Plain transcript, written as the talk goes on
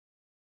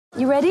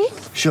You ready?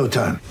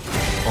 Showtime.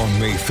 On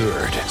May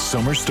 3rd,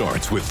 summer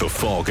starts with The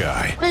Fall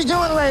Guy. Let's do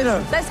it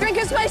later. Let's drink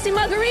a spicy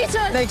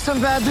margarita. Make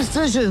some bad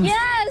decisions.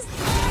 Yes.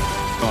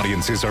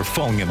 Audiences are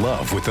falling in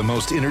love with the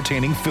most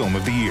entertaining film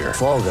of the year.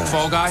 Fall Guy.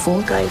 Fall Guy?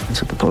 Fall guy.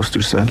 That's what the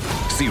poster said.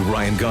 See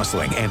Ryan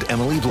Gosling and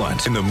Emily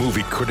Blunt in the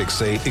movie critics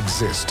say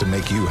exists to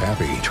make you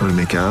happy. Trying to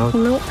make it out?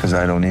 Nope. Because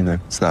I don't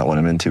either. It's not what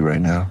I'm into right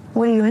now.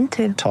 What are you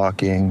into?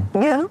 Talking.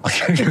 Yeah.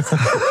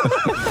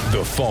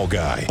 The Fall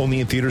Guy.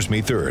 Only in theaters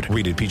May 3rd.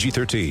 Rated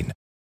PG-13.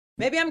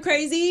 Maybe I'm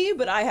crazy,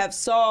 but I have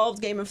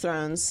solved Game of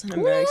Thrones.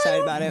 I'm very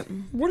excited about it.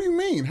 What do you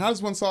mean? How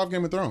does one solve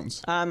Game of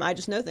Thrones? I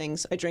just know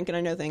things. I drink and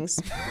I know things.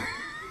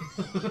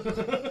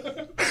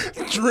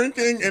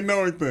 Drinking and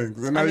knowing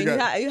things. And now I mean,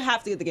 you you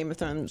have to get the Game of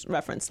Thrones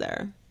reference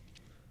there.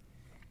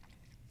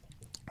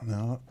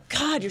 No.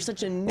 God, you're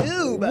such a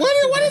noob.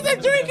 What is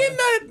that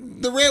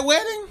drinking? The Red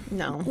Wedding?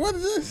 No. What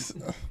is this?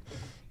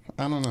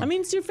 I don't know. I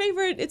mean, it's your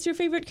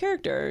favorite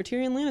character,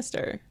 Tyrion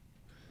Lannister.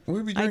 What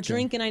are we drinking? I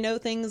drink and I know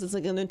things. It's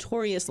like a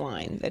notorious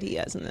line that he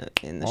has in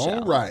the show.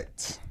 All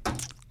right.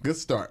 Good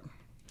start.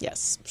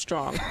 Yes,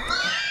 strong.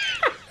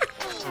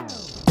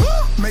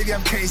 Maybe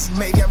I'm crazy,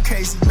 maybe I'm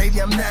crazy, maybe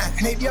I'm not,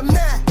 maybe I'm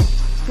not.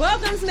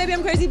 Welcome to Maybe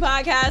I'm Crazy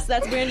podcast.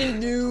 That's Brandon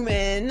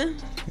Newman.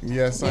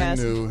 Yes, I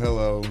knew.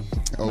 Hello.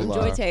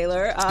 Hola. Joy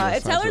Taylor. Yes,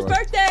 It's hi, Taylor's Joy.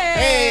 birthday.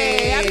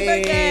 Hey! Happy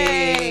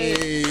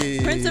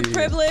birthday. Prince of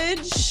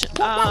Privilege.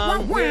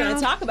 We're going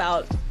to talk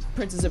about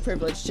Princes of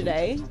Privilege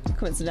today,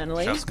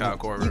 coincidentally. Shouts to Kyle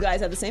Korver. You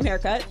guys have the same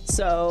haircut,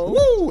 so...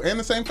 Woo! And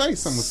the same face,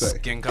 some would say.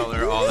 Skin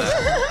color, all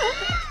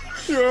that.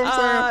 You know what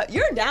I'm saying?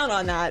 You're down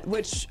on that,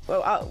 which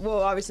we'll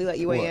obviously let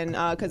you weigh in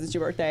because it's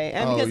your birthday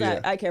and Oh, because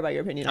yeah. I care about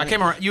your opinion on I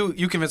came around.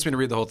 You convinced me to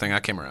read the whole thing. I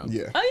came around.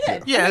 Yeah. Oh, you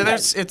did? Yeah, You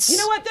there's did. it's. You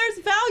know what? There's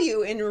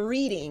value in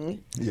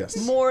reading Yes.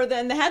 more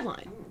than the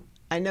headline.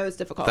 I know it's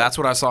difficult. That's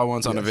what I saw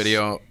once on a Yes.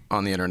 video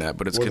on the internet,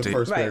 but it's Or the continued.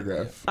 first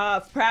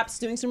paragraph. Perhaps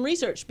doing some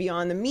research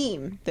beyond the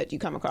meme that you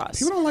come across.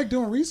 People don't like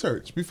doing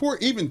research before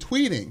even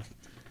tweeting.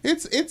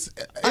 It's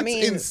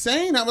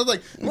insane. I was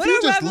like, if What you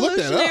a just look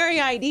that up. revolutionary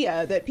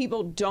idea that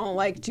people don't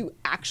like to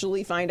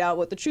actually find out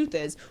what the truth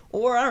is.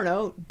 Or, I don't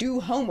know,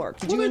 do homework.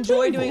 Did What you are they enjoy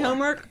doing doing for?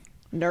 homework?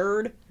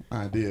 Nerd.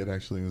 I did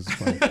actually. It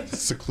was like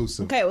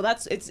seclusive. Okay, well,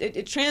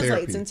 it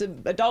translates Therapy. into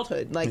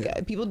adulthood. Like,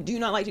 Yeah. people do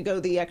not like to go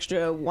the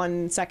extra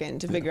 1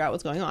 second to figure out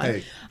what's going on.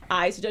 Hey.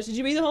 I suggested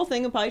you read the whole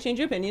thing and probably change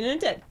your opinion, and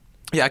it did.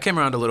 Yeah, I came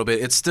around a little bit.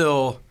 It's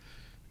still.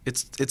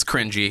 It's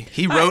cringy.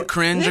 He All wrote right.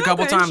 cringe He a wrote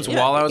couple cringe, times yeah.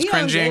 while I was He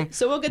owns cringing. it,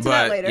 so we'll get to but,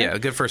 that later. Yeah,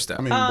 good first step.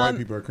 I mean, white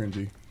people are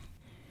cringy.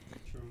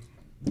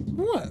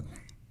 What?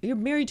 You're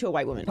married to a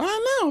white woman.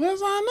 I know.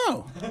 That's all I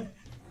know.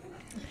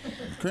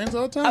 Cringe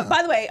all the time.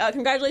 By the way,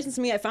 congratulations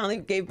to me. I finally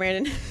gave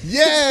Brandon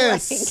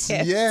Yes. his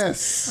wedding gift,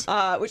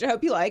 Yes. which I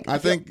hope you like. I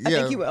think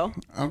you will.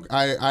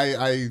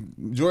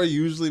 Joy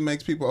usually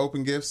makes people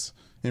open gifts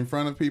in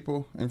front of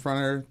people, in front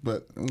of her,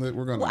 but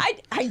we're gonna. Well,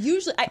 I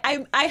usually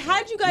I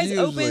had you guys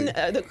Usually.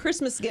 open the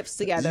Christmas gifts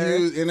together,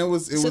 and it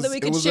was so that we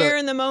could share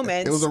in the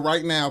moment. It was a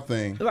right now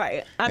thing.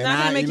 Right. I'm And not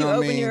going to make you know what I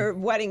open mean? your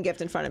wedding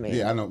gift in front of me.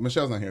 Yeah, I know.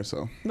 Michelle's not here,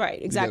 so.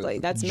 Right, exactly. Yeah,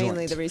 That's joint.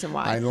 mainly the reason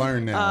why. I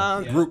learned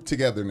now. Group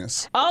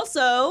togetherness.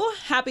 Also,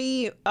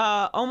 happy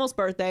almost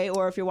birthday,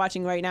 or if you're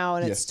watching right now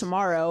and it's Yes.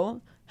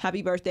 tomorrow,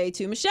 happy birthday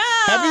to Michelle.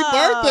 Happy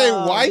birthday,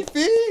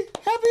 wifey!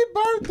 Happy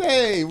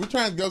birthday! We're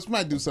trying to go. We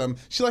might do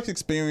something. She likes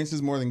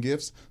experiences more than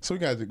gifts, so we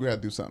gotta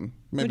do something.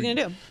 Maybe, What are you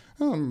gonna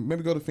do?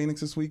 Maybe go to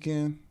Phoenix this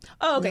weekend.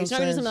 Oh, okay. You know So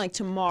what you're I'm going to do saying? something like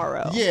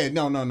tomorrow. Yeah,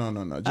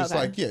 no. Just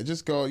Okay.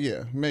 just go.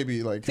 Yeah,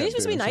 maybe like. Phoenix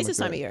must be something nice this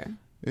like time of that.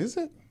 year. Is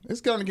it?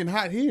 It's gonna get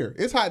hot here.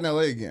 It's hot in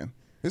LA again.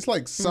 It's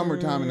like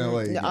summertime in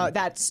LA. Again.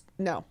 That's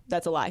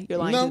a lie. You're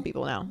lying No. to the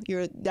people now.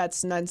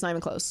 That's not even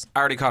close. I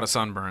already caught a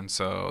sunburn,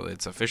 so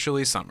it's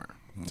officially summer.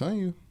 I'm telling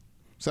you,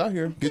 it's out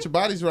here. Get your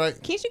bodies right.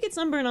 Can't you get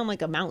sunburn on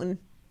like a mountain?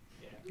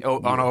 Oh,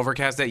 on an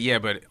overcast day, yeah,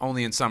 but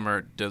only in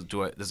summer does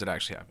it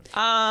actually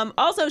happen.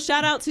 Also,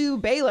 shout out to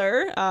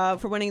Baylor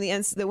for winning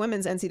the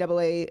women's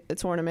NCAA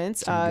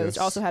tournament, which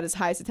also had its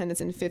highest attendance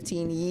in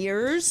 15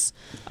 years.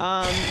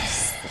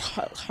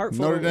 Hurtful,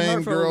 Notre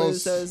Dame hurtful to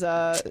lose girls.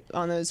 those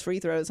on those free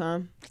throws,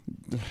 huh?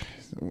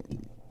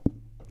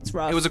 It's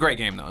rough. It was a great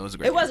game, though. It was a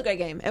great It was a great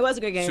game. It was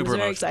a great game. Super it was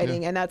very emotional.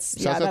 exciting, and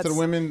that's Shouts out that's to the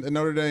women at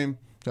Notre Dame.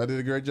 Y'all did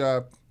a great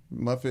job.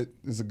 Muffet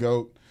is a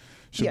GOAT.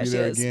 Should Yeah, be she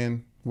there is.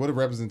 again. What a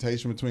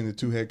representation between the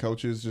two head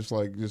coaches. Just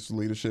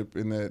leadership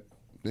in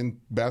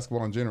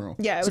basketball in general.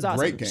 Yeah, it It's was a awesome.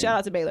 Great game. Shout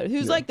out to Baylor,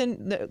 who's Yeah. like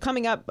the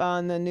coming up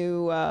on the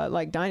new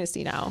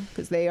dynasty now,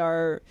 because they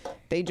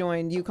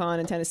joined UConn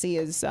and Tennessee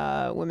as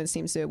women's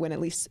teams to win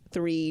at least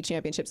 3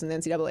 championships in the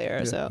NCAA era.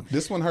 Yeah. So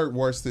This one hurt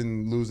worse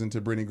than losing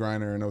to Brittany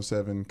Griner in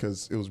 07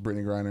 because it was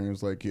Brittany Griner and it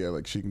was like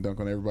she can dunk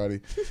on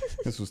everybody.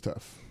 This was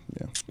tough.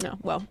 Yeah. no,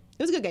 well,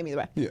 it was a good game either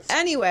way. Yes.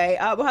 Anyway,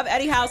 we'll have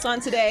Eddie House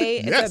on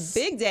today. Yes. It's a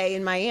big day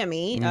in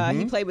Miami.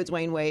 He played with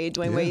Dwayne Wade.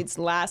 Dwayne Wade's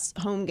last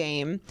home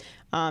game,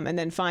 and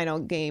then final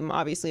game,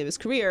 obviously, of his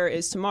career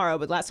is tomorrow.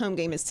 But last home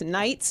game is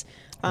tonight.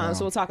 So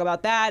we'll talk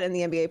about that and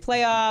the NBA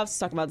playoffs.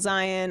 Talk about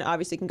Zion.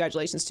 Obviously,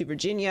 congratulations to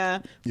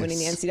Virginia winning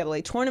the Yes.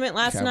 NCAA tournament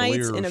last night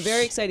in a Cavaliers.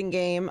 very exciting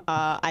game.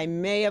 I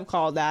may have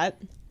called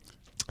that.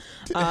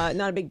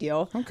 Not a big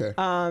deal. Okay.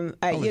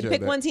 You'd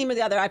pick one team or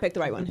the other. I picked the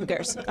right one. Who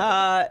cares?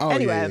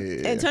 Yeah.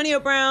 Antonio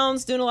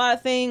Brown's doing a lot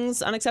of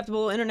things,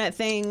 unacceptable internet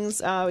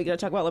things. We got to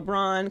talk about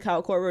LeBron,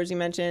 Kyle Korver, as you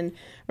mentioned,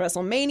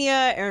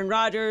 WrestleMania, Aaron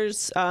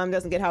Rodgers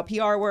doesn't get how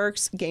PR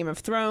works, Game of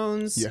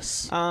Thrones.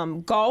 Yes.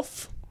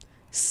 Golf.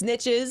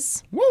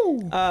 Snitches.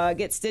 Woo!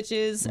 Get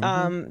stitches.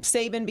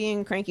 Saban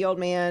being cranky old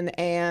man,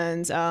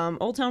 and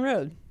Old Town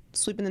Road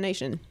sweeping the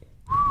nation,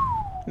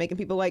 making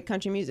people like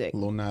country music.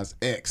 Lil Nas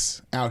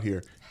X out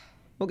here.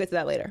 We'll get to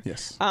that later.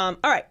 Yes. All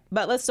right,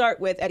 but let's start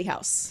with Eddie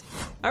House.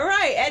 All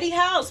right, Eddie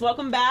House,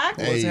 welcome back.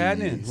 What's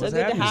happening? So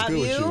good to have good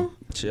with you. you?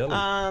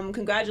 Chilling.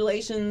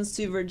 Congratulations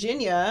to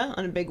Virginia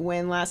on a big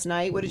win last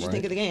night. What did you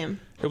think of the game?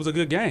 It was a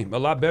good game. A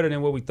lot better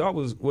than what we thought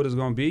what it was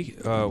going to be.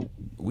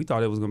 We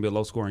thought it was going to be a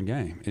low-scoring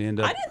game. It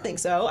ended up, I didn't think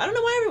so. I don't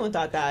know why everyone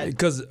thought that.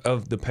 because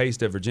of the pace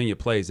that Virginia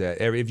plays at.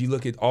 If you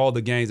look at all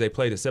the games they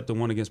played, except the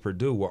one against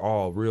Purdue, were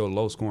all real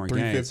low-scoring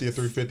games. 350 or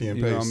 350 in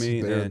You pace. know what I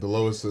mean? They're And- the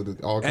lowest of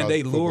the all. And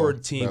they lured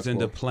football, teams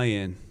into basketball.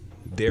 playing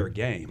their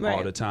game all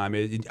Right. the time.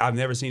 I've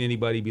never seen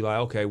anybody be like,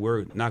 okay,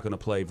 we're not going to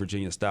play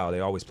Virginia style. They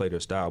always play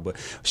their style. But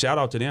shout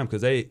out to them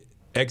because they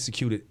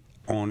executed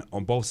on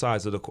both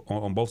sides of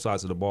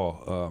the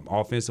ball,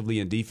 offensively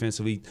and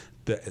defensively.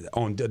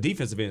 On the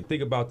defensive end,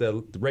 think about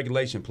the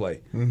regulation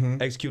play.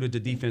 Executed the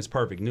defense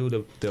perfect. Knew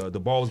the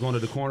ball was going to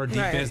the corner.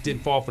 Defense Right.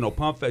 didn't fall for no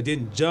pump,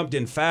 didn't jump,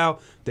 didn't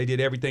foul. They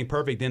did everything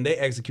perfect. Then they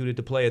executed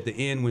the play at the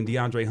end when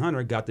DeAndre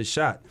Hunter got the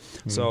shot.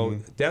 So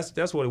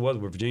that's what it was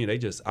with Virginia. They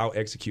just out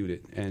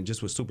executed and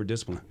just was super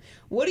disciplined.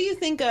 What do you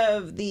think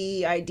of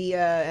the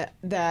idea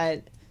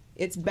that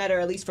it's better,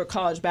 at least for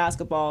college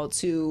basketball,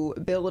 to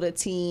build a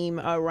team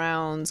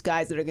around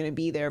guys that are going to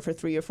be there for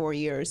 3 or 4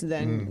 years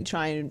than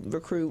try and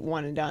recruit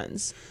one and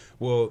dones?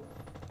 Well,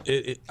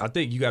 I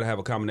think you got to have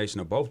a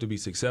combination of both to be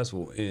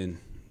successful.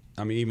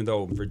 Even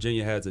though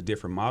Virginia has a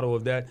different model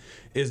of that,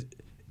 is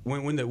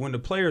when the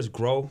players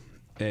grow,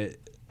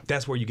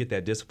 that's where you get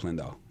that discipline,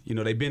 though. You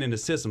know, they've been in the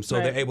system, so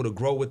Right. they're able to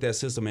grow with that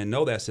system and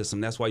know that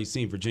system. That's why you've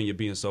seen Virginia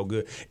being so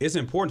good. It's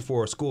important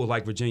for a school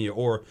like Virginia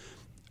or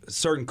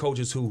certain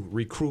coaches who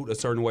recruit a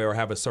certain way or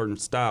have a certain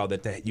style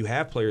that you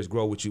have players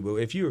grow with you. But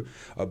if you're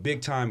a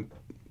big-time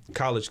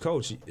college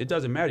coach, it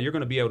doesn't matter. You're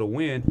going to be able to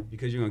win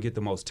because you're going to get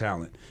the most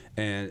talent.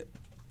 And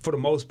for the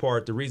most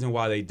part, the reason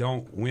why they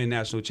don't win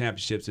national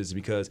championships is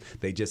because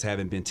they just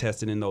haven't been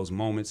tested in those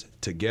moments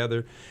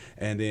together.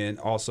 And then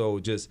also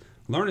just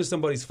learning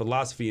somebody's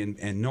philosophy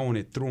and knowing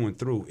it through and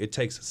through, it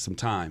takes some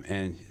time.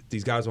 And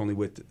these guys are only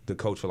with the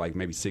coach for like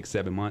maybe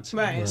 6-7 months.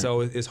 Right.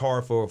 So it's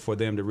hard for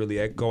them to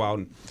really go out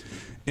and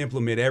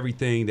implement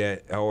everything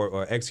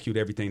or execute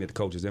everything that the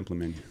coach is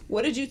implementing.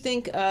 What did you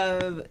think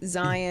of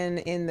Zion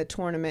in the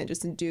tournament,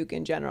 just in Duke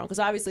in general? Because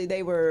obviously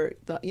they were,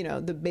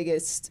 the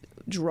biggest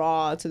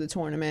draw to the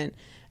tournament,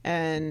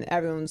 and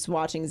everyone's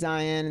watching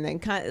Zion, and then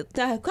kind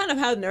of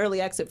had an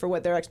early exit for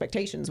what their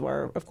expectations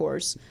were, of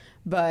course.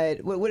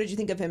 But what did you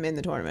think of him in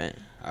the tournament?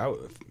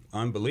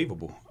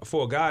 Unbelievable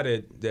for a guy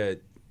that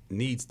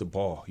needs the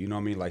ball. You know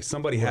what I mean? Like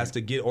somebody has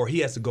to get, or he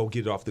has to go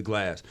get it off the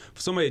glass.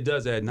 For somebody that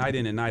does that night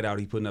in and night out,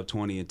 he's putting up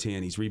 20 and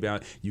 10. He's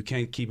rebounding. You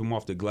can't keep him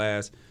off the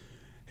glass.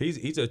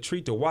 He's a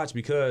treat to watch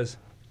because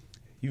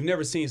you've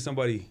never seen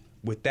somebody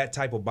with that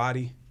type of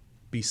body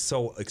be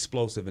so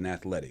explosive and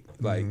athletic.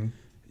 Like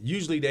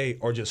usually they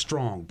are just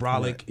strong,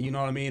 brolic, you know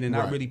what I mean, and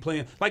not really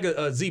playing like a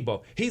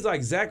Zebo. He's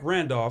like Zach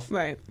Randolph,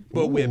 Right.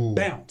 but with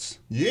bounce.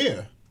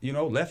 Yeah. You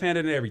know,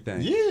 left-handed and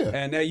everything. Yeah.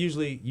 And that you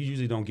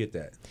usually don't get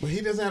that. But he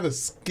doesn't have a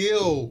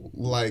skill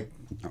like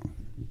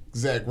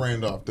Zach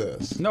Randolph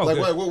does. No, Like,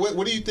 good.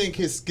 what do you think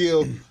his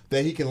skill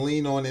that he can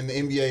lean on in the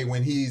NBA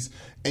when he's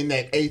in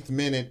that 8th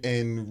minute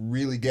and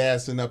really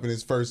gassing up in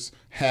his first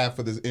half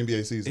of the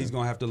NBA season? He's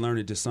going to have to learn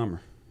it this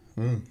summer.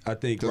 I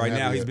think Doesn't right have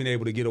now it he's yet. been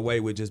able to get away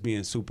with just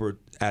being super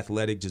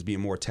athletic, just being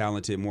more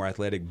talented, more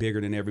athletic,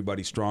 bigger than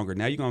everybody, stronger.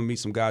 Now you're going to meet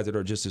some guys that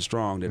are just as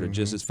strong, that are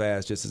just as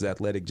fast, just as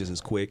athletic, just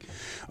as quick.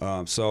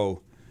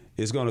 So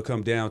it's going to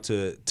come down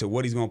to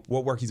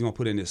what work he's going to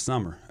put in this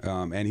summer,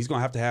 and he's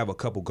going to have a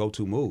couple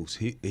go-to moves.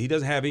 He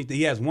doesn't have anything.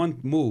 He has one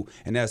move,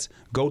 and that's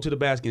go to the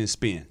basket and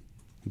spin.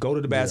 Go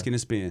to the basket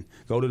and spin.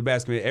 Go to the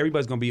basket.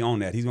 Everybody's going to be on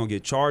that. He's going to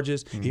get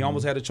charges. He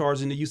almost had a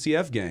charge in the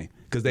UCF game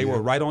because they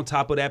were right on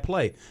top of that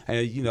play.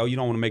 And, you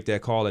don't want to make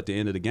that call at the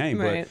end of the game.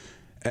 Right.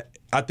 But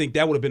I think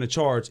that would have been a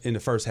charge in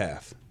the first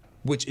half,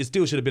 which it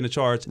still should have been a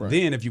charge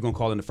then if you're going to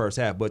call it in the first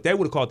half. But they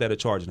would have called that a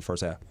charge in the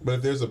first half. But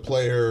if there's a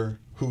player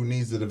who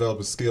needs to develop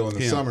a skill in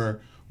the Him.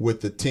 summer with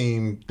the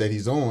team that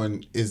he's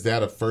on, is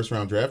that a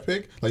first-round draft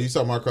pick? Like you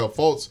saw Markelle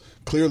Fultz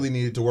clearly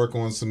needed to work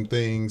on some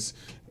things,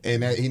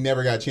 and that he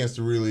never got a chance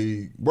to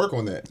really work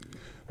on that.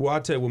 Well,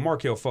 I'll tell you, with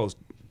Markelle Fultz,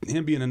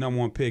 him being the number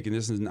one pick,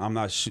 and I'm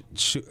not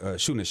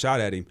shooting a shot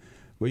at him,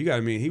 well, you got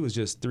to mean he was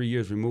just 3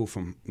 years removed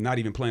from not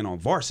even playing on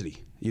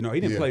varsity. He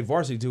didn't play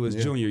varsity till his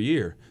junior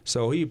year.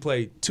 So he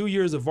played 2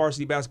 years of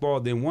varsity basketball,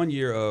 then 1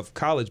 year of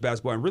college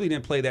basketball, and really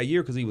didn't play that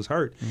year because he was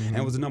hurt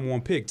and was the number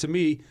one pick. To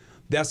me,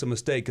 that's a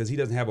mistake because he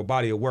doesn't have a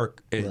body of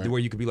work where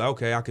you could be like,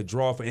 okay, I could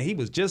draw for. And he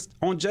was just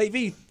on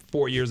JV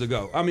 4 years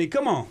ago. I mean,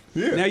 come on.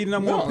 Yeah. Now you're the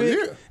number one pick,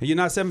 yeah. and you're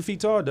not 7 feet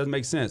tall. It doesn't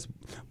make sense.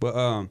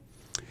 But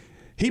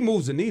he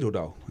moves the needle,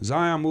 though.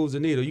 Zion moves the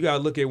needle. You got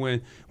to look at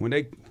when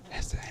they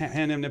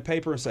hand him the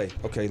paper and say,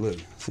 okay, look,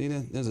 see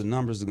that? There's the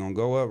numbers that are going to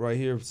go up right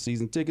here,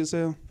 season ticket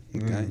sale.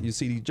 Okay, you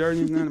see these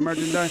jerseys and the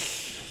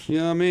merchandise. You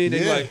know what I mean?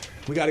 They like,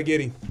 we got to get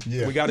him.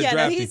 Yeah. We got to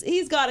draft him.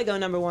 He's got to go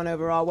number 1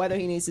 overall. Whether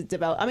he needs to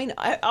develop, I mean,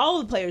 all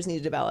the players need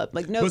to develop.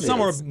 Like no, but some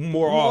are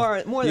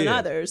more than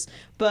others.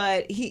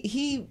 But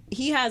he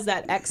has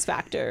that X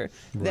factor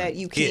that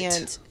you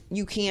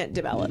can't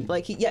develop.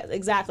 Like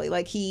exactly.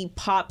 Like he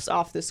pops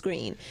off the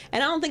screen,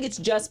 and I don't think it's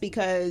just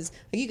because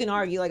you can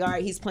argue like, all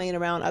right, he's playing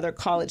around other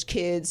college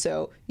kids,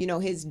 so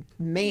his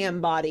man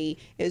body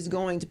is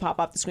going to pop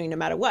off the screen no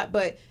matter what.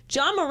 But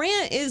John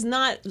Morant is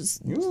not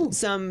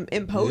some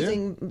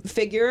imposing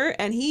figure,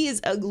 and he is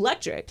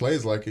electric.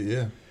 Plays like it,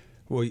 yeah.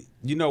 Well,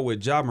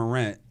 with Ja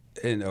Morant,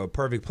 and a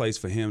perfect place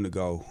for him to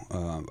go,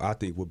 I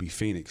think, would be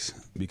Phoenix,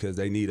 because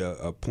they need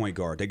a point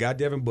guard. They got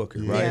Devin Booker,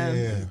 right?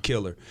 Yeah.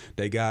 Killer.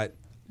 They got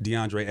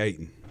DeAndre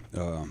Ayton,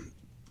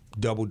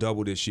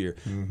 double-double this year.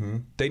 Mm-hmm.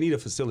 They need a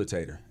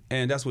facilitator.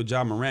 And that's what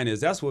Ja Morant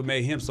is. That's what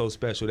made him so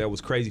special. That was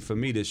crazy for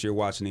me this year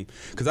watching him,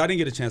 because I didn't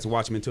get a chance to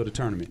watch him until the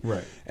tournament.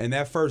 Right. And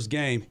that first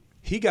game,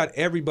 he got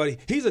everybody.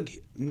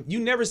 You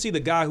never see the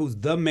guy who's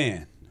the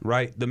man,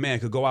 right? The man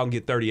could go out and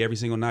get 30 every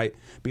single night,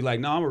 be like,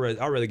 no,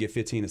 I'd rather get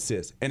 15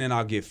 assists, and then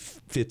I'll get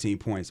 15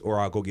 points, or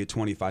I'll go get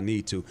 20 if I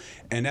need to.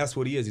 And that's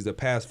what he is. He's a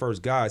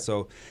pass-first guy.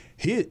 So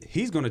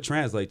he's going to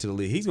translate to the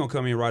league. He's going to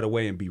come in right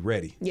away and be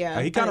ready.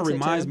 Yeah, he kind of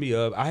reminds me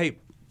of, I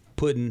hate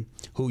putting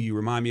who you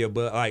remind me of,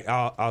 but like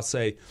I'll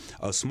say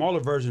a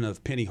smaller version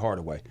of Penny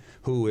Hardaway,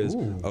 who is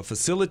a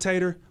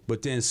facilitator,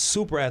 but then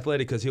super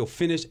athletic, because he'll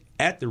finish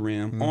at the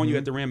rim, on you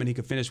at the rim, and he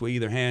can finish with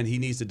either hand. He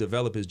needs to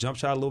develop his jump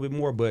shot a little bit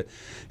more, but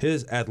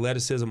his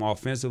athleticism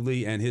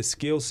offensively and his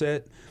skill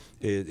set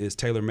is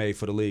tailor-made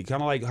for the league.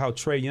 Kind of like how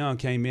Trae Young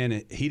came in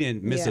and he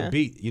didn't miss a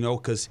beat,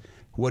 because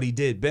what he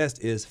did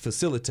best is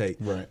facilitate.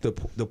 Right. The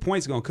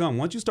point's going to come.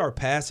 Once you start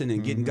passing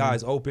and getting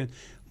guys open,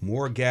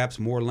 more gaps,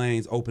 more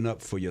lanes open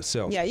up for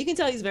yourself. Yeah, you can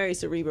tell he's very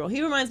cerebral.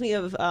 He reminds me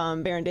of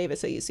Baron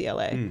Davis at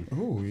UCLA.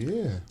 Oh,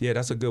 yeah. Yeah,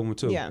 that's a good one,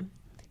 too. Yeah.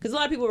 Because a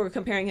lot of people were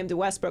comparing him to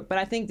Westbrook, but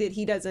I think that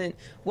he doesn't.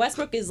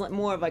 Westbrook is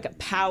more of like a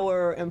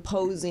power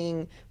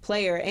imposing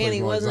player, and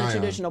he wasn't a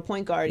traditional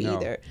point guard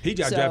either. He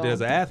got drafted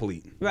as an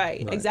athlete.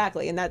 Right,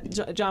 exactly. And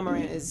that John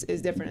Morant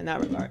is different in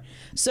that regard.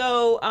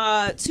 So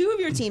 2 of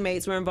your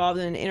teammates were involved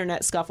in an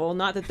internet scuffle.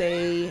 Not that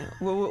they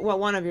well,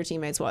 one of your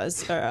teammates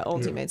was, or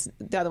old teammates.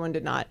 The other one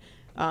did not,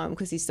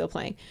 because he's still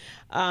playing.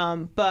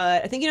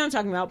 But I think you know what I'm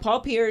talking about.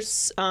 Paul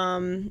Pierce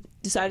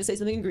decided to say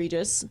something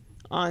egregious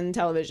on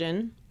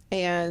television.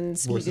 And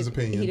his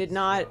opinion. He did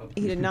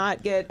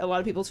not get a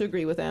lot of people to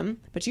agree with him.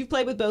 But you've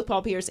played with both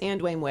Paul Pierce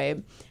and Dwayne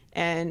Wade,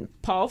 and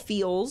Paul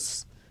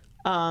feels,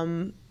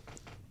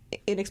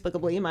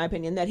 inexplicably, in my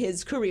opinion, that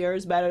his career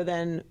is better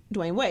than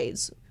Dwayne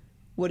Wade's.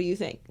 What do you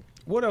think?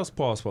 What else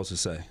Paul's supposed to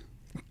say?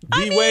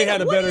 D-Wade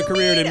had a better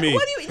career than me.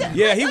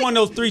 Yeah, he won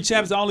those 3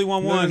 champs. The only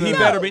one won. He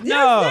better be.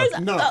 No.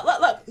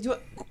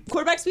 Look.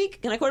 Quarterback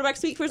speak? Can I quarterback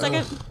speak for a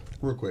second?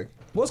 Real quick.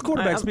 What's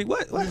quarterback speak?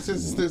 What? What you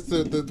supposed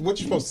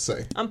to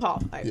say? I'm Paul.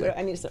 All right, Yeah.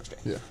 I need to start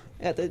straight. Yeah.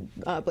 At the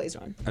Blaze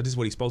Run. This is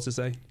what he's supposed to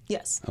say?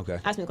 Yes. Okay.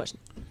 Ask me a question.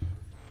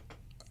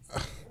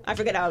 I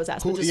forget how I was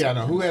asked.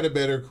 Who had a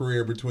better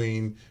career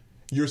between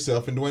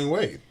yourself and Dwayne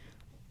Wade?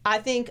 I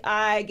think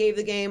I gave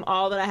the game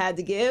all that I had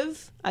to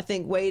give. I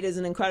think Wade is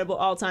an incredible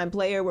all-time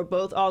player. We're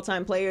both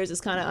all-time players.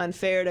 It's kind of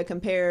unfair to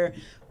compare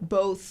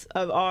both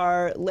of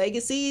our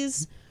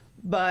legacies.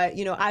 But,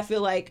 I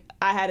feel like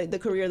I had the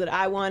career that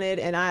I wanted,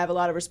 and I have a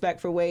lot of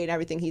respect for Wade and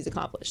everything he's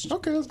accomplished.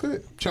 Okay, that's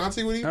good.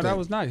 Chauncey, what do you think? That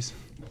was nice.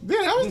 Yeah,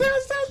 that was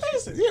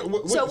decent. Yeah,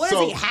 what does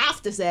he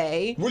have to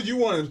say? What do you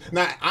want?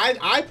 Now,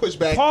 I push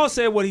back. Paul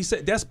said what he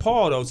said. That's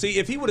Paul, though. See,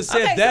 if he would have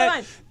said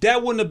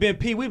that wouldn't have been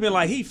P. We'd been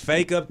like, he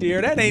fake up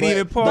there. That ain't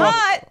even Paul.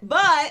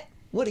 But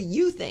what do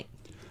you think?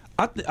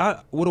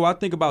 What do I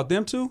think about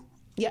them two?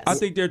 Yes. I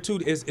think they're two.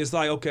 It's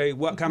like, okay,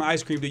 what kind of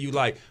ice cream do you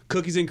like?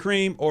 Cookies and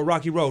cream or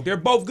Rocky Road? They're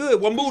both good.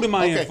 What mood am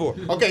I in for?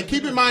 Okay,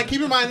 keep in mind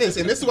this,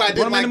 and this is what I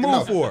didn't like. What am I in the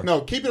mood for?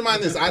 No, keep in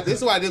mind this. This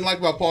is what I didn't like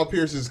about Paul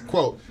Pierce's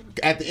quote.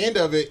 At the end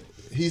of it,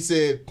 he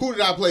said, "Who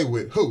did I play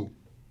with? Who?"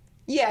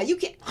 Yeah, you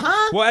can't.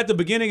 Huh? Well, at the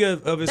beginning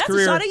of his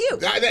career. That's a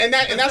shot at you.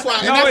 And that's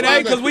why. No, it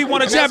ain't, because we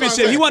won a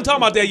championship. He wasn't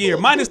talking about that year.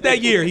 Minus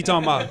that year, he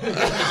talking about.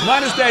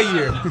 Minus that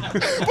year.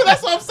 But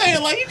that's what I'm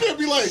saying. Like, you can't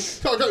be like,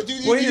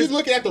 you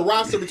looking at the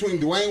roster between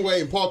Dwayne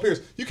Wade and Paul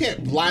Pierce. You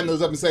can't line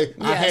those up and say,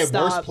 I had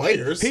worse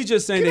players. He's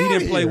just saying that he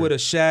didn't play with a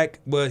Shaq,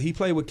 but he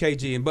played with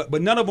KG.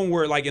 But none of them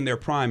were like in their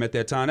prime at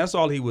that time. That's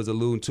all he was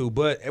alluding to.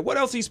 But what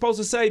else he's supposed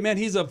to say? Man,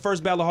 he's a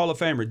first ballot Hall of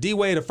Famer.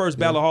 D-Wade, a first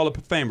ballot Hall of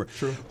Famer.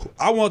 True.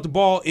 I want the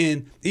ball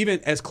in,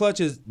 even as clutch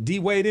as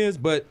D-Wade is,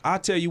 but I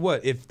tell you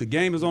what, if the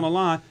game is on the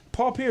line,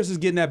 Paul Pierce is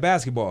getting that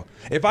basketball.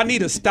 If I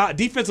need a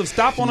defensive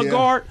stop on a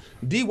guard,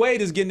 D-Wade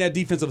is getting that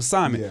defensive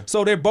assignment. Yeah.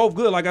 So they're both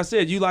good. Like I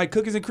said, you like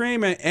cookies and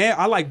cream, and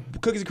I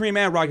like cookies and cream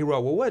and Rocky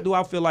Road. Well, what do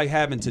I feel like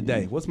having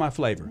today? What's my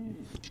flavor?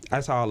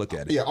 That's how I look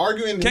at it. Yeah,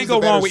 arguing Can't who's go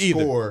a better wrong with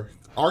either. score.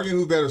 Arguing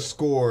who better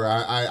score,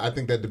 I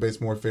think that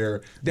debate's more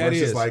fair That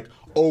versus is. like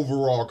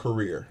overall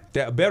career.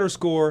 That better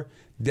score,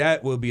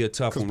 that will be a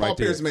tough Because one Paul right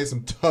there. Pierce made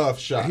some tough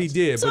shots. He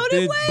did, So but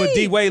did Wade.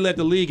 D Wade led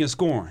the league in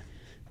scoring.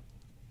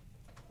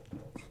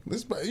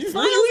 Finals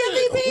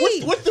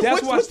MVP. What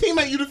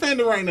teammate you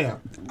defending right now?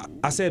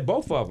 I said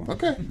both of them.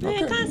 Yeah,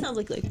 Okay. it kind of sounds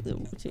like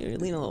you're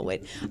leaning a little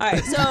Wade. All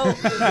right, so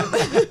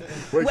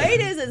Wade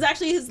is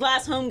actually his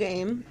last home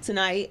game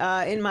tonight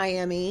in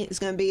Miami. It's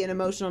going to be an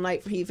emotional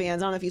night for Heat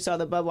fans. I don't know if you saw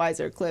the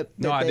Budweiser clip.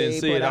 No, that I didn't they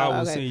see put it. out. I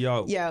was Okay. seeing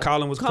y'all. Yeah,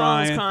 Colin was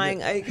crying. crying.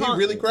 He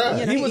really cried.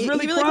 You know, He was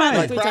really cried crying.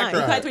 like three Like times.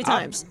 cry. He cried 3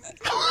 times.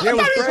 Yeah, it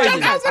was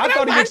crazy. I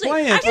thought he was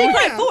playing. Actually,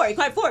 he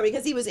cried 4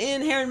 because he was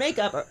in hair and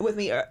makeup with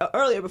me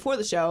earlier before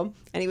the show,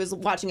 and he was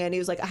watching it, and he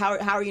was like, how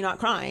are you not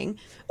crying?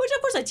 Which,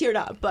 of course, I teared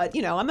up, but,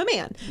 you know, I'm a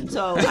man.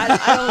 So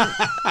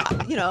I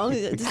don't, you know,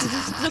 there's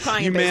no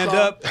crying in manned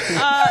baseball. up?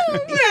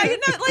 Yeah, you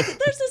know, like,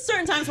 there's just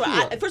certain times where,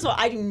 first of all,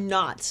 I do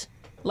not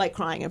like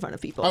crying in front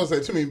of people. I would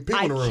say too many people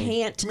I in the room.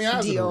 can't Too many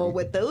eyes in the deal room.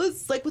 with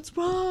those. Like, what's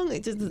wrong?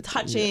 It's just the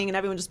touching, and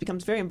everyone just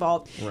becomes very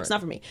involved. Right. It's not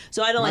for me.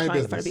 So I don't Mind like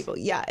crying in front of business.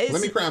 people. Yeah, it's,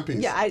 Let me cry in peace.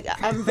 Yeah,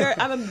 I'm a very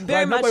Like,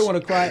 much. nobody want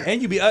to cry,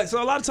 and you be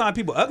so a lot of times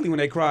people ugly when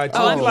they cry too.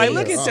 Oh, You're like, I'm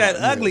look hideous. at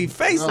that ugly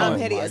face. Oh, I'm on.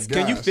 hideous. my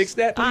Can you gosh. fix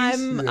that, please?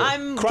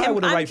 I'm Cry Kim,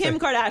 with the I'm right Kim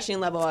face. Kardashian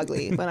level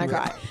ugly when I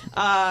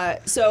cry.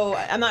 So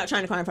I'm not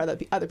trying to cry in front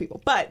of other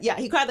people. But yeah,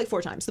 he cried like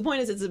 4 times. The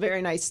point is, it's a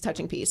very nice,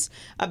 touching piece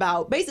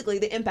about basically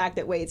the impact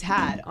that Wade's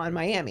had on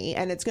Miami,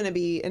 and it's going to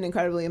be an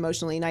incredibly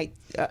emotional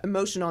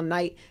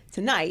night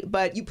tonight.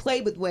 But you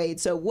played with Wade,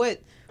 so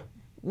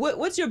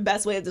what's your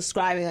best way of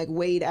describing like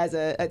Wade as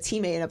a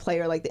teammate and a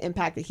player, like the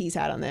impact that he's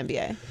had on the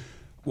NBA?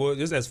 Well,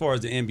 just as far as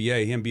the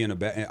NBA, him being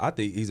I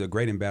think he's a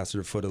great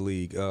ambassador for the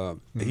league.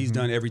 He's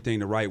done everything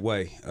the right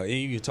way. And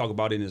you talk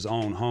about in his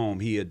own home,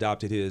 he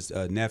adopted his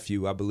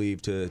nephew, I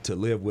believe, to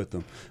live with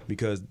him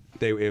because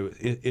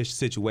his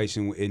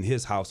situation in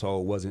his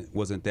household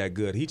wasn't that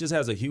good. He just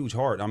has a huge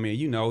heart. I mean,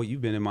 you know,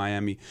 you've been in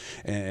Miami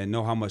and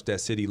know how much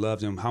that city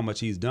loves him, how much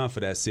he's done for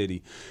that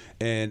city,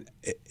 and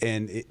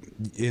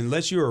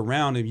unless you're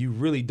around him, you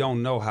really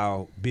don't know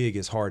how big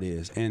his heart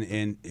is.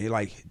 And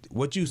like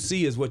what you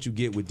see is what you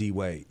get with D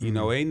Wade. You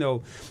know,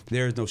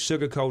 there's no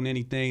sugarcoating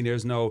anything.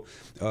 There's no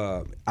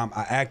I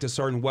act a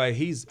certain way.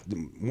 He's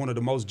one of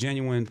the most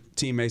genuine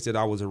teammates that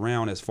I was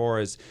around as far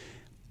as.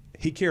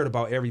 He cared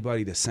about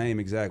everybody the same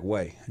exact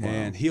way. Wow.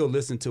 And he'll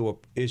listen to an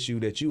issue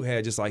that you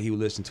had just like he would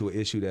listen to an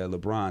issue that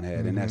LeBron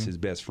had, and that's his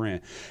best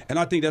friend. And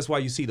I think that's why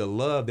you see the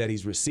love that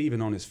he's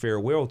receiving on his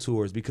farewell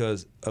tours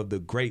because of the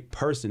great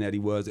person that he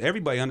was.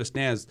 Everybody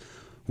understands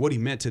what he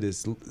meant to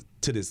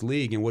this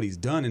league and what he's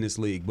done in this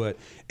league, but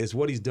it's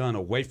what he's done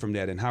away from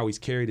that and how he's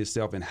carried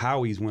himself and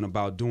how he's went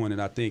about doing it.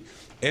 I think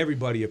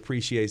everybody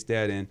appreciates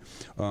that, and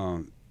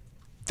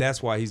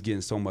that's why he's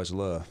getting so much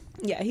love.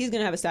 Yeah, he's going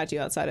to have a statue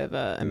outside of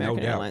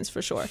American Airlines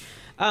for sure.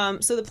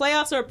 So the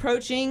playoffs are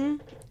approaching.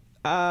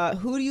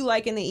 Who do you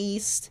like in the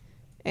East?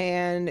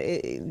 And,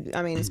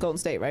 it's Golden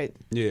State, right?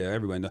 Yeah,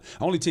 everybody knows.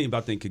 Only team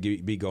I think could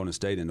be Golden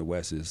State in the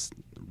West is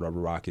Rubber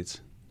Rockets.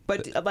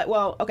 But,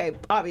 well, okay,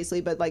 obviously,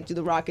 but, like, do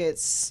the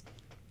Rockets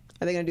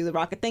 – are they going to do the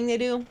Rocket thing they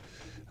do?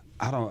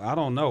 I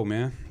don't know,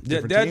 man.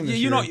 Different team this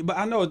you know, year. but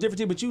I know it's a different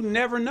team, but you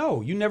never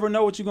know. You never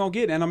know what you're going to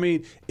get. And, I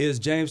mean, is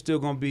James still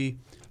going to be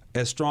 –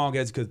 as strong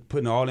as could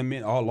putting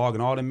logging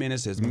all the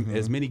minutes as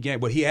many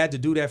games, but he had to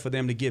do that for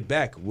them to get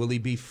back. Will he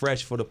be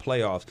fresh for the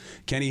playoffs?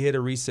 Can he hit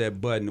a reset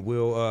button?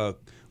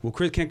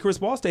 Can Chris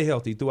Paul stay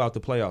healthy throughout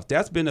the playoffs?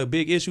 That's been a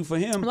big issue for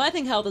him. Well, I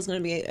think health is going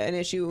to be an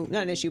issue,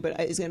 not an issue, but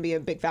it's going to be a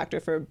big factor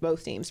for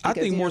both teams. I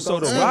think more so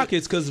the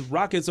Rockets because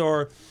Rockets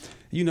are.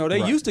 You know,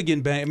 they used to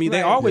getting banged. I mean,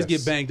 they always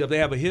get banged up. They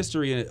have a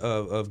history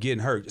of getting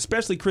hurt,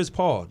 especially Chris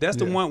Paul. That's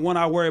the one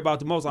I worry about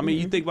the most. I mean,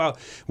 you think about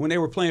when they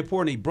were playing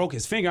Portland, he broke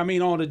his finger. I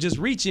mean, on to just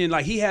reach in,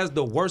 like he has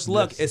the worst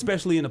luck,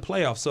 especially in the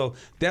playoffs. So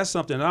that's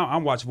something that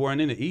I'm watching for.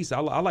 And in the East, I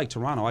like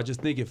Toronto. I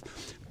just think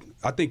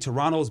I think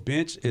Toronto's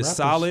bench is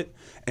solid,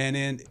 and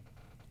then.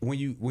 When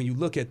you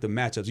look at the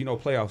matchups, you know,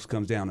 playoffs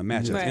comes down to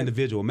matchups,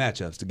 individual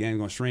matchups. The game's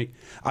going to shrink.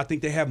 I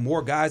think they have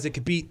more guys that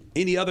could beat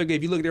any other game.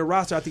 If you look at their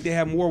roster, I think they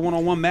have more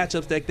one-on-one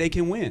matchups that they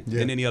can win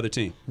than any other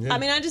team. Yeah. I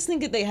mean, I just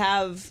think that they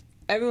have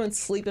 – everyone's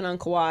sleeping on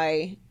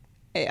Kawhi.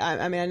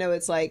 I mean, I know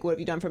it's like, what have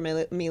you done for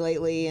me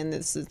lately? And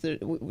this is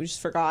we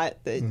just forgot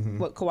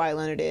what Kawhi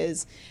Leonard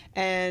is,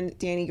 and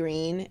Danny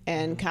Green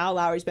and Kyle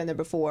Lowry's been there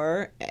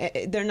before.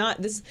 They're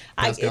not this.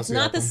 It's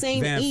not the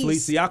same Van East.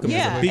 Fleet, Siakam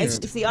is a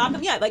beast. It's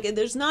Siakam. Yeah, like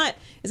it's not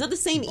the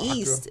same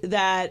East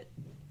that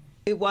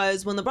it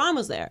was when LeBron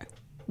was there.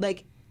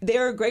 Like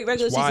they're a great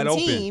regular season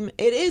team.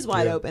 It is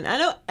wide open. I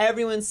know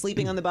everyone's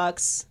sleeping on the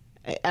Bucks.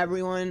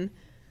 Everyone.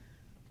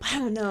 I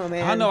don't know,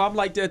 man. I know. I'm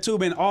like that too,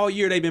 man. All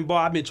year they've been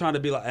balling. I've been trying to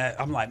be like,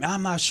 I'm like, man,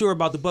 I'm not sure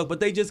about the Bucks, but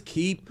they just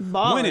keep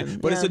winning.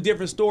 But it's a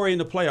different story in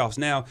the playoffs.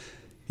 Now,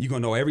 you're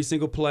going to know every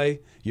single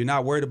play. You're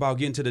not worried about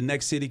getting to the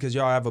next city because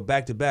y'all have a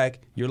back-to-back.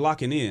 You're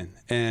locking in.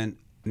 And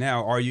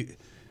now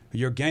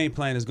your game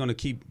plan is going to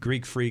keep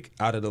Greek Freak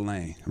out of the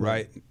lane,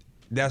 right?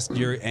 that's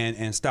your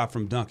and stop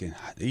from dunking.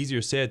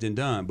 Easier said than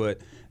done, but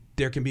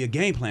there can be a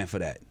game plan for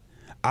that.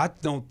 I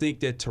don't think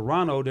that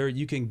Toronto there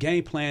you can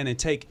game plan and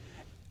take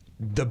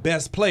the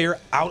best player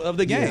out of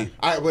the game.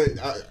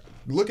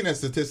 Looking at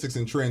statistics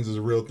and trends is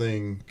a real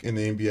thing in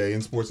the NBA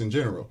and sports in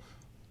general.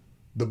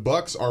 The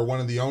Bucks are one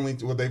of the only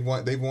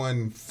they've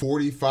won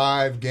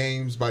 45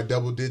 games by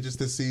double digits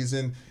this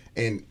season,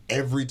 and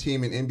every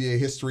team in NBA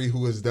history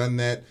who has done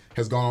that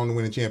has gone on to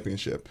win a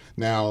championship.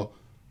 Now,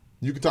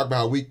 you can talk about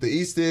how weak the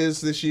East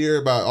is this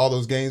year, about all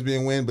those games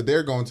being won, but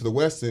they're going to the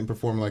West and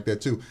performing like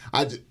that too.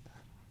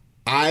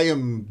 I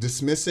am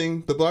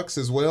dismissing the Bucks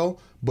as well,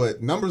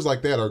 but numbers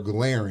like that are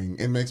glaring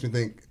and makes me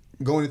think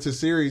going into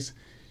series,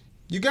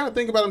 you got to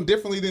think about them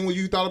differently than what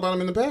you thought about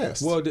them in the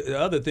past. Well, the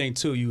other thing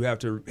too, you have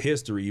to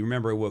history. You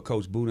remember what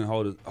Coach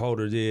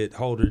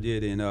Budenholzer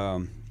did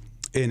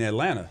in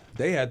Atlanta.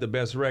 They had the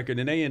best record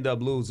and they ended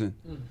up losing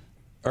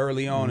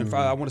early on. And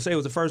I want to say it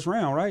was the first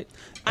round, right?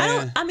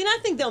 I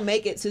think they'll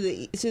make it to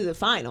the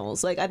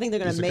finals. Like I think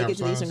they're going to make it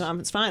to the Eastern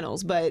Conference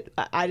Finals. But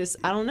I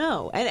don't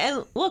know.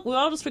 And look, we're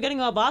all just forgetting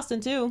about Boston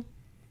too.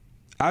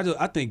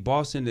 I think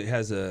Boston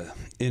has a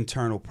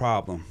internal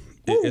problem.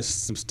 It's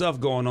some stuff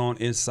going on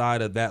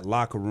inside of that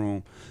locker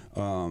room,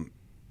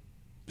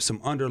 some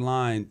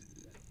underlying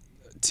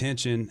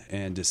tension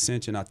and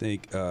dissension, I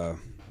think,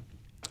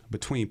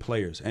 between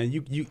players. And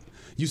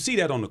you see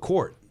that on the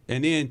court,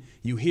 and then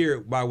you hear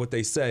it by what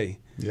they say.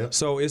 Yep.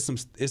 So it's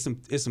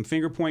some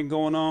finger pointing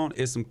going on.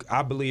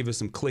 I believe it's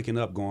some clicking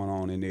up going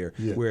on in there,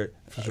 where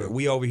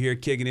we over here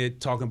kicking it,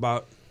 talking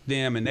about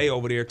them, and they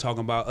over there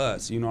talking about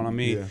us. You know what I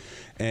mean? Yeah.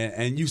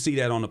 And you see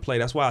that on the play.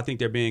 That's why I think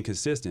they're being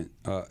consistent.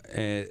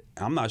 And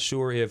I'm not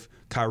sure if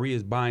Kyrie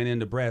is buying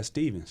into Brad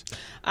Stevens.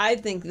 I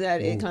think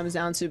that it comes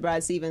down to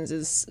Brad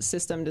Stevens'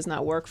 system does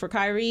not work for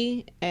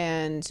Kyrie,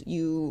 and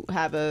you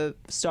have a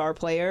star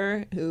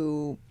player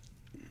who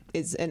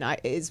is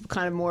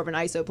kind of more of an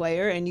ISO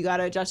player, and you got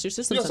to adjust your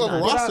system. You also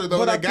have a roster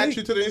though that got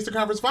you to the Eastern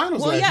Conference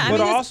Finals. Well, yeah, last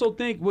year. I also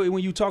think when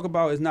you talk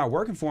about it's not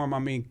working for him, I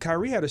mean,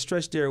 Kyrie had a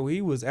stretch there where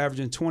he was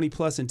averaging 20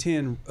 plus and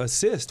 10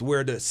 assists,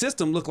 where the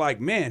system looked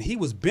like, man, he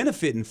was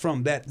benefiting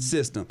from that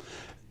system.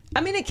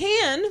 I mean, it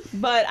can,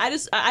 but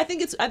I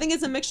think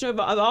it's a mixture of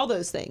all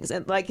those things,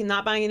 and like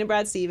not buying into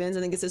Brad Stevens. I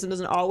think his system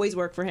doesn't always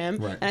work for him,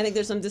 right. And I think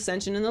there's some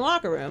dissension in the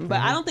locker room.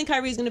 But I don't think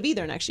Kyrie's going to be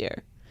there next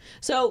year.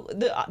 So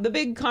the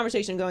big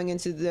conversation going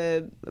into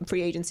the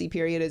free agency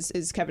period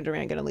is Kevin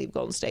Durant going to leave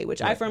Golden State,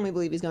 which I firmly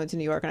believe he's going to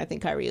New York, and I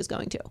think Kyrie is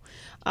going to.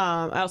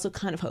 I also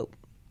kind of hope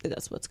that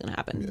that's what's going to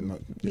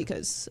happen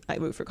because I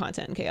root for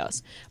content and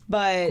chaos.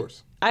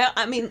 But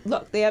I mean,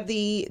 look, they have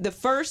the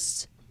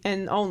first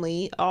and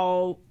only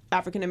all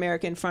African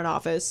American front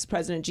office,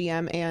 president,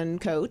 GM, and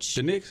coach.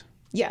 The Knicks?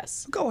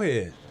 Yes. Go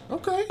ahead.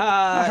 Okay.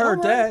 I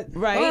heard that.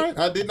 Right. All right.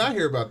 I did not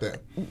hear about that.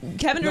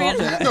 Kevin Durant.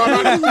 Well,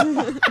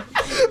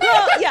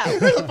 yeah.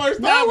 The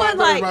first time No one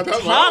about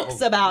that.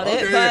 talks about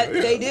it, Okay, but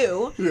yeah. they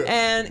do. Yeah.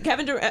 And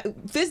Kevin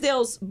Durant,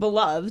 Fizdale's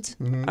beloved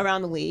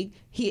around the league.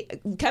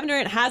 Kevin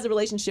Durant has a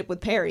relationship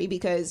with Perry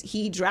because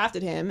he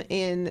drafted him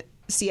in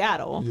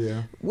Seattle,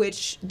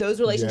 which those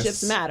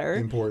relationships matter.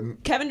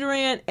 Important. Kevin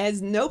Durant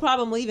has no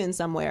problem leaving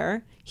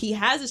somewhere. He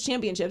has his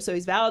championship, so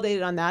he's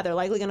validated on that. They're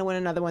likely going to win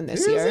another one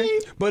this year.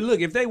 But look,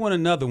 if they win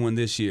another one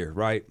this year,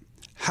 right?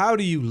 How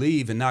do you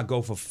leave and not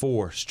go for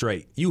 4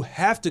 straight? You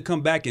have to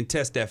come back and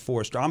test that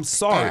 4 straight. I'm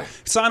sorry.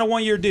 Sign a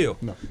 1-year deal.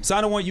 No.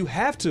 Sign a one. You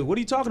have to. What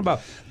are you talking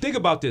about? Think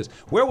about this.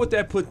 Where would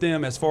that put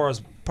them as far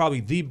as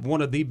probably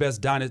one of the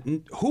best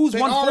dynasties? Who's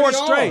won 4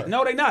 straight?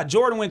 No, they not.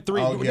 Jordan went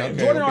 3.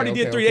 Jordan already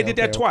did 3. They did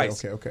that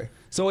twice. Okay.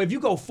 So if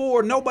you go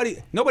 4, nobody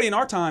in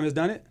our time has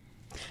done it.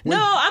 No,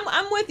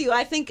 I'm with you.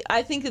 I think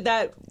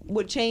that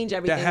would change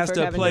everything. That has for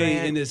to Kevin play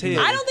Durant. in his head.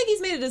 I don't think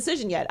he's made a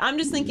decision yet. I'm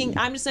just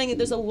saying that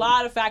there's a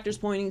lot of factors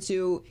pointing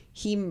to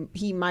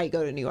he might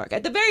go to New York.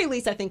 At the very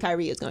least, I think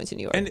Kyrie is going to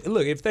New York. And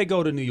look, if they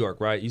go to New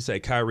York, right? You say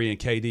Kyrie and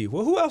KD.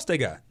 Well, who else they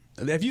got?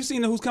 Have you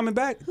seen who's coming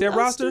back? Their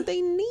roster? Who else do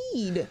they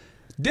need?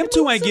 Them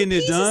two ain't getting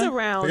it done.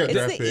 Around. They got It's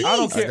draft the picks. East. I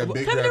don't care.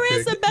 Kevin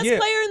Durant's the best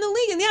player in the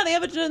league, and they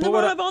have a number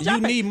one overall draft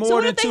you pick. need more so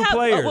what than if they 2 have,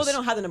 players. Well, they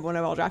don't have the number one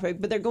overall draft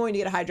pick, but they're going to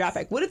get a high draft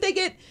pick. What if they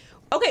get?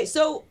 Okay,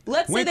 so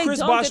let's say when they Chris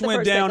don't Bosh get the went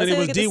first down pick. and it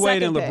was Let's say they D get the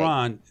Wade and second pick.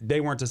 LeBron,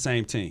 they weren't the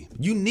same team.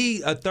 You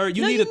need a third.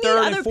 You No, need a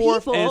third and other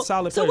fourth people. and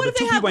solid So players. what if But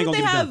they 2 have? people ain't What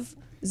if gonna they get it done. have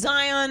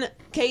Zion,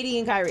 KD,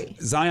 and Kyrie?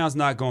 Zion's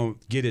not going to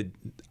get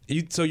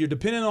it. So you're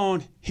depending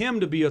on him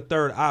to be a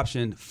third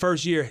option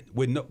first year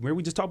with no. Where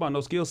we just talked about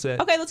no skill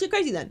set. Okay, let's get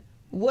crazy then.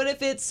 What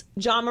if it's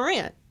John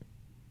Morant,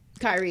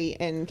 Kyrie,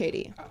 and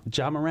KD?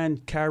 Ja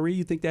Morant, Kyrie,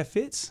 you think that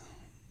fits?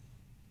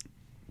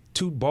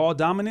 2 ball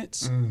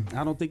dominance?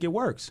 I don't think it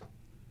works.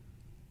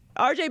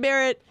 RJ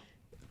Barrett,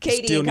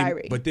 KD, and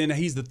Kyrie. But then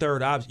he's the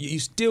third option. You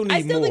still need more.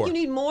 I still think you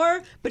need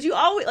more, but you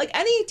always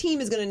any team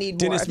is going to need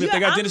more. Dennis Smith, they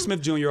got Dennis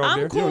Smith Jr. over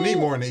there. You don't need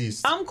more in the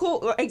East. I'm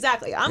cool.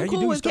 Exactly. I'm you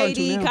cool do. with You're starting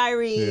to KD, now.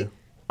 Kyrie,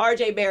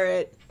 RJ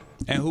Barrett.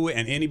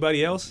 And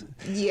anybody else?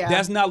 Yeah.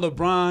 That's not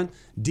LeBron,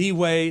 D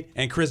Wade,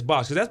 and Chris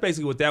Bosh. Because that's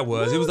basically what that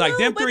was. It was like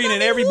them but 3 then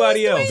and then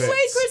everybody who's else. Dwayne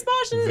Wade, Chris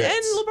Bosh, and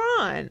Vets.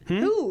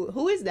 LeBron.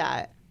 Who is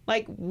that?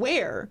 Like,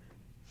 where?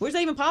 Where's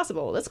that even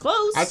possible? That's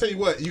close. I tell you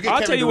what, you get. I'll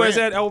Kevin tell you where it's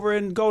Durant. at over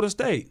in Golden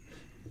State.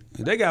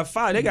 They got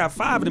 5. They got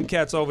 5 of them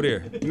cats over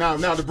there. Now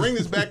to bring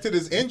this back to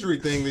this injury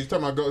thing that you're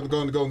talking about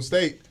going to Golden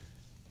State.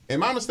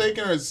 Am I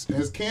mistaken, or has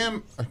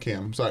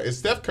is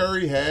Steph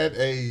Curry had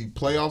a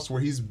playoffs where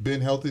he's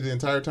been healthy the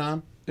entire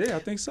time? Yeah, I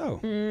think so.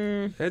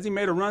 Has he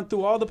made a run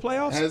through all the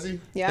playoffs? Has he?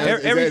 Yeah.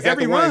 Is that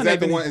Every the one? run Is that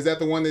the they've one? Is that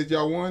the one that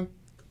y'all won?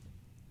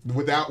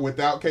 Without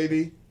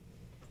KD?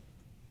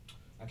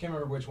 I can't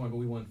remember which one, but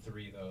we won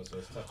 3 though, so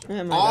it's tough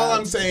to Oh my All God.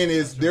 I'm saying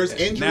is there's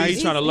injuries. Now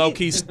he's trying to low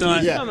key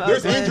stunt. Yeah, Come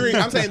there's on. injuries.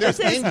 I'm saying there's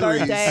It's his injuries.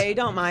 birthday.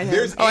 Don't mind him.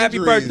 There's Oh, happy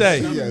injuries. birthday.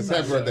 Yes,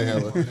 happy birthday,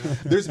 Hella.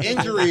 There's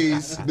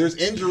injuries. There's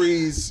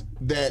injuries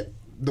that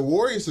the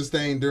Warriors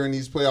sustain during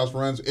these playoffs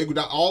runs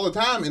all the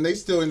time, and they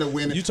still end up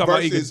winning. You talking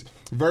about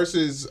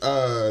versus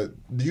the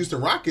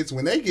Houston Rockets,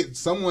 when they get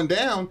someone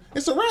down,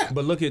 it's a wrap.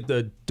 But look at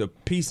the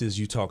pieces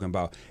you talking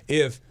about.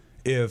 If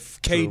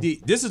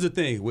KD, this is the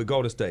thing with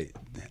Golden State,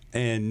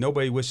 and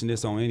nobody wishing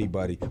this on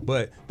anybody,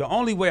 but the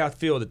only way I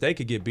feel that they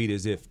could get beat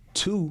is if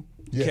 2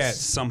 cats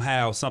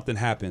somehow something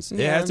happens. It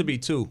has to be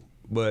 2,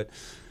 but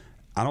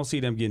I don't see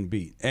them getting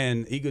beat.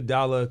 And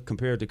Iguodala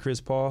compared to Chris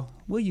Paul,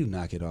 will you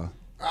knock it off?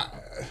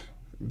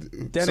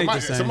 That ain't the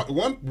same.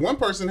 One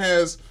person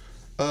has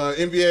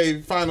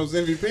NBA Finals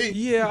MVP.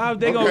 Yeah,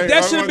 they Okay, gonna.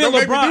 That should have been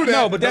don't make me LeBron. do that.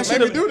 No, but that Don't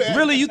should make me do have. that.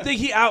 Really, you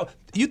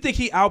think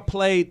he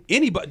outplayed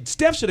anybody?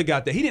 Steph should have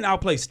got that. He didn't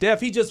outplay Steph.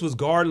 He just was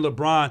guarding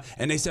LeBron,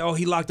 and they said, "Oh,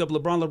 he locked up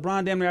LeBron."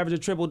 LeBron damn near averaged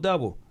a triple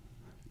double.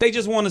 They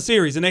just won a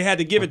series, and they had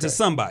to give it to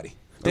somebody.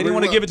 They didn't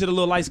want to give it to the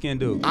little light skinned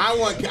dude. I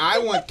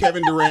want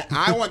Kevin Durant.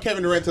 I want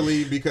Kevin Durant to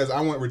leave because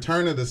I want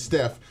return of the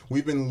Steph.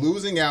 We've been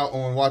losing out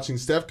on watching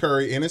Steph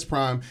Curry in his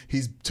prime.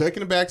 He's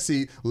taking a back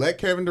seat. Let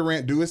Kevin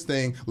Durant do his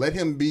thing. Let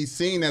him be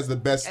seen as the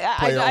best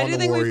player I on do the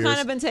think Warriors. we've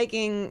kind of been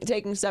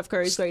taking Steph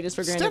Curry's greatness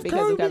for granted Steph because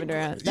Curry of Kevin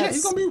Durant. Yeah,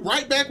 he's gonna be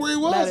right back where he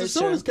was that as is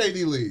soon true. as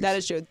KD leaves. That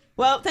is true.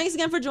 Well, thanks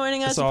again for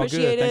joining us. It's all good.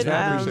 Appreciate Thanks it. for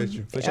having me. Appreciate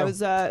you. For It sure.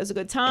 was a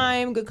good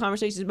time. Good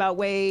conversations about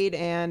Wade,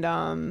 and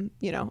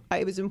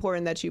it was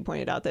important that you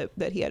pointed out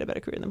that he had a better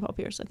career than Paul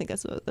Pierce. I think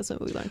that's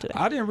what we learned today.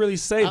 I didn't really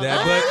say that,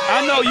 but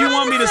I know you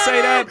want me to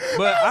say that,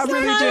 but I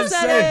really didn't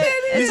say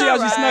it. You see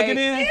how she snuck it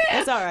in?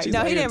 It's all right. She's No,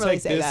 like, he "Here, didn't really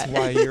take say this that.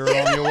 while you're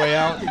on your way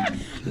out."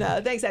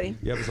 No, thanks, Eddie.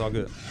 Yep, it's all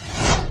good.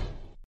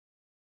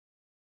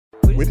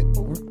 With it.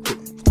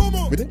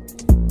 With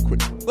it.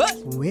 Quit it. What?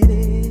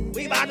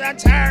 We about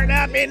to turn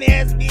up in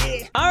this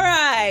bitch. All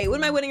right. What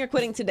am I winning or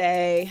quitting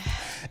today?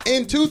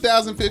 In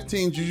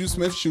 2015, Juju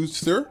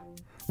Smith-Schuster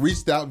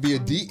reached out via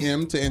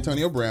DM to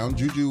Antonio Brown.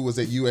 Juju was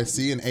at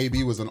USC and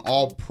AB was an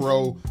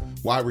all-pro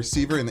wide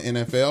receiver in the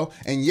NFL.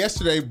 And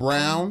yesterday,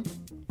 Brown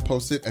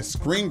posted a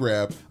screen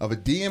grab of a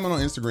DM on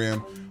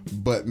Instagram,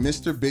 but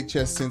Mr. Big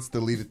Chest since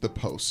deleted the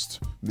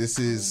post. This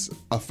is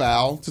a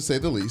foul, to say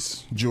the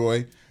least.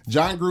 Joy.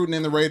 John Gruden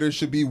and the Raiders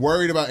should be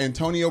worried about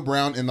Antonio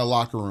Brown in the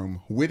locker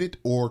room. With it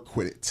or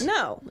quit it?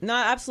 No,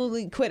 not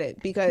absolutely quit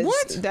it because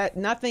What? that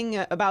nothing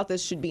about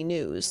this should be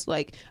news.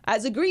 Like,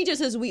 as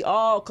egregious as we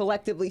all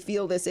collectively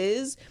feel this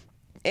is,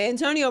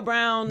 Antonio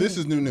Brown. This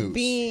is new news.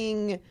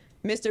 Being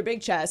Mr.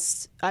 Big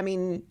Chest. I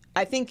mean,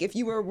 I think if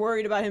you were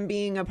worried about him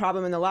being a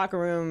problem in the locker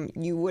room,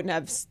 you wouldn't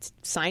have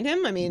signed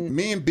him. I mean,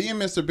 Me and being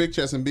Mr. Big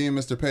Chest and being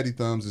Mr. Petty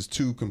Thumbs is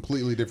two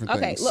completely different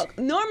okay, things. look,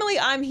 normally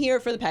I'm here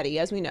for the petty,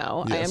 as we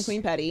know. I am Yes.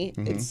 Queen Petty.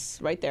 It's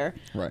right there.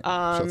 Right.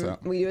 Shuts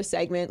out. We do a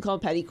segment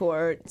called Petty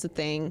Court. It's a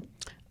thing.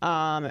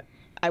 I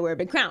wear a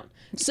big crown.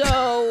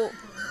 So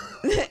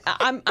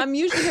I'm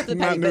usually here for the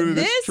Not petty, new to but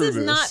this this is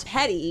trueness. not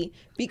petty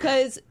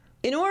because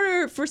in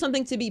order for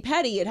something to be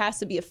petty, it has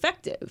to be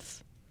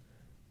effective.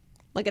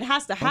 Like, it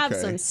has to have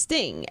Okay. some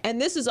sting.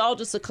 And this is all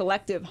just a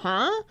collective,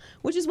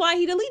 which is why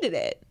he deleted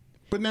it.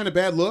 But not a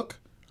bad look.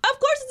 Of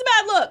course it's a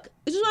bad look.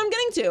 This is what I'm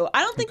getting to.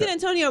 I don't think that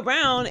Antonio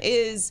Brown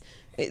is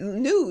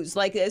news,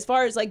 like, as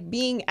far as like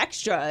being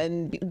extra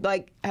and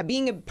like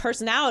being a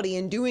personality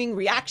and doing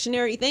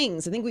reactionary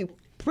things. I think we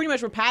pretty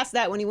much were past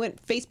that when he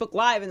went Facebook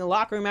Live in the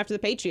locker room after the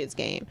Patriots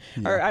game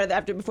or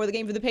before the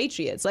game for the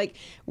Patriots. Like,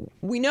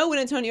 we know what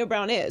Antonio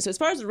Brown is. So as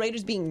far as the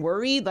Raiders being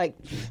worried, like,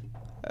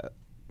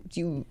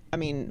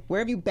 where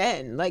have you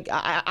been? Like,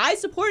 I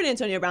supported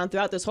Antonio Brown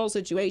throughout this whole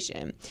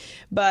situation,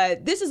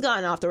 but this has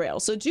gotten off the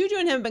rails. So Juju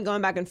and him have been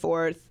going back and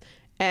forth,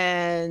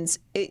 and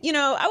I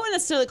wouldn't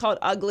necessarily call it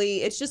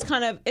ugly. It's just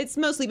it's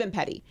mostly been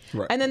petty.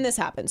 Right. And then this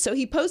happened. So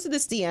he posted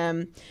this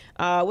DM.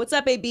 What's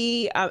up,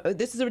 AB?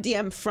 This is a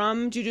DM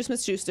from Juju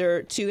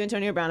Smith-Schuster to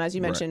Antonio Brown, as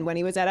you mentioned, when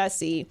he was at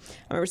SC.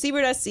 I'm a receiver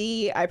at SC.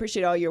 I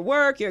appreciate all your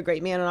work. You're a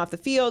great man on off the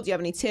field. Do you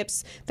have any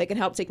tips that can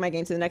help take my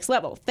game to the next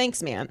level?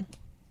 Thanks, man.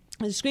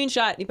 There's a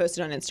screenshot and he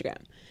posted on Instagram.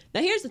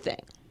 Now, here's the thing.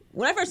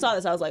 When I first saw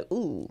this, I was like,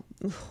 ooh,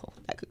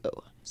 that could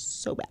go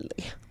so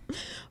badly.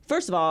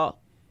 First of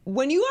all,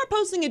 when you are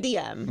posting a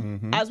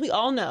DM, as we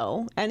all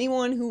know,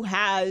 anyone who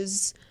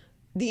has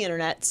the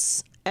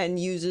internets and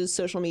uses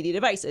social media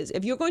devices,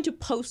 if you're going to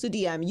post a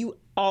DM, you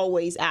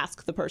always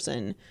ask the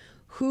person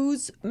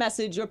whose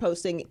message you're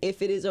posting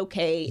if it is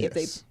okay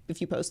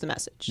if you post the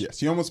message.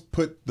 Yes, you almost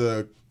put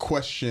the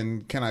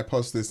question, can I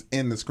post this,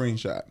 in the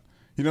screenshot.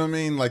 You know what I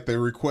mean? Like the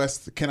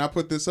request, can I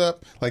put this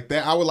up? Like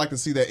that, I would like to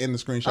see that in the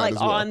screenshot like as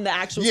well. on the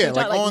actual yeah, screenshot,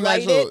 like on the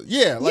write actual, it.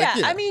 yeah, like,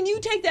 yeah. I mean, you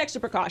take the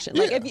extra precaution.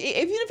 Like even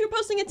if you're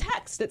posting a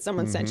text that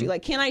someone sent Mm-hmm. you,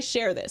 like, can I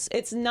share this?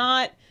 It's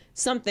not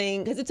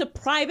something, because it's a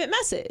private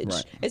message.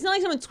 Right. It's not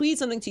like someone tweets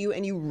something to you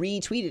and you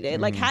retweeted it.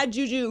 Like had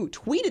Juju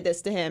tweeted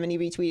this to him and he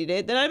retweeted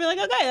it, then I'd be like,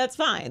 okay, that's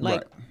fine.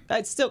 Like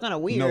it's still kind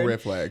of weird. No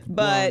red flag.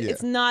 But Well, yeah.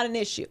 it's not an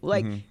issue.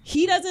 Like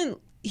he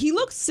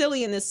looks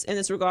silly in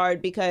this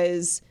regard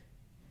because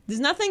there's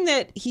nothing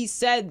that he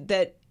said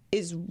that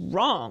is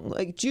wrong.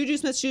 Like Juju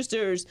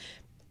Smith-Schuster's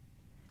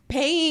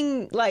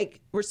paying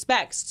like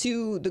respects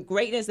to the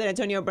greatness that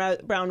Antonio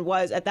Brown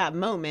was at that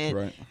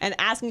moment and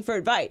asking for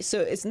advice. So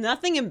it's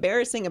nothing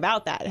embarrassing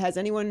about that. Has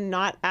anyone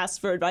not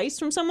asked for advice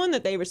from someone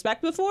that they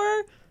respect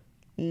before?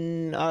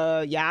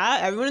 Yeah,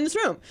 everyone in this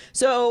room.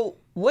 So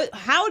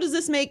how does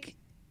this make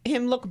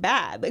him look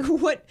bad? Like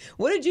what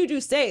did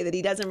Juju say? That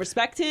he doesn't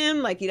respect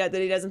him? Like that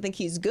he doesn't think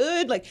he's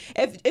good? Like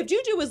if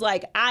Juju was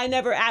like, I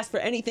never asked for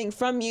anything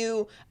from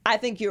you, I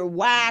think you're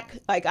whack,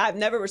 like I've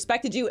never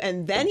respected you,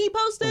 and then he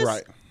posts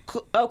this,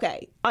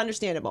 okay,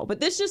 understandable. But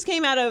this just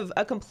came out of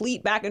a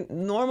complete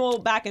normal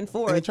back and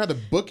forth. And he tried to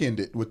bookend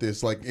it with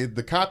this. Like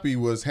the copy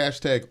was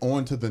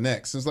 #on to the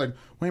next. It's like,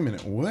 wait a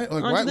minute, what?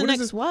 Like, on to the what next is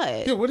this?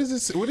 what? Yeah, what is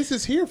this? What is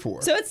this here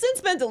for? So it's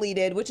since been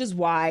deleted, which is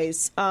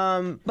wise.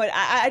 But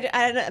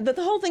but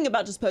the whole thing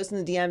about just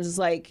posting the DMs is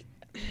like,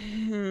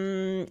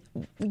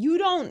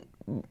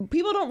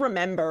 people don't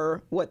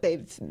remember what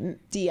they've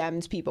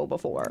DM'd people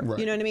before. Right.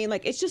 You know what I mean?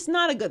 Like it's just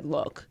not a good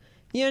look.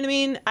 You know what I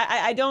mean?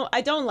 I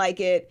don't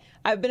like it.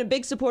 I've been a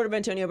big supporter of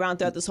Antonio Brown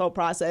throughout this whole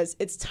process.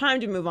 It's time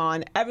to move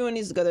on. Everyone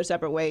needs to go their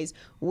separate ways.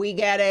 We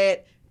get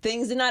it.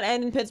 Things did not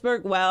end in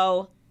Pittsburgh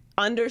well.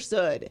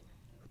 Understood.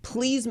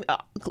 Please,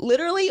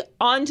 literally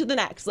on to the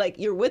next. Like,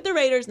 you're with the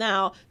Raiders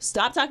now.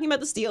 Stop talking about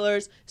the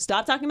Steelers.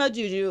 Stop talking about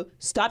Juju.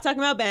 Stop talking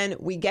about Ben.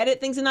 We get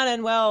it. Things did not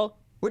end well.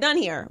 We're done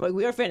here. Like,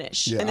 we are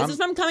finished. Yeah, and this is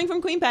coming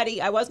from Queen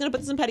Petty. I was going to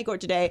put this in Petty Court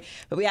today,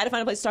 but we had to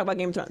find a place to talk about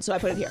Game of Thrones, so I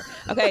put it here.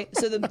 Okay?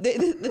 So the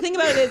thing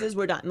about it is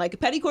we're done. Like,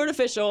 Petty Court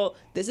official,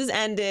 this is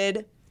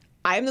ended.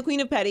 I am the Queen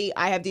of Petty.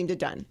 I have deemed it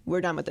done. We're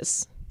done with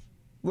this.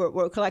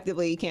 We're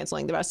collectively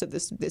canceling the rest of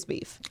this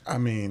beef. I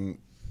mean,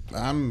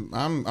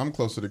 I'm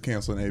closer to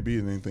canceling AB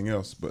than anything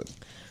else, but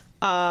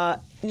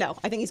no,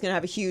 I think he's going to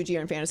have a huge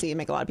year in fantasy and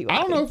make a lot of people I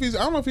happy.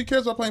 don't know if he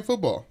cares about playing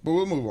football, but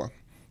we'll move on.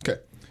 Okay.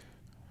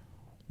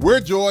 Where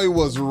Joy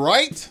was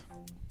right.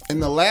 In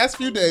the last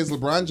few days,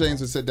 LeBron James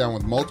has sat down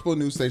with multiple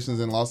news stations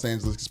in Los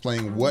Angeles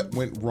explaining what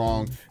went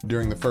wrong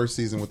during the first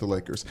season with the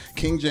Lakers.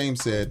 King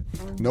James said,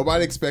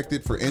 nobody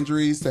expected for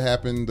injuries to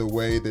happen the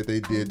way that they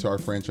did to our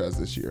franchise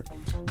this year.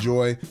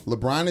 Joy,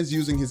 LeBron is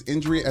using his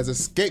injury as a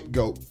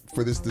scapegoat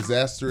for this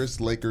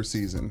disastrous Lakers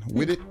season.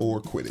 With it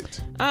or quit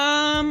it?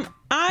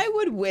 I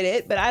would wit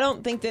it, but I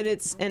don't think that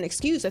it's an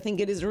excuse. I think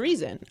it is a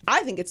reason.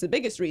 I think it's the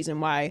biggest reason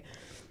why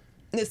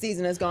this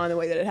season has gone the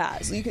way that it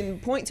has. You can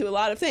point to a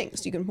lot of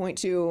things. You can point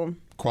to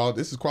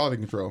This is quality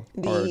control.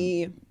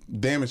 The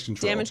damage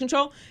control. Damage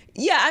control.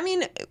 Yeah, I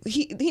mean,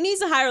 he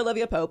needs to hire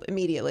Olivia Pope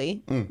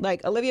immediately.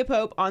 Like Olivia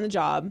Pope on the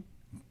job.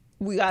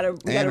 We gotta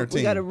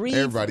read.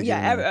 Everybody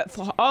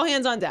all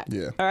hands on deck.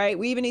 Yeah. All right.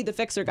 We even need the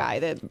fixer guy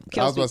that kills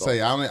I was about to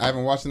say I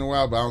haven't watched in a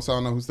while, but I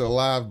don't know who's still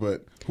alive.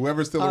 But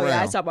whoever's still around.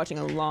 Yeah, I stopped watching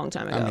a long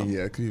time ago. I mean,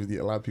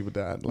 a lot of people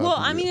died. Well,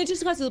 I mean, it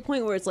just got to the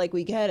point where it's like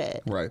we get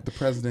it. Right. The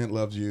president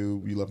loves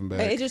you. You love him back.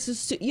 It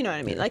just, you know what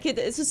I mean? Like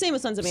it's the same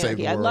with Sons of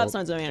Anarchy. I love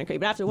Sons of Anarchy,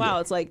 but after a while,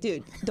 it's like,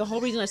 dude, the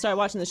whole reason I started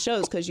watching the show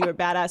is because you're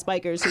badass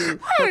bikers who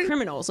are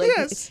criminals. Like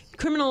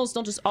criminals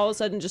don't just all of a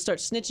sudden just start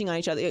snitching on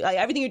each other. Like,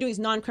 everything you're doing is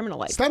non-criminal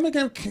like. Stop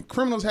making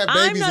criminals have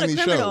babies in these shows. I'm not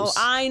a criminal.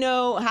 I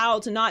know how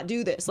to not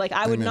do this. Like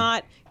I would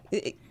not.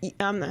 We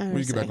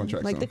get back on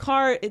track. Like the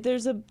car,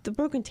 there's the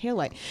broken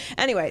taillight.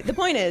 Anyway, the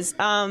point is,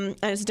 and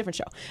it's a different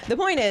show. The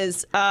point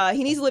is,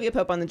 he needs Olivia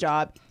Pope on the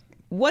job.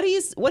 What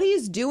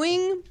he's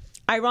doing,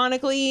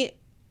 ironically,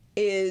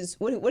 is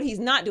what he's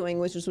not doing,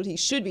 which is what he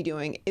should be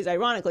doing, is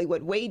ironically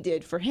what Wade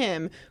did for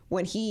him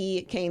when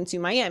he came to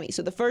Miami.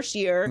 So the first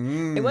year,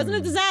 it wasn't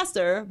a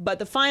disaster, but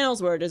the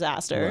finals were a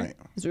disaster,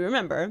 as we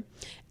remember.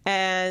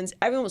 And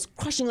everyone was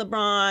crushing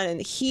LeBron, and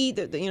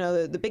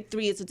the big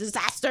three, it's a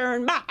disaster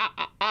and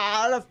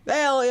a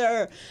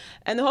failure,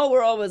 and the whole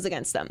world was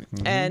against them.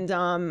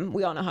 And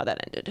we all know how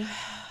that ended.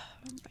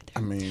 I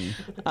mean,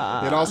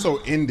 it also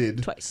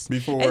ended twice.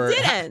 Before it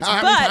did end.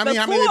 How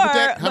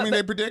many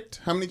they predict?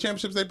 How many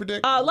championships they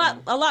predict? A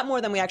lot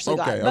more than we actually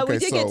got. But we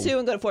did get 2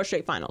 and go to 4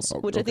 straight finals,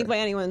 which I think by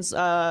anyone's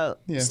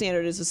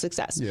standard is a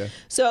success. Yeah.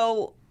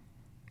 So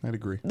I'd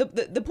agree.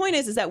 The point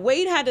is that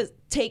Wade had to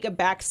take a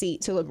back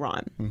seat to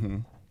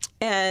LeBron.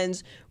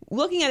 And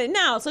looking at it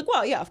now, it's like,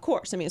 well, yeah, of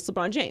course. I mean, it's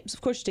LeBron James.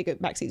 Of course you take a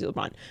back seat to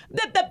LeBron.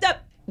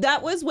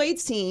 That was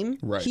Wade's team.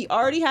 Right. He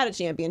already had a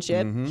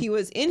championship. He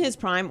was in his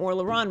prime, or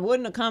LeBron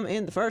wouldn't have come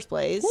in the first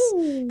place.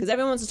 Because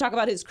everyone wants to talk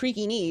about his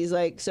creaky knees.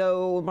 Like,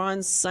 so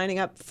LeBron's signing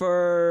up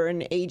for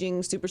an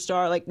aging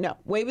superstar. Like, no.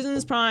 Wade was in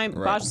his prime.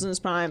 Bosh was in his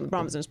prime.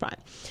 LeBron was in his prime.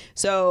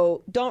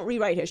 So don't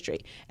rewrite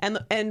history.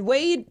 And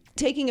Wade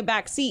taking a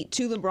back seat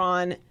to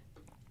LeBron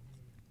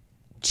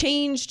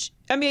changed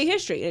NBA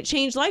history. It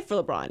changed life for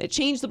LeBron. It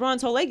changed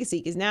LeBron's whole legacy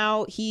because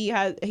now he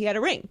had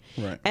a ring.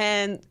 Right.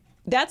 And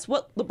that's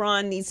what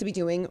LeBron needs to be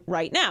doing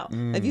right now.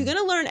 If you're going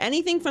to learn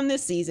anything from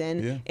this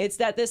season, it's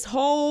that this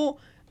whole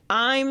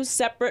I'm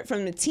separate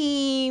from the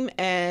team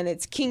and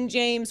it's King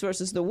James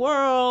versus the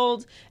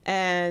world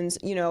and,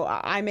 you know,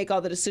 I make all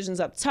the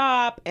decisions up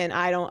top and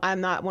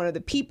I'm not one of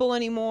the people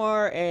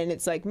anymore and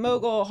it's like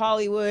mogul,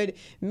 Hollywood,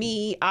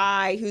 me,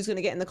 who's going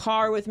to get in the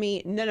car with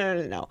me?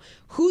 No.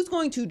 Who's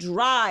going to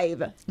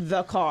drive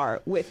the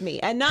car with me?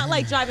 And not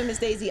like driving Miss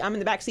Daisy, I'm in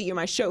the backseat, you're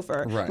my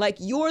chauffeur. Right. Like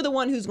you're the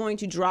one who's going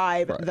to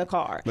drive the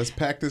car. Let's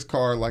pack this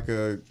car like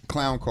a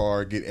clown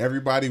car, get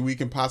everybody we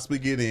can possibly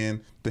get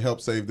in to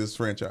help save this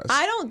franchise.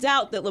 I don't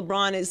doubt that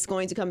LeBron is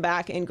going to come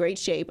back in great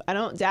shape. I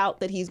don't doubt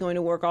that he's going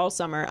to work all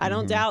summer. I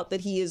don't doubt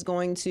that he is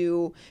going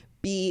to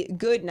be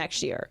good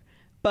next year.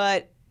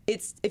 But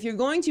if you're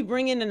going to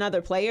bring in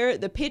another player,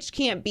 the pitch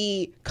can't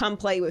be come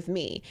play with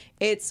me.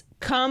 It's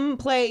come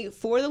play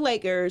for the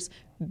Lakers,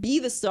 be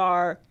the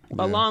star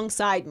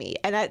alongside me.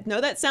 And I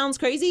know that sounds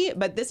crazy,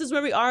 but this is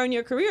where we are in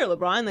your career,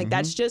 LeBron. Like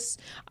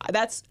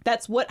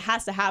that's what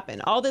has to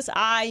happen. All this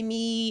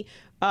me,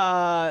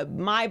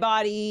 my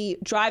body,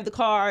 ride in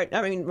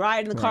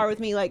the car with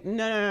me. Like,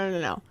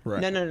 no.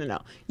 Right.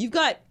 No. You've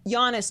got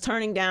Giannis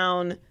turning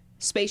down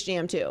Space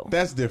Jam 2.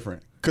 That's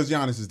different because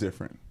Giannis is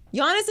different.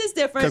 Giannis is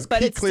different,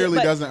 but he it's clearly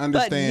doesn't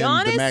understand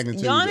Giannis, the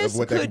magnitude of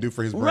what that could do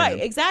for his brand. Right,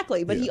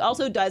 exactly. But he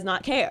also does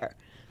not care.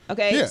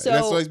 Okay, yeah, so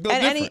that's why he's built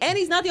different. And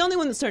he's not the only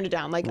one that's turned it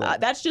down. Like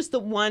that's just the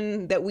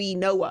one that we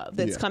know of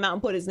that's come out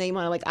and put his name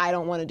on it. Like I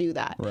don't want to do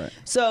that. Right.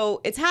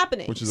 So it's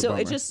happening. Which is a so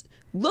bummer. it just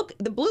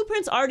the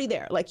blueprint's already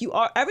there. Like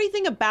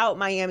everything about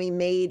Miami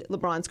made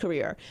LeBron's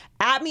career.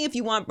 At me if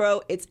you want,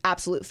 bro. It's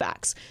absolute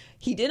facts.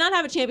 He did not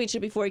have a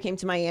championship before he came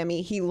to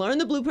Miami. He learned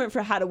the blueprint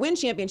for how to win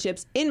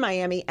championships in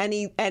Miami, and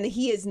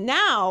he is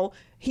now.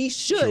 He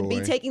should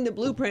be taking the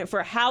blueprint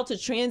for how to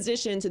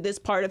transition to this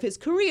part of his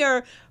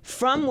career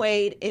from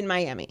Wade in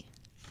Miami.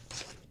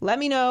 Let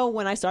me know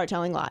when I start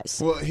telling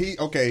lies. Well,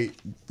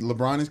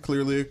 LeBron is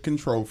clearly a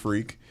control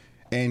freak,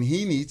 and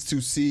he needs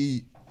to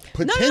see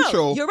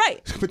potential. No, you're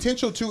right.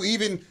 Potential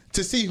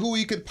to see who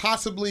he could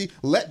possibly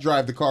let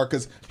drive the car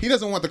because he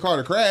doesn't want the car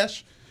to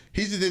crash.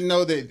 He just didn't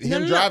know that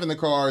him driving the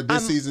car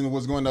this season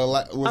was going to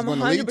lead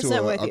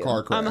to a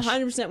car crash. I'm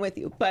 100% with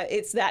you, but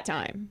it's that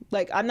time.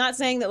 Like, I'm not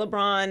saying that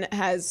LeBron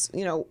has,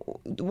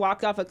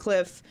 walked off a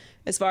cliff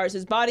as far as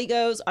his body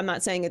goes. I'm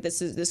not saying that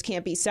this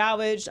can't be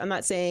salvaged. I'm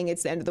not saying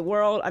it's the end of the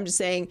world. I'm just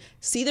saying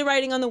see the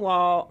writing on the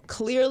wall.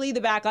 Clearly,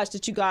 the backlash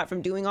that you got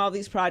from doing all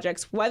these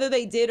projects, whether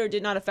they did or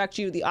did not affect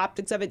you, the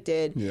optics of it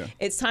did. Yeah.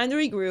 It's time to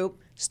regroup.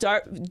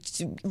 Start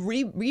to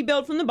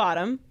rebuild from the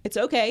bottom. It's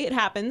okay. It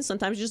happens.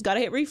 Sometimes you just got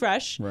to hit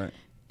refresh. Right.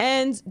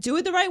 And do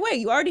it the right way.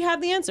 You already have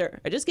the answer.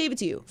 I just gave it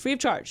to you, free of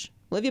charge.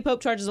 Olivia Pope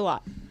charges a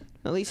lot.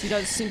 At least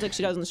seems like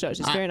she does in the show.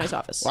 She's a very nice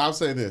office. Well, I'll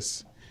say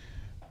this.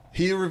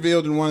 He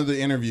revealed in one of the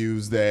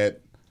interviews that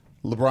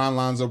LeBron,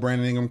 Lonzo,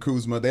 Brandon Ingram,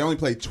 Kuzma, they only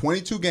played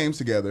 22 games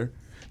together.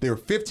 They were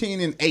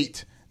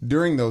 15-8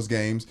 during those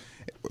games.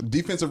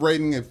 Defensive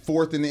rating at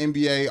 4th in the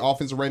NBA,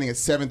 offensive rating at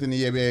 7th in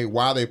the NBA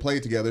while they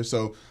played together.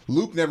 So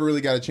Luke never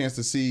really got a chance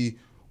to see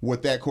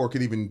what that core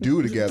could even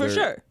do together. For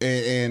sure.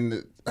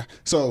 And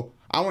so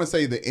I want to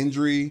say the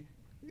injury,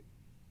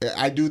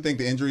 I do think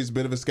the injury is a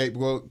bit of a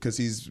scapegoat because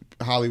he's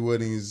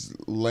Hollywood and he's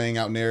laying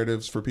out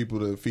narratives for people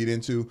to feed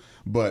into.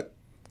 But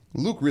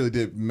Luke really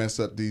did mess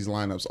up these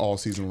lineups all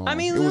season long. I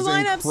mean, it was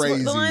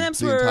crazy the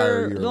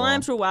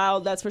lineups were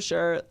wild, that's for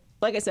sure.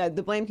 Like I said,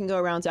 the blame can go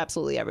around to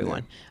absolutely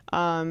everyone.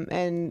 Yeah.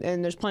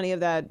 And there's plenty of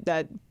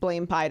that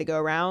blame pie to go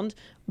around.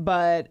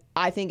 But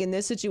I think in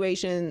this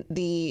situation,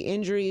 the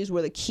injuries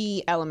were the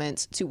key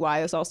element to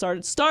why this all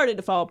started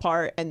to fall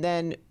apart and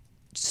then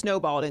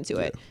snowballed into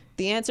it.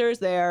 The answer is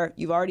there.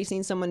 You've already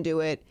seen someone do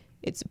it.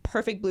 It's a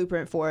perfect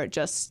blueprint for it.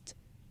 Just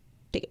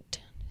take it.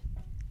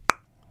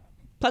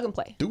 Plug and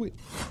play. Do it.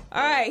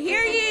 All right,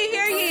 hear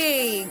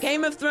ye.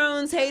 Game of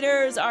Thrones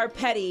haters are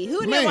petty.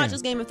 Who in here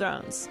watches Game of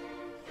Thrones?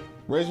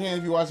 Raise your hand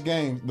if you watch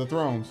The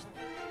Thrones.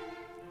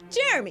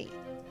 Jeremy.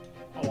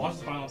 I watched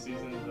the final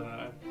season, but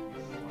I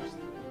didn't watch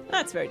it.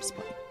 That's very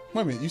disappointing.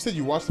 Wait a minute, you said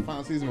you watched the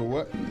final season of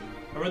what?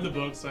 I read the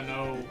books, I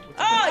know.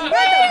 Oh, you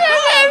read the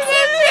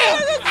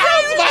books? I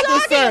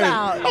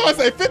was about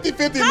to say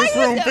 50-50 in this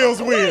room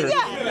feels weird.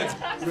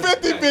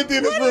 50-50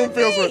 in this room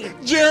feels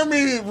weird.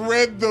 Jeremy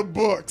read the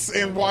books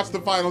and watched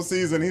the final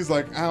season. He's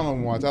like, I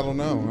don't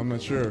know. I'm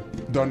not sure.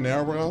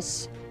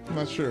 Daenerys? I'm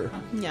not sure.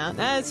 Yeah,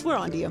 we're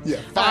on to you. Yeah,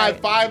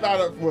 five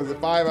out of 3?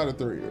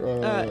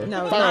 No,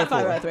 not 5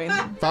 out of 3.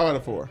 5 out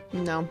of 4.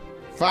 No.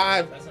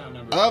 5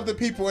 of the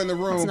people in the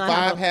room,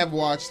 5 have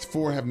watched,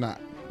 4 have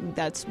not.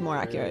 That's more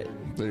accurate.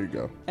 There you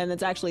go. And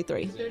it's actually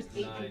 3. There's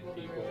 9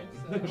 people.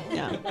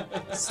 Yeah.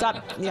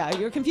 Stop. Yeah,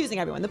 you're confusing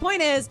everyone. The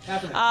point is,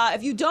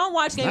 if you don't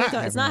watch Game of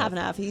Thrones, it's not half and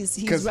half.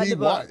 He's read the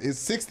book. It's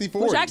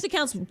 60-40. Which actually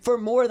counts for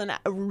more than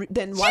watching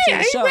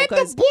the show. Read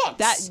the books.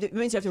 That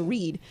means you have to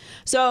read.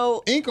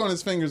 So ink on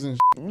his fingers and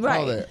right.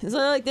 all that. It's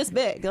like this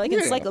big. They're like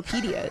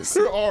encyclopedias.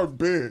 They are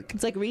big.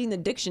 It's like reading the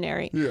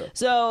dictionary. Yeah.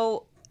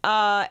 So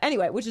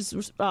anyway, which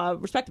is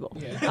respectable.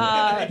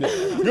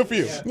 Good for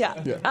you.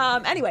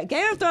 Yeah. Anyway,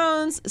 Game of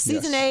Thrones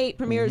season 8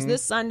 premieres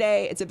this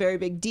Sunday. It's a very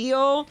big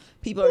deal.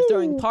 People are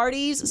throwing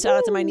parties. Shout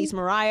out to my niece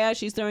Mariah.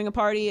 She's throwing a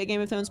party, a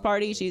Game of Thrones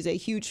party. She's a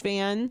huge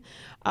fan.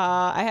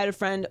 I had a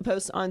friend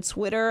post on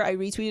Twitter. I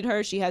retweeted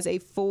her. She has a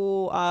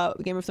full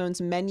Game of Thrones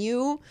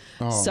menu,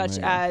 such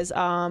as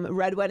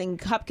Red Wedding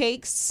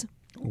cupcakes.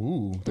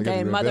 Ooh,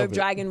 Okay, Mother of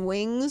Dragon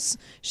wings.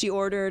 She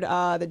ordered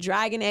the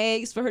dragon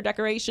eggs for her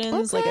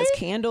decorations, like as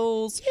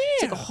candles. Yeah.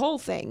 It's like a whole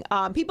thing.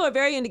 People are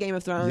very into Game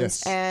of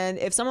Thrones, and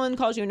if someone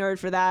calls you a nerd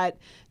for that,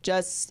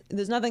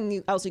 there's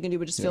nothing else you can do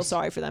but just feel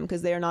sorry for them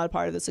because they are not a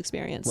part of this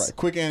experience. Right.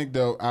 Quick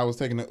anecdote. I was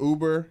taking an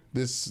Uber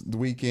this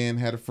weekend,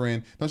 had a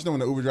friend. Don't you know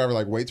when the Uber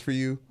driver waits for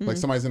you? Like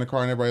somebody's in the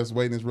car and everybody else is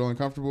waiting, it's real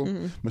uncomfortable.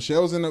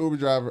 Michelle's in the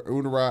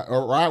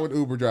ride with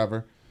Uber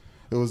driver.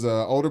 It was an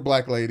older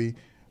black lady.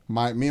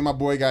 Me and my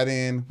boy got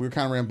in. We were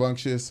kind of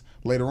rambunctious.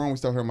 Later on, we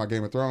started hearing about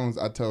Game of Thrones.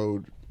 I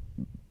told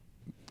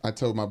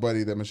my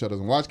buddy that Michelle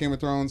doesn't watch Game of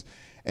Thrones,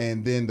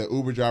 and then the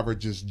Uber driver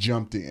just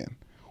jumped in,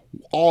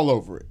 all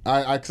over it.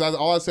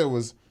 All I said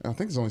was, I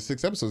think it's only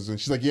 6 episodes, and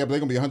she's like, yeah, but they're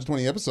gonna be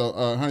 120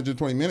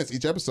 minutes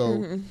each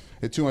episode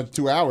at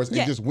 2 hours,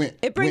 and just went.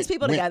 It brings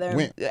people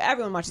together.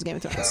 Everyone watches Game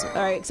of Thrones,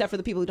 all right, except for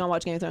the people who don't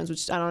watch Game of Thrones,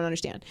 which I don't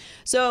understand.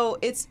 So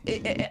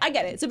I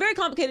get it. It's a very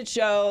complicated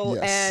show,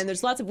 and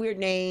there's lots of weird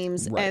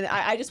names, and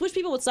I just wish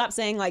people would stop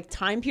saying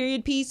time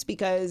period piece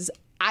because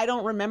I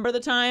don't remember the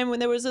time when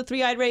there was a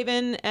 3-eyed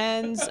raven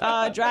and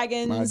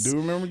dragons. I do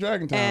remember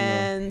Dragon Time.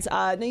 And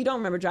no, you don't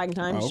remember Dragon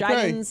Time. Okay.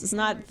 Dragons, it's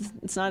not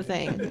a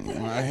thing.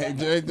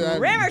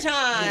 Rammer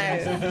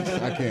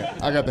time. I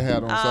can't. I got the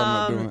hat on, so I'm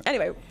not doing it.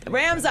 Anyway,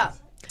 Rams up.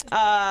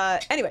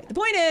 Anyway, the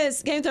point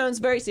is, Game of Thrones,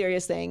 very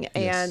serious thing,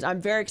 and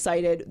I'm very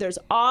excited. There's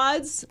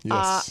odds.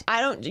 Yes.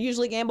 I don't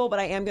usually gamble, but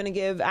I am going to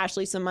give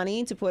Ashley some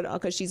money to put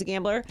because she's a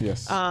gambler.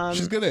 Yes.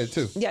 She's good at it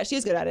too. Yeah, she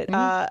is good at it.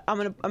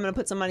 I'm gonna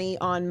put some money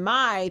on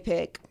my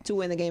pick to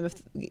win the Game of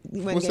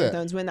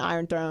Thrones, win the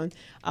Iron Throne.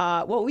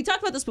 Well, we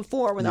talked about this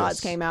before when the odds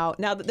came out.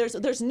 Now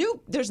there's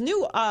new people.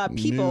 New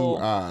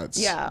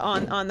odds. Yeah,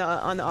 on the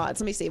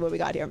odds. Let me see what we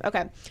got here.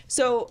 Okay,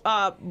 so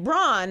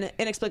Bronn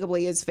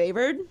inexplicably is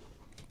favored.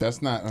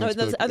 That's not.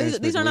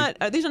 These are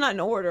not in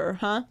order,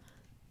 huh?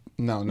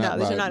 No,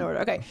 these are not in order.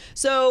 Okay,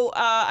 so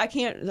I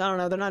don't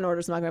know. They're not in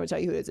order, so I'm not going to tell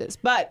you who it is.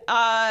 But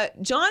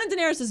Jon and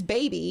Daenerys'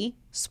 baby.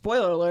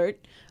 Spoiler alert.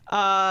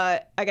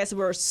 I guess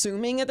we're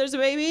assuming that there's a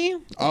baby.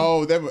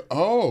 Okay.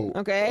 Oh.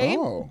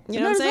 You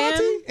know what I'm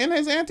saying? And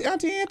his auntie.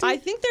 I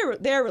think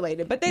they're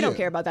related, but they don't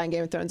care about that in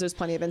Game of Thrones. There's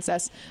plenty of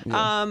incest.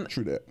 Yeah,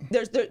 true that.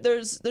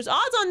 There's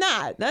odds on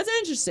that. That's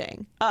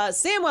interesting.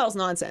 Samwell's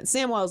nonsense.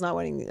 Samwell's not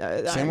winning.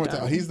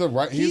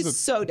 He's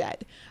so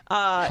dead.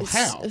 How?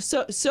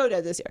 So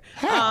dead this year.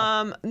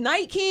 How?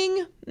 Night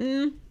King.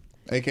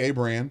 AKA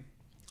Bran.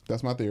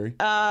 That's my theory.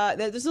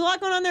 There's a lot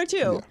going on there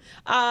too.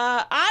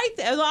 Yeah.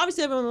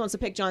 Obviously everyone wants to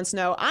pick Jon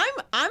Snow.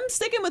 I'm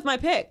sticking with my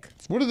pick.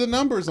 What are the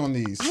numbers on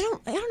these? I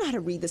don't know how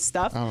to read this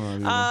stuff. I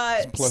don't know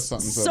either. Plus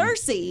something.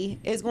 Cersei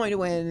is going to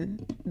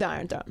win the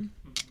Iron Throne.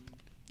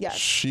 Yes.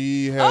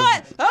 She has.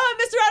 Mr.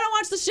 I don't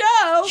watch the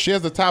show. She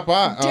has the top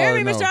eye.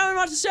 Jeremy, Mr. I don't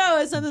watch the show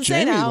has something to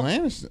say now. Jamie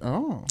Lannister.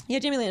 Oh. Yeah,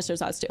 Jamie Lannister's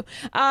odds too.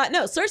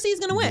 No, Cersei is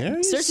going to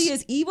win. Cersei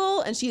is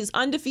evil, and she is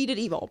undefeated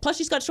evil. Plus,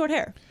 she's got short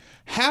hair.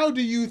 How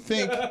do you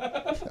think?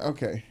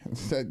 Okay,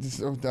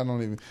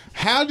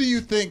 How do you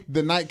think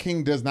the Night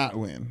King does not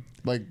win?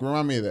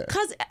 Remind me of that.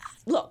 Because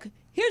look,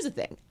 here's the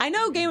thing. I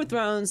know Game of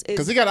Thrones is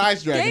because he got an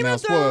ice dragon. Game now,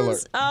 of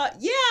Thrones. Spoiler alert.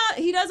 Yeah,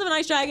 he does have an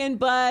ice dragon,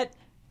 but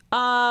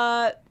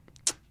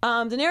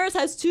Daenerys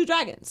has 2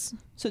 dragons.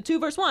 So 2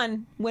 versus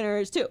 1, winner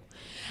is 2.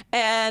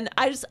 And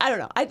I don't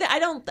know.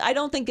 I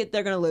don't think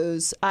they're going to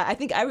lose. I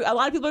think a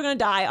lot of people are going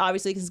to die,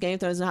 obviously, because Game of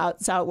Thrones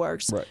is how it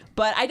works. Right.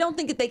 But I don't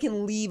think that they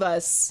can leave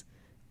us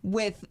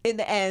in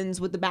the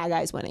ends with the bad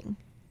guys winning.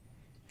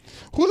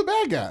 Who are the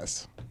bad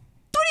guys?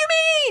 What do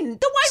you mean?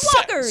 The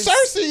White Walkers.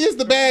 Cersei is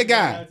the bad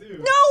guy.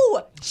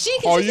 No,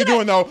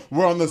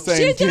 we're on the same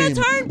team. She's gonna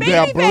turn babyface.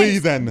 They're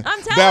breathing.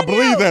 I'm telling you. They're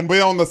breathing.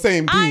 We're on the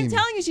same team. I'm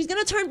telling you, she's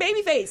gonna turn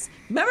babyface.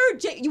 Remember,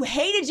 you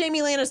hated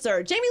Jamie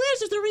Lannister. Jamie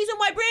Lannister's the reason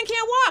why Bran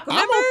can't walk.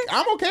 Remember?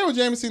 I'm okay with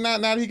Jamie. See, now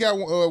that he got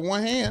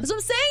one hand. That's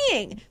what I'm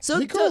saying. So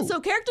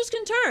characters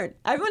can turn.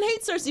 Everyone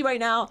hates Cersei right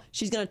now.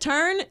 She's gonna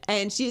turn,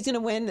 and she's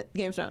gonna win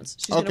Game of Thrones.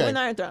 She's gonna win the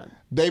Iron Throne.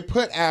 They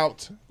put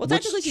out. Well,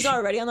 technically, she's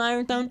already on the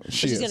Iron Throne, but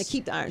she's going to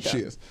keep the Iron Throne.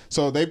 She is.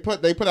 So they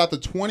put out the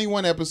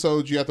 21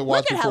 episodes you have to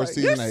watch Look at before Heller.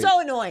 season You're 8. so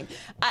annoying.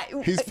 Can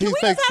we just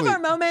have our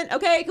moment,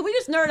 okay? Can we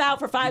just nerd out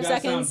for 5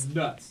 seconds?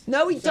 Nuts.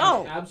 No, we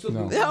don't.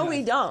 Absolutely. No,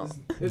 we don't.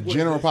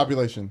 General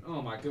population.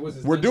 Oh my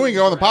goodness. We're doing it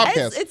on the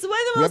podcast. It's one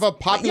of the We have most. a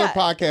popular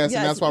podcast, and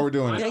that's why we're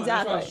doing it. That's what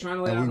I was Exactly. trying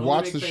to lay And out. we Don't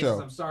watch make the faces.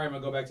 show. I'm sorry. I'm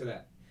gonna go back to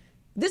that.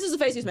 This is the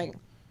face he's making.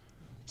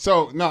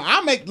 So no,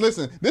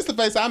 listen. This is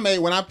the face I made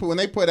when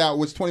they put out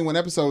which 21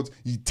 episodes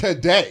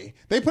today.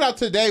 They put out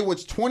today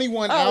which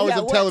 21 hours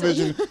of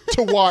television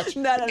to watch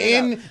No.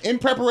 in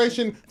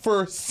preparation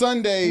for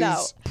Sunday's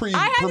No, premiere.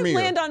 I hadn't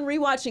planned on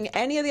rewatching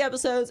any of the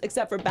episodes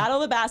except for Battle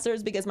of the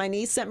Bastards because my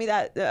niece sent me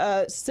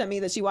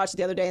that she watched it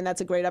the other day, and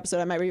that's a great episode.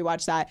 I might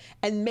rewatch that,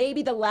 and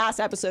maybe the last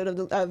episode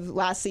of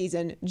last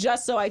season,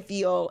 just so I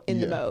feel in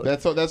the mode.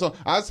 That's all.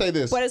 I'd say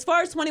this. But as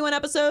far as 21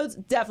 episodes,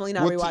 definitely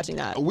not rewatching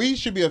that. We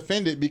should be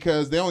offended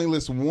because they only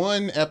list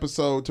one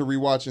episode to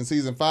rewatch in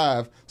season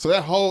 5, so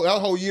that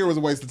whole year was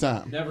a waste of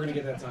time. Never gonna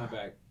get that time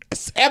back.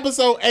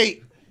 Episode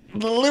 8,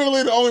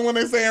 literally the only one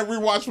they saying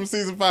rewatch from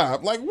season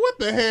 5. Like, what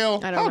the hell?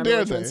 I don't How remember dare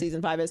which one they?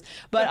 season 5 is.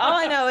 But all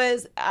I know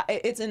is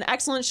it's an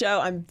excellent show.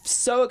 I'm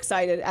so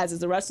excited, as is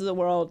the rest of the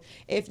world.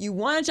 If you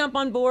want to jump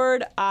on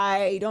board,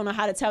 I don't know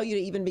how to tell you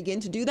to even begin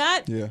to do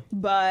that. Yeah.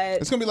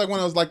 But It's gonna be like one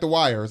of those, like The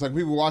Wire. It's like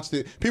people watched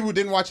it. People who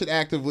didn't watch it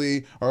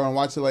actively or gonna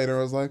watch it later.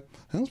 I was like,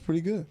 that was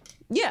pretty good.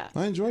 yeah.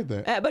 I enjoyed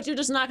that. But you're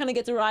just not going to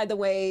get to ride the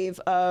wave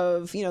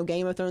of,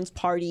 Game of Thrones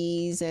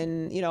parties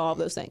and, all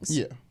those things.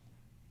 Yeah.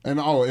 And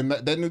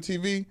that new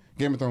TV,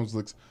 Game of Thrones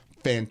looks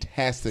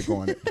fantastic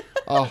on it.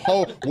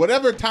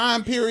 Whatever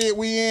time period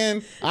we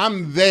in,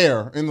 I'm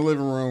there in the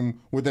living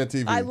room with that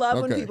TV. I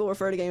love when people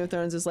refer to Game of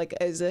Thrones as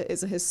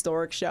a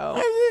historic show.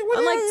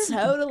 I'm like,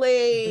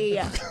 totally.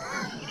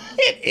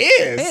 It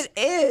is. It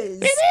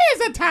is. It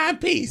is a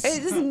timepiece.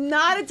 It is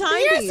not a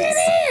timepiece. Yes,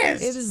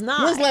 it is. It is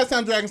not. When's the last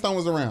time Dragonstone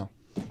was around?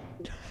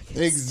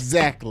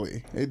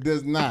 Exactly. It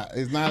does not.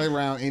 It's not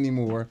around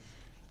anymore.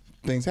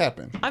 Things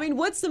happen. I mean,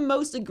 what's the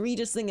most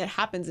egregious thing that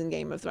happens in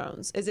Game of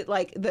Thrones? Is it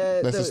like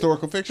the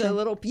historical fiction? The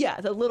little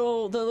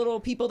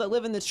people that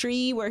live in the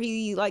tree where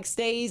he like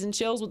stays and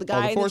chills with the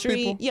guy in the forest tree?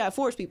 people? Yeah,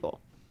 forest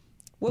people.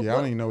 I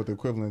don't even know what the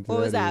equivalent to What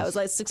was that? is. It was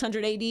like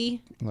 600 AD?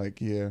 Like,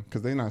 yeah,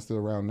 because they're not still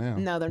around now.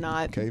 No, they're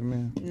not.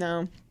 Caveman?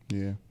 No.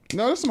 Yeah.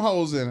 No, there's some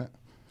holes in it.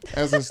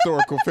 As a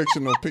historical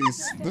fictional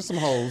piece, there's some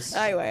holes.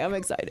 Anyway, I'm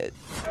excited.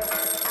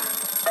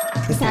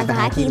 It's time for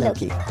High Key Low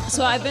Key.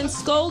 So I've been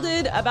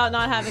scolded about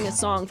not having a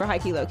song for High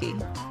Key Low Key.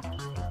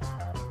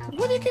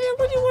 What do you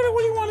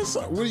want to say?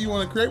 What do you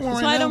want to create one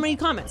That's right why now? I don't read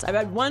comments. I've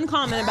had one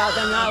comment about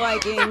them not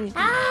liking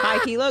High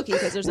Key Low Key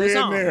because there's no We're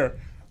song. in there.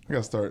 I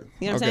gotta start.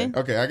 You know what I'm saying?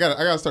 Okay, I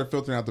gotta start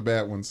filtering out the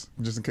bad ones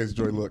just in case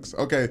Joy looks.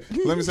 Okay,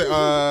 let me say.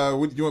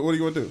 What do you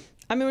want to do?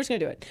 I mean, we're just gonna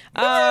do it.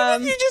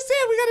 You just said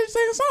we gotta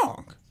sing a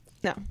song.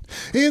 No.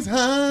 It's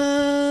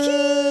high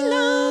Key,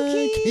 low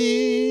key.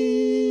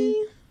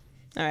 key.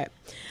 All right.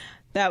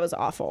 That was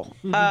awful.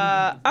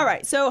 All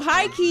right. So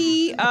high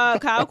key,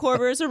 Kyle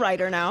Korver is a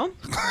writer now.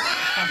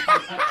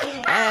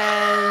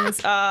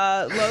 And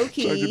low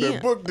key. Trying to get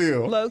that book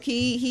deal. Low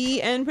key,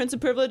 he and Prince of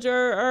Privilege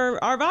are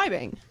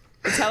vibing.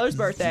 It's Heller's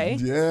birthday.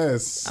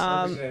 Yes.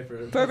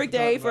 Perfect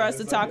day for us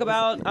to talk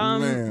about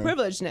Man.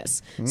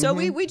 privilegedness. So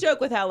we joke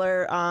with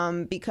Heller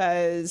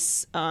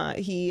because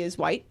he is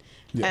white.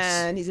 Yes.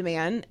 And he's a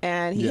man,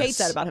 and he Yes. hates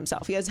that about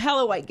himself. He has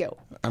hella white guilt.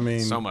 I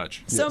mean, So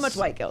much. So much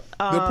white guilt.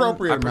 the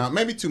appropriate amount,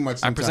 maybe too much. I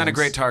Sometimes. present a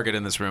great target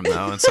in this room,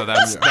 though, and so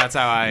that's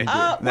how I.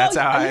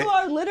 You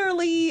are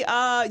literally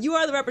you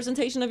are the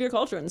representation of your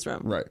culture in this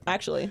room, Right.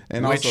 Actually,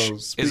 And which also,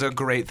 is a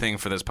great thing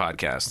for this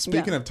podcast.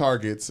 speaking of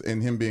targets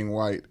and him being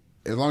white,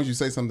 as long as you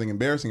say something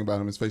embarrassing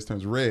about him, his face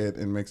turns red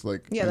and makes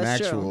like an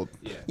that's actual.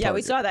 true. Yeah,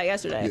 we saw that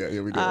yesterday.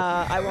 Yeah, we did.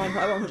 I won't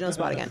put you on the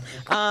spot again.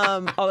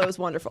 Although it was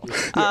wonderful.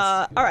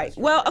 All right.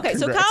 Well, okay. Congrats.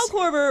 So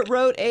Kyle Korver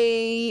wrote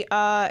in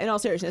all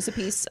seriousness, a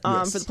piece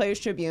Yes. for the Players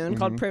Tribune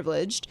called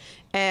 "Privileged,"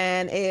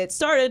 and it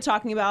started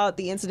talking about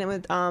the incident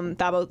with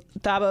Thabo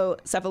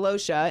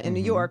Cephalosha in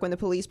New York when the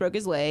police broke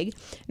his leg,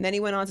 and then he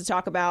went on to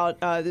talk about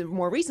the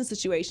more recent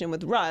situation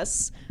with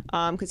Russ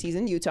because he's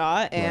in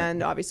Utah,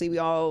 and obviously we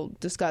all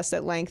discussed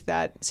at length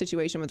that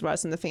situation with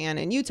Russ and the fan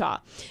in Utah.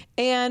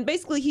 And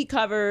basically he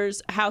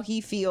covers how he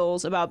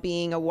feels about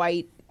being a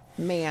white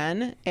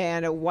man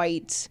and a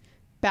white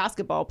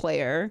basketball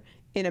player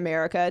in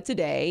America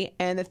today,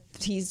 and that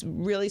he's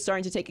really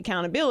starting to take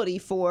accountability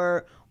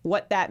for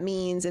what that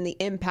means and the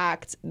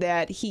impact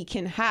that he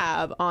can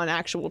have on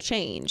actual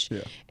change. Yeah.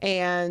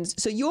 And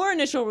so your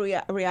initial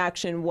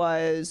reaction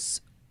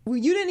was, well,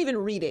 you didn't even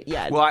read it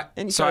yet. Well,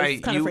 and you so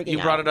started kind of freaking you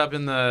out. brought it up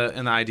in the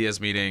ideas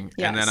meeting,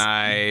 and then Yes.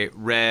 I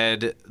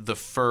read the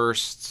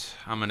first,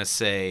 I'm gonna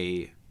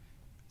say,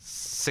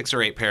 6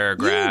 or 8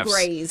 paragraphs. You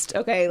grazed.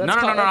 Okay, let's No.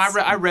 call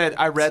I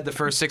read the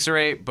first 6 or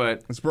 8,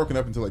 but It's broken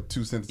up into like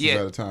 2 sentences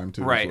at a time,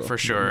 too. right, as well. for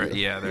sure.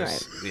 Yeah,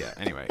 there's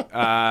Anyway,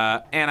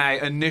 and I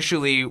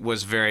initially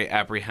was very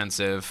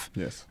apprehensive.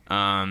 Yes.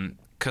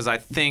 Because I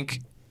think,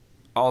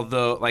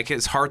 although like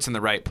his heart's in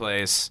the right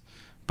place,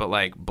 but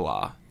like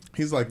blah.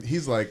 He's like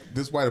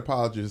this white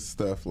apologist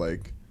stuff.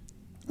 Like,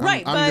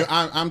 Right,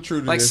 I'm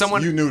true to like this.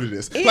 someone, you new to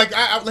this. Like,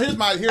 here's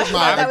my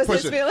that was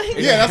push. his feeling?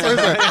 Yeah, that's what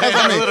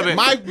I mean. A little bit.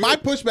 My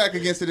pushback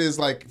against it is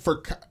like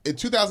in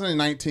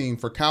 2019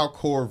 for Kyle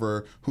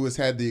Korver, who has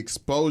had the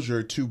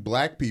exposure to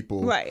black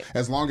people, right?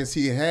 As long as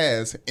he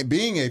has,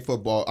 being a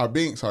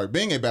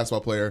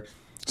basketball player,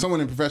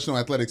 someone in professional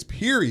athletics,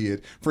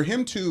 period, for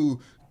him to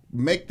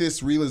make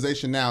this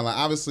realization now. Like,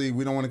 obviously,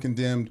 we don't want to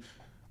condemn.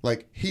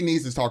 Like, he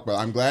needs to talk about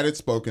it. I'm glad it's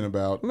spoken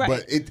about, right.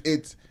 But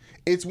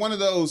it's one of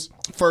those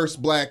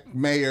first black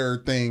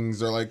mayor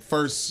things, or like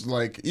first,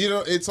 like, you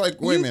know, it's like,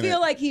 wait a minute. You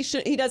feel like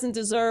he doesn't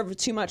deserve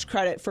too much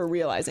credit for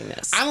realizing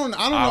this. I don't know.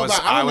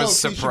 I was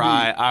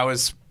surprised.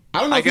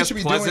 I guess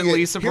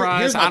pleasantly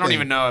surprised. I don't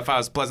even know if I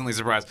was pleasantly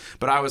surprised,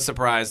 but I was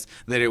surprised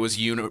that it was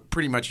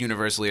pretty much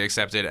universally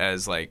accepted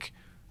as like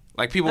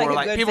people were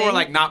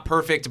like not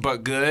perfect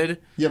but good.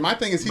 Yeah, my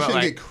thing is he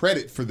shouldn't get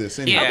credit for this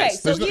anyway. Okay,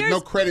 so there's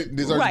no credit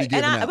deserves to be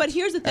given out. But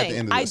here's the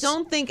thing. I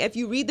don't think, if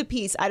you read the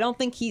piece, I don't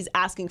think he's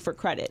asking for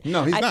credit.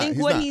 No, he's not. I think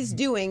what he's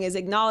doing is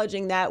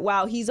acknowledging that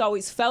while he's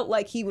always felt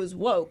like he was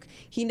woke,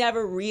 he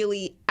never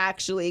really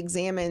actually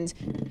examined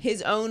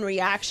his own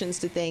reactions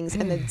to things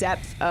and the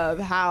depth of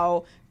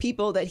how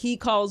people that he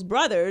calls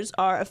brothers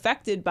are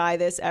affected by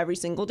this every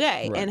single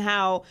day. Right. And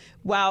how,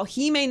 while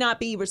he may not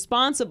be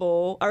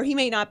responsible, or he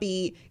may not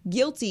be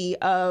guilty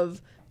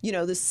of, you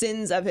know, the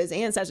sins of his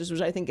ancestors,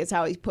 which I think is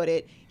how he put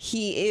it,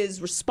 he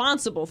is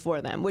responsible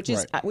for them, which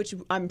is which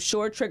I'm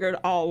sure triggered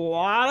a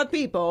lot of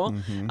people.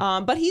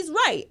 Mm-hmm. But he's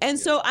right, and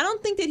so I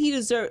don't think that he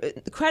deserves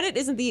credit.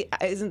 Isn't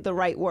the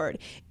right word.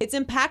 It's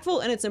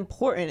impactful and it's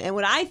important. And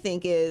what I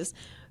think is,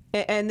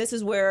 and this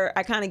is where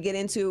I kind of get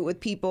into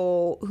with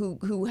people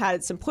who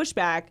had some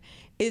pushback,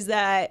 is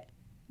that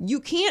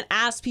you can't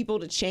ask people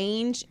to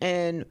change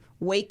and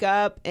wake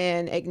up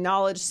and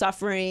acknowledge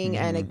suffering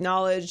and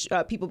acknowledge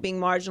people being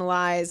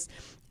marginalized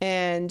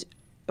and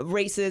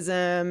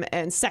racism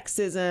and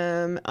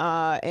sexism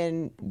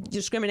and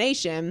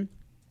discrimination.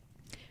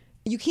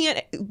 You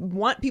can't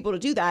want people to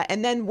do that,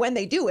 and then when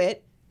they do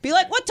it, be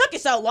like, what took you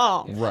so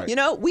long? Right. You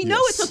know, we know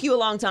it took you a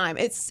long time.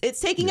 It's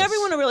taking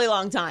everyone a really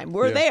long time.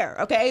 We're there,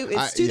 okay?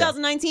 It's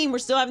 2019. We're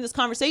still having this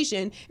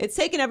conversation. It's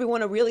taken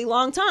everyone a really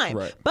long time.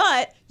 Right.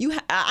 But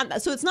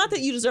so it's not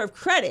that you deserve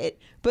credit,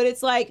 but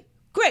it's like,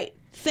 great.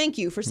 Thank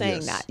you for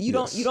saying that. You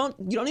don't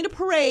need a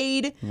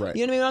parade. Right. You know what I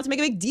mean? You don't have to make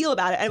a big deal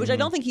about it, which I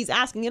don't think he's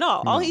asking at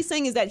all. All he's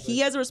saying is that he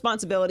has a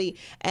responsibility,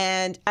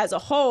 and as a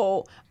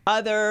whole,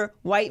 other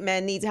white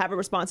men need to have a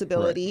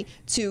responsibility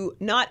to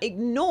not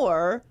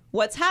ignore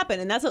what's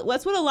happened. And that's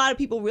what a lot of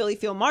people really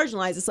feel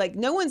marginalized. It's like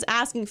no one's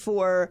asking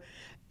for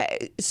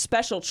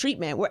special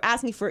treatment. We're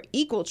asking for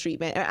equal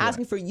treatment, and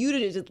asking for you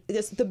to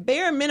just the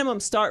bare minimum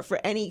start for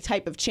any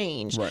type of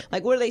change. Right.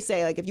 Like, what do they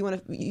say? Like, if you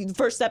want to, the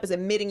first step is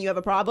admitting you have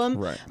a problem.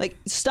 Right. Like,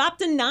 stop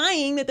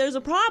denying that there's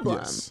a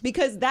problem,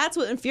 because that's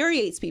what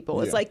infuriates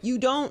people. It's like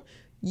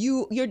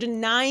you're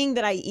denying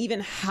that I even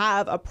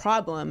have a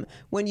problem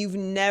when you've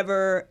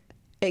never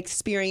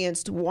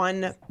experienced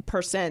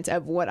 1%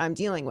 of what I'm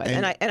dealing with.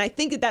 And I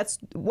think that's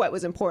what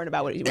was important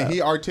about what he wrote. And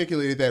he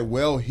articulated that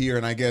well here,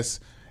 and I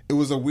guess it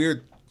was a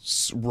weird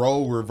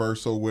role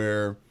reversal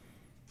where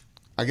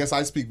I guess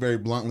I speak very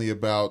bluntly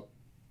about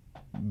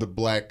the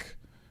black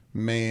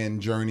man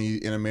journey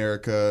in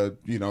America,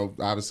 you know,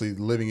 obviously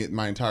living it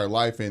my entire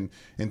life and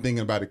thinking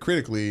about it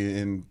critically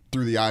and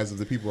through the eyes of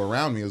the people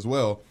around me as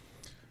well.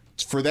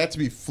 For that to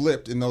be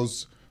flipped in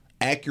those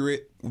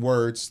accurate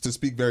words, to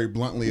speak very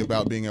bluntly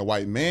about being a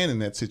white man in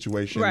that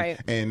situation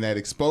and that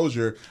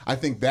exposure, I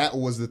think that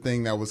was the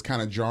thing that was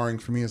kind of jarring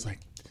for me. It's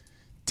like,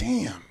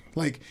 damn,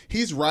 like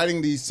he's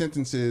writing these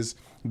sentences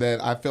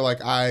that I feel like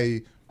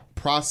I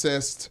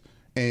processed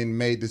and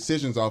made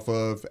decisions off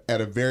of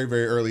at a very,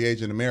 very early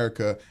age in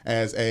America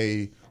as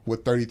a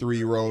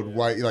 33-year-old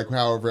white, like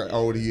however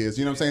old he is.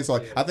 You know what I'm saying? So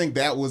like, I think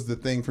that was the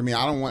thing for me.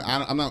 I don't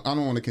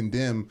want to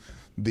condemn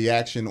the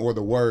action or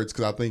the words,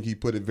 because I think he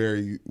put it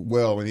very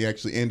well when he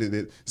actually ended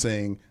it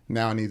saying,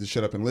 now I need to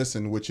shut up and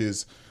listen, which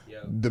is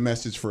the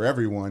message for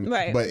everyone.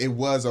 Right. But it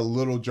was a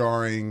little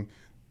jarring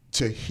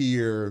to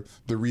hear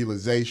the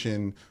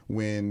realization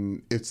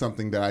when it's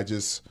something that I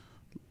just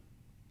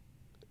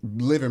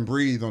live and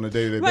breathe on a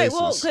day-to-day basis. Right,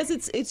 well, because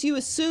it's you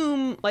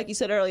assume, like you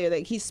said earlier,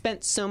 that he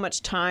spent so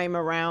much time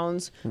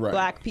around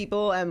black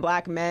people and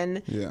black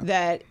men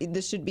that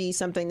this should be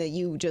something that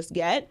you just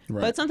get.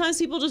 Right. But sometimes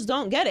people just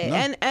don't get it.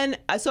 No. And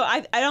so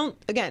I don't,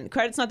 again,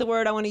 credit's not the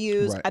word I want to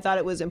use. Right. I thought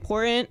it was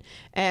important,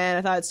 and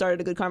I thought it started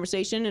a good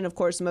conversation. And of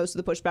course, most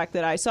of the pushback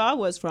that I saw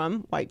was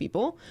from white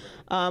people,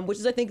 which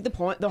is, I think, the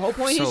whole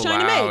point he's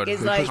trying to make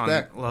is like,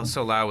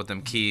 so loud with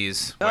them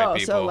keys. White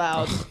people. So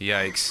loud.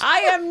 Yikes. I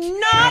am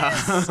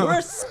not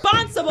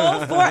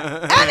responsible for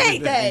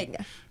anything.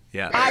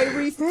 Yeah. I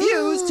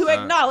refuse to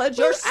acknowledge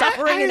your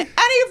suffering in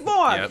any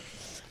form. Yep.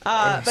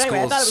 But anyway,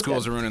 I thought it was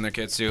schools good. are ruining their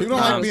kids too. People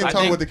don't like being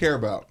told what to care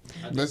about.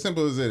 As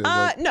simple as it is.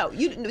 No,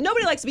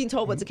 nobody likes being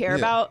told what to care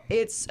about.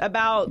 It's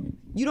about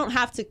you don't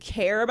have to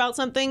care about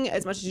something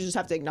as much as you just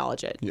have to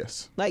acknowledge it.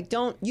 Yes. Like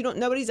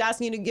nobody's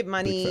asking you to give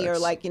money or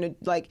like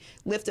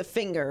lift a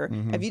finger.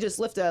 If you just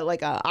lift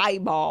a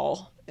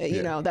eyeball,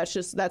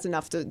 that's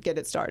enough to get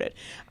it started.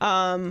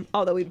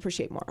 Although we'd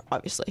appreciate more,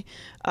 obviously.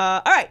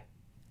 All right.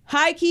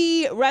 High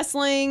key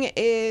wrestling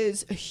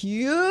is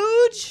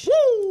huge.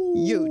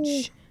 Woo!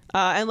 Huge.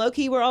 And low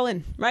key, we're all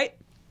in, right?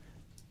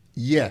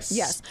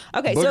 Yes.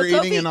 Okay, booger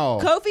so eating and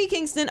all. Kofi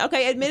Kingston.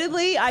 Okay,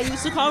 admittedly, I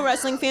used to call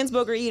wrestling fans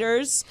booger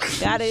eaters.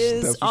 That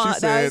is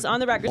on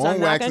the record, so I'm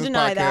not going to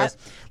deny that.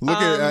 Look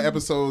at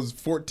episodes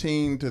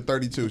 14 to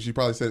 32. She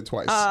probably said it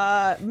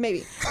twice.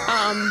 Maybe.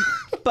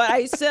 But I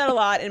used to say that a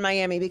lot in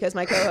Miami because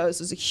my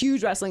co-host is a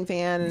huge wrestling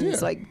fan and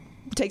it's like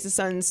takes his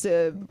sons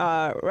to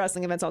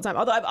wrestling events all the time.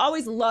 Although I've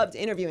always loved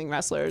interviewing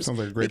wrestlers. Sounds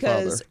like a great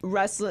because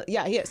father.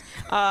 Yeah, he is.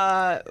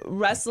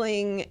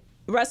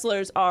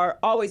 Wrestlers are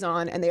always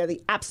on, and they are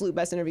the absolute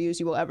best interviews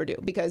you will ever do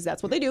because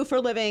that's what they do for a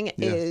living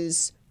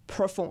is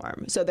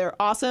perform. So they're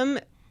awesome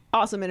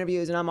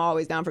interviews, and I'm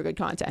always down for good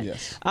content.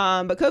 Yes.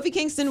 But Kofi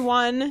Kingston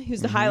won. He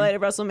was the highlight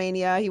of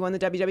WrestleMania. He won the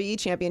WWE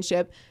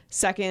Championship.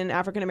 Second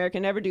African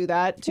American to ever do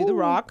that to The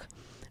Rock.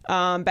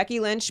 Becky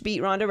Lynch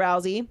beat Ronda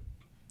Rousey.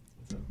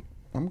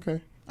 I'm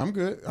okay. I'm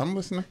good. I'm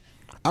listening.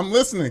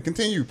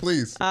 Continue,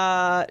 please.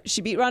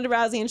 She beat Ronda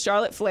Rousey and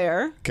Charlotte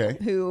Flair,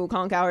 who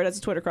Colin Cowherd has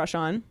a Twitter crush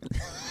on.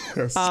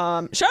 Yes.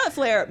 Charlotte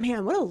Flair,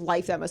 man, what a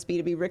life that must be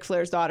to be Ric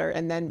Flair's daughter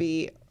and then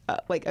be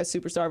like a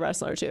superstar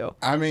wrestler too.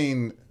 I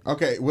mean,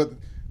 okay, let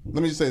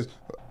me just say this.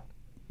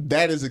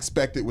 That is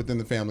expected within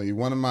the family.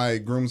 One of my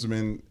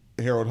groomsmen,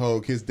 Harold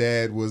Hogue, his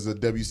dad was a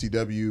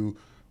WCW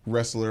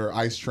wrestler,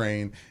 Ice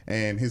Train,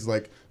 and his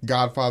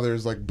godfather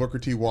is Booker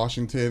T.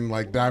 Washington,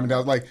 Diamond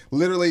Dallas,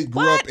 literally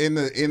grew up in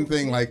the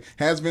thing,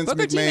 has Vince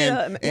Booker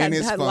McMahon T and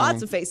his had phone.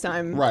 lots of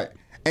FaceTime. Right.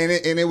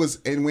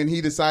 And when he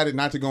decided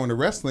not to go into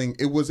wrestling,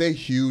 it was a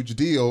huge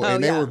deal,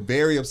 and they were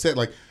very upset.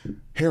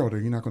 Harold,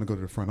 are you not going to go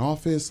to the front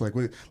office?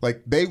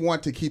 They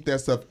want to keep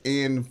that stuff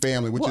in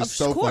family, which is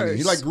so funny.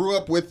 He grew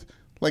up with,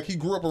 he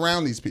grew up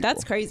around these people.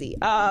 That's crazy.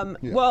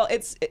 Well,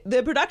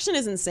 the production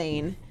is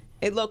insane.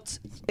 It looked.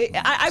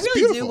 I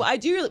really do. I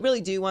really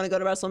do want to go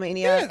to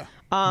WrestleMania. Yeah.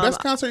 Best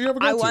concert you ever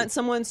go to. I want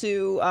someone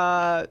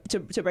to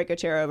break a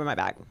chair over my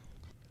back,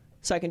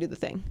 so I can do the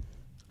thing.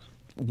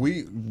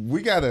 We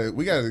gotta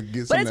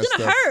get some. But it's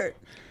gonna hurt.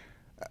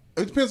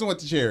 It depends on what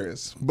the chair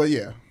is, but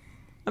yeah.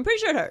 I'm pretty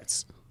sure it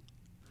hurts.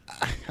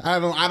 I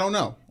don't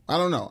know.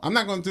 I'm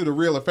not going to do the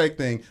real or fake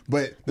thing,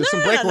 but there's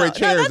some breakaway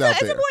chairs out there.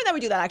 It's important that we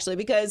do that actually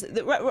because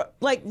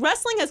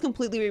wrestling has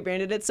completely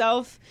rebranded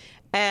itself,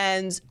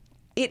 and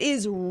it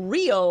is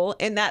real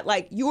in that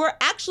you're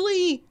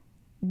actually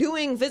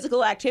doing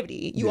physical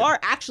activity. You are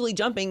actually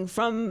jumping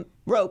from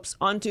ropes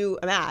onto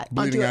a mat,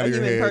 bleeding onto a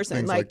human head, person.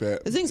 Things like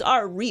that. The things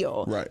are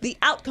real. Right. The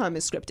outcome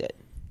is scripted.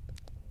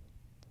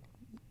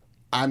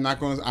 I don't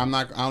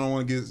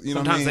want to get.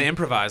 Sometimes they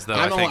improvise, though.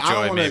 I think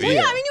Joy maybe. Well,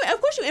 yeah, I mean,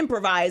 of course you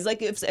improvise.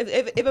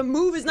 If a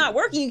move is not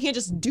working, you can't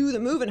just do the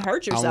move and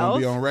hurt yourself. I want to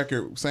be on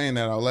record saying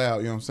that out loud.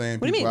 You know what I'm saying?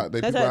 What do you mean?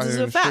 People out here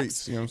in the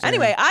streets. You know what I'm saying?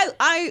 Anyway,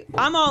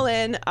 I'm all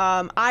in.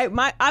 I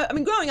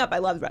mean, growing up, I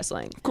loved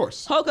wrestling. Of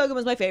course. Hulk Hogan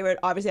was my favorite.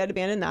 Obviously, I had to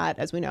abandon that,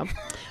 as we know.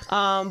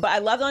 But I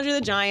loved Andre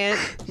the Giant,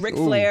 Ric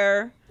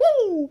Flair.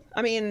 Woo!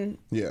 I mean,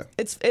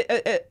 it's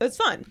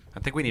fun. I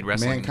think we need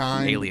wrestling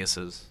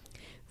aliases.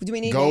 Do we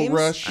need Gold names?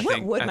 Rush?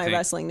 What would my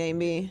wrestling name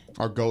be?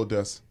 Or Gold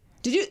Dust.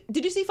 Did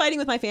you see Fighting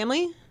with My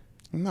Family?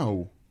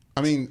 No.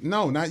 I mean,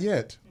 no, not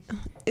yet.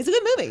 It's a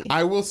good movie.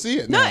 I will see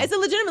it now. No, it's a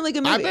legitimately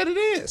good movie. I bet it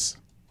is.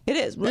 It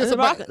is. The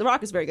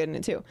Rock is very good in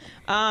it too.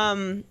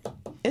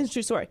 It's a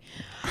true story.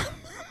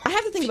 I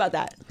have to think about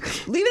that.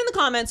 Leave it in the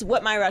comments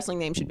what my wrestling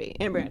name should be.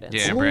 And Brandon's.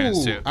 Yeah,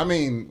 Brandon's too. I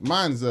mean,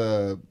 mine's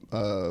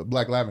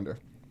Black Lavender.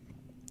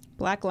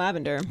 Black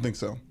Lavender. I think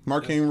so.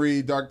 Mark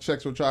Henry, Dark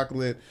Checks with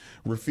Chocolate,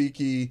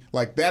 Rafiki.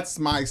 That's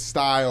my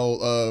style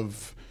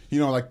of,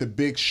 the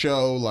big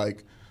show,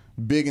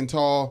 big and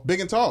tall. Big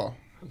and tall.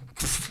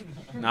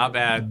 Not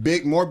bad.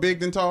 More big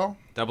than tall.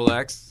 Double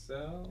X.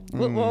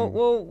 We'll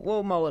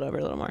mull it over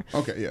a little more.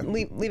 Okay, yeah.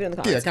 Leave it in the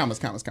comments. Yeah,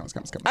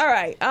 comments. All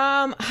right.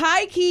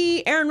 High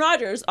key, Aaron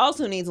Rodgers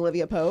also needs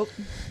Olivia Pope.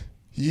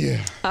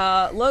 Yeah.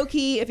 Low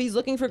key, if he's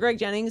looking for Greg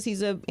Jennings,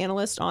 he's an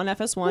analyst on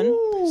FS1.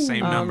 Ooh.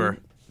 Same number.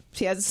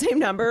 She has the same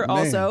number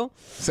also.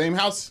 Same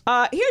house.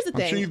 Here's the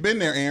thing. I'm sure you've been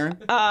there,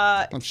 Aaron.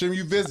 I'm sure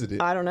you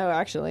visited. I don't know,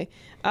 actually.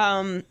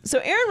 So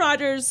Aaron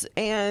Rodgers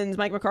and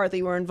Mike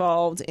McCarthy were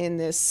involved in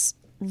this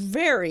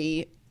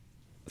very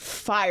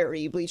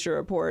fiery Bleacher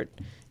Report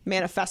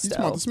manifesto. You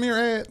talking about the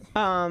smear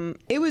ad?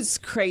 It was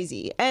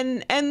crazy.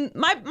 And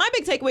my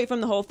big takeaway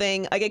from the whole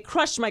thing, like, it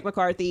crushed Mike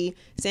McCarthy,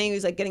 saying he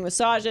was like getting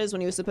massages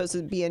when he was supposed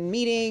to be in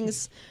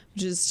meetings,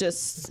 which is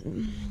just,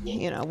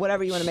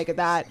 whatever you want to make of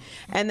that.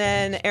 And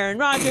then Aaron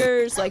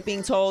Rodgers, like,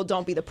 being told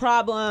don't be the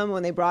problem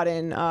when they brought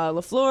in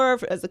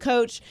LaFleur as the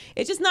coach.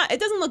 It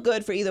doesn't look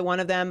good for either one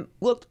of them.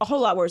 Looked a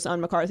whole lot worse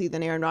on McCarthy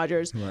than Aaron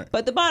Rodgers. Right.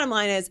 But the bottom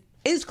line is,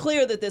 it's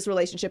clear that this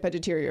relationship had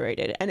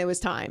deteriorated and it was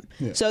time.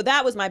 Yeah. So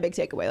that was my big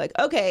takeaway. Like,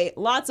 okay,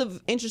 lots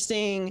of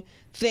interesting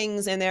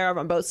things in there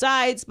on both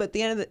sides, but at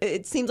the end of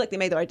it seems like they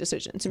made the right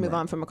decision to move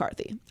on from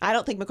McCarthy. I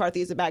don't think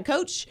McCarthy is a bad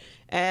coach,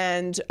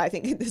 and I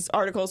think this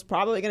article is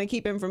probably going to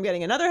keep him from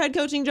getting another head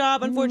coaching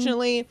job,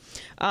 unfortunately.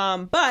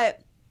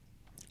 But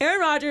Aaron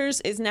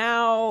Rodgers is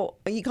now,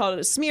 he called it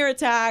a smear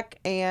attack,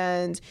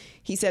 and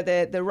he said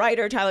that the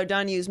writer, Tyler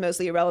Dunne, used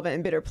mostly irrelevant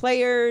and bitter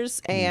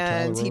players,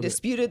 and he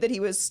disputed that he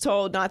was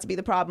told not to be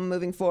the problem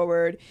moving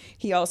forward.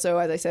 He also,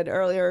 as I said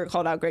earlier,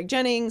 called out Greg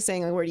Jennings,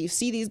 saying, like, where do you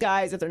see these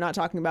guys if they're not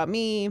talking about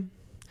me?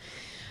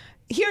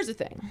 Here's the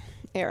thing,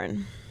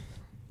 Aaron.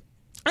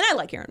 And I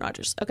like Aaron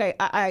Rodgers. Okay,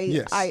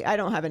 I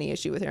don't have any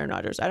issue with Aaron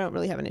Rodgers. I don't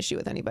really have an issue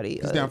with anybody.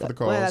 He's down for the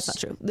cause. Well, that's not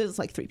true. There's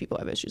like 3 people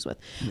I have issues with.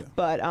 Yeah.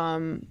 But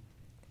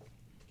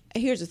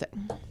here's the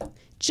thing.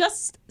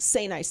 Just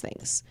say nice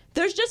things.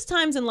 There's just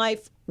times in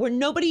life where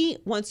nobody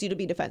wants you to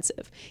be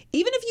defensive.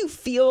 Even if you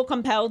feel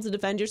compelled to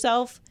defend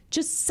yourself,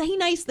 just say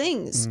nice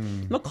things.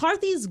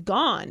 McCarthy's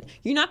gone.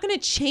 You're not going to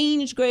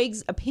change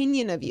Greg's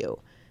opinion of you.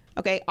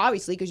 Okay,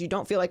 obviously, because you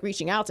don't feel like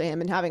reaching out to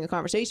him and having a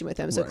conversation with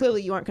him. So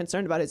clearly you aren't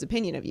concerned about his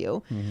opinion of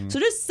you. So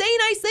just say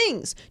nice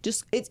things.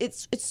 Just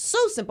it's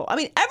so simple. I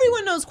mean,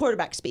 everyone knows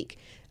quarterback speak.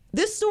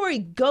 This story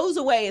goes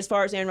away as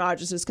far as Aaron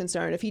Rodgers is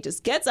concerned if he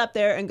just gets up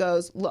there and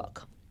goes,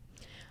 look,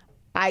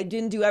 I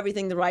didn't do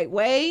everything the right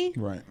way.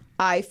 Right.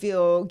 I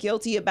feel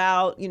guilty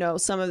about,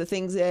 some of the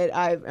things that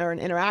or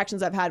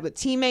interactions I've had with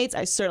teammates.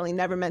 I certainly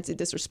never meant to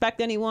disrespect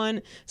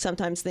anyone.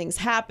 Sometimes things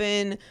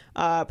happen,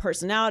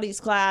 personalities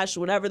clash,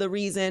 whatever the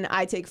reason.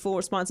 I take full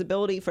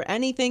responsibility for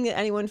anything that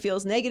anyone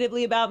feels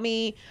negatively about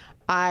me.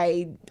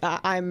 I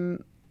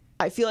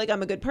feel like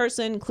I'm a good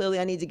person. Clearly,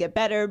 I need to get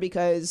better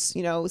because,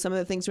 some of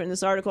the things written in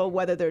this article,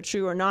 whether they're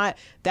true or not,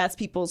 that's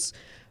people's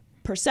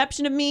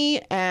perception of me,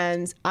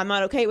 and I'm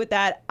not okay with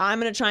that. I'm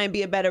going to try and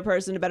be a better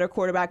person, a better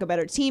quarterback, a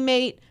better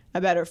teammate,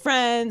 a better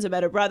friend, a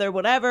better brother,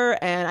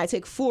 whatever, and I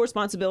take full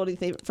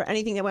responsibility for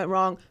anything that went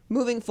wrong.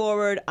 Moving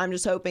forward, I'm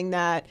just hoping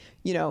that,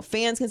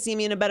 fans can see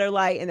me in a better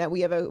light and that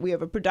we have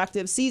a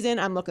productive season.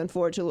 I'm looking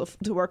forward to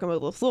working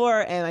with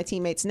LaFleur and my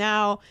teammates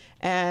now,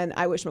 and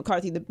I wish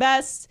McCarthy the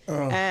best,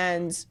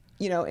 and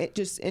it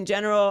just in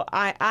general,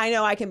 I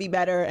know I can be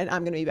better and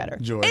I'm going to be better.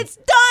 Joy. It's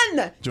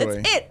done. Joy.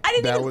 That's it. I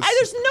didn't even,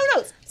 there's no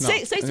notes.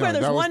 Swear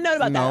there's one note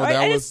about that. Right?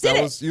 I just did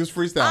it. You was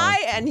freestyling.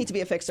 I need to be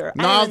a fixer.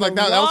 No, I was like,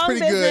 that was pretty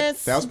good.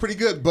 That was pretty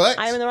good. But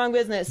I'm in the wrong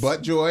business.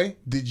 But Joy,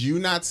 did you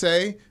not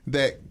say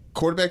that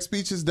quarterback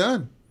speech is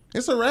done?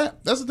 It's a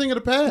wrap. That's the thing of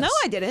the past. No,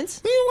 I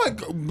didn't.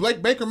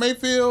 Like Baker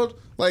Mayfield,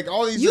 like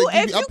all these if you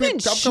can upcoming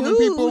choose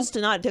people to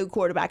not do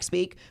quarterback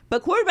speak,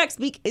 but quarterback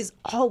speak is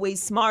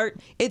always smart.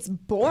 It's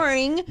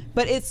boring,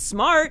 but it's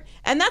smart,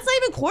 and that's not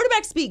even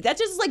quarterback speak. That's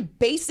just like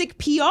basic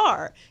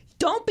PR.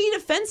 Don't be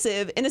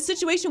defensive in a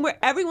situation where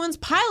everyone's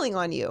piling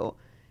on you.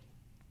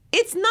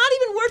 It's not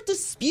even worth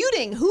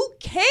disputing. Who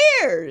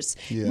cares?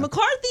 Yeah.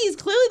 McCarthy is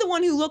clearly the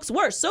one who looks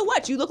worse. So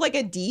what? You look like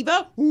a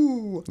diva?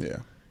 Ooh. Yeah.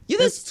 You're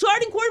the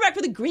starting quarterback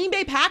for the Green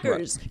Bay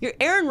Packers. Right. You're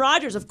Aaron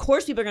Rodgers. Of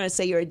course people are going to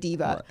say you're a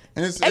diva.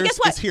 Right. And guess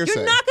what? You're not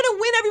going to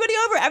win everybody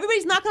over.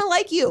 Everybody's not going to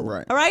like you.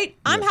 Right. All right?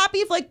 I'm happy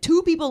if like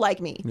 2 people like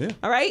me. Yeah.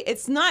 All right?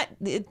 It's not,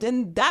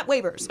 and that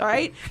waivers. All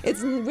right? It's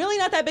really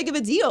not that big of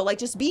a deal. Like,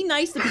 just be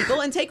nice to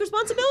people and take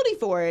responsibility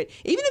for it.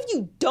 Even if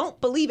you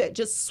don't believe it,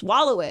 just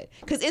swallow it.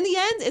 Because in the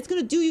end, it's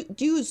going to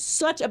do you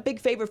such a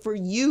big favor for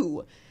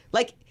you.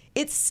 Like,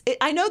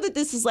 I know that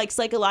this is like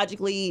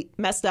psychologically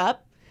messed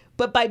up,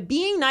 but by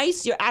being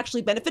nice, you're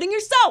actually benefiting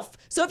yourself.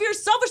 So if you're a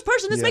selfish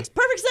person, this makes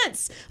perfect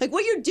sense. Like,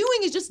 what you're doing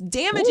is just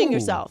damaging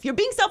yourself. You're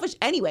being selfish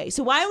anyway.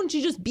 So why don't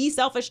you just be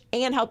selfish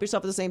and help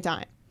yourself at the same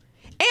time?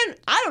 And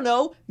I don't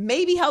know,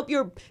 maybe help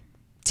your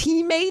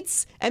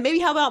teammates and maybe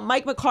help out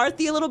Mike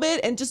McCarthy a little bit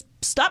and just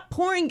stop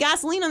pouring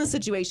gasoline on the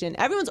situation.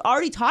 Everyone's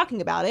already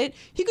talking about it.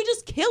 You could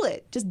just kill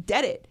it. Just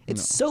dead it.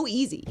 It's so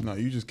easy. No,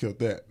 you just killed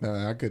that.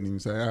 I couldn't even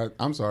say.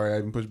 I'm sorry I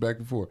even pushed back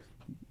before.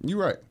 You're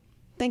right.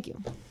 Thank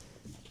you.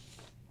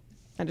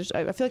 I feel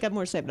like I have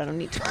more to say, but I don't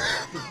need to.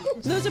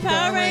 Loser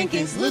Power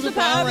Rankings. Loser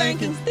Power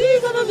Rankings.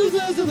 These are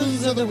the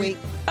losers of the week.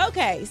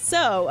 Okay,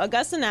 so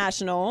Augusta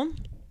National.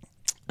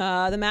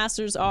 The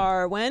Masters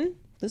are when?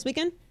 This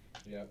weekend?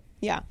 Yeah.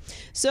 Yeah.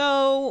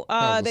 So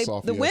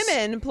the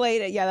women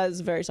played it. Yeah, that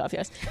was a very soft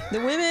yes. The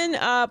women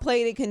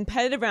played a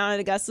competitive round at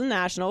Augusta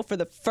National for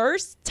the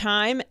first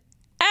time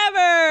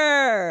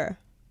ever.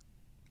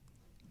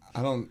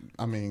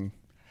 I mean,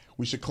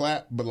 we should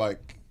clap, but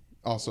like,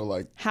 also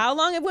like. How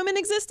long have women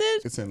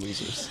existed? It's in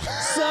losers.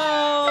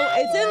 So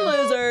it's in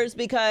losers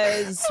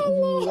because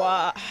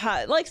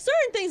like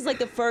certain things, like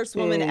the first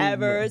woman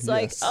ever. It's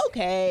like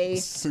okay,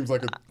 seems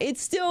like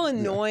it's still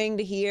annoying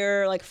to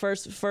hear. Like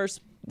first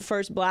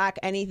black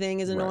anything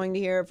is annoying to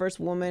hear. First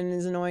woman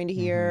is annoying to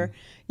hear.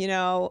 You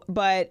know,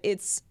 but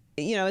it's.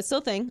 You know, it's still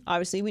a thing.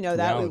 Obviously, we know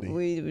that.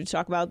 We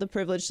talk about the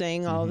privilege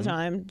thing all the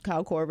time.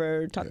 Kyle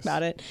Korver talked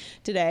about it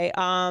today.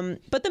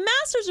 But the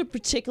Masters have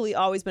particularly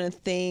always been a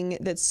thing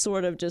that's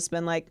sort of just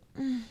been like...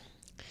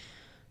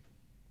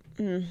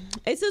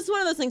 It's just one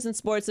of those things in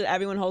sports that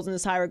everyone holds in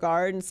this high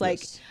regard. And it's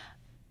like,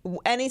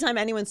 anytime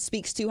anyone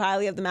speaks too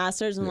highly of the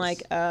Masters, I'm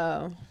like,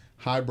 oh...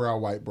 Highbrow,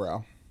 white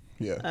brow.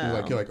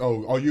 Yeah, you're like,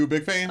 oh, are you a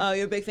big fan? Oh,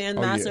 you're a big fan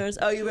of the Masters?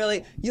 Yeah. Oh, you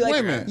really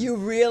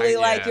Wait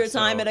like your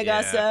time at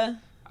Augusta? Yeah.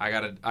 I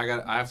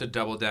have to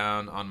double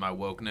down on my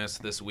wokeness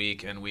this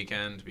week and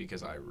weekend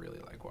because I really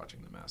like watching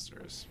the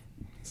Masters.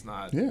 It's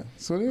not. Yeah,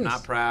 so it is.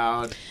 Not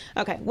proud.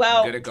 Okay, well,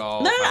 I'm good at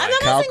golf. I'm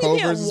not saying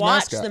you can't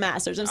watch the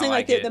Masters. I'm saying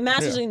like the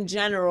Masters in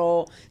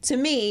general. To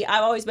me,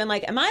 I've always been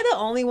like, am I the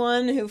only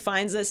one who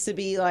finds this to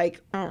be like,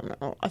 I don't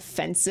know,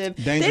 offensive?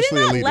 Dangerously they did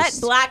not elitist.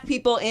 let black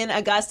people in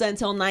Augusta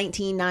until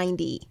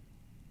 1990.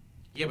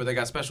 Yeah, but they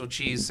got special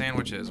cheese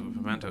sandwiches with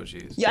pimento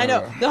cheese. Yeah, I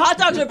know. The hot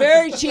dogs are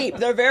very cheap.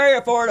 They're very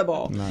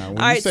affordable. Nah,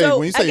 when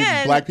you say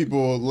again, black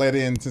people let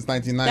in since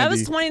 1990, that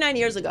was 29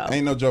 years ago.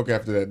 Ain't no joke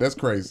after that. That's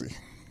crazy.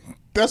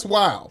 That's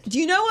wild. Do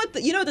you know what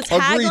the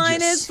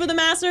tagline is for the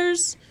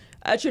Masters?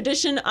 A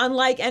tradition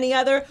unlike any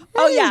other.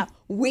 Oh yeah,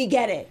 we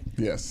get it.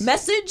 Yes.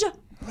 Message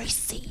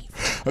received.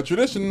 A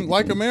tradition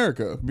like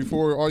America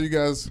before all you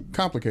guys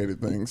complicated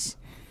things.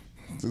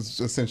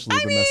 It's essentially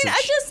the message.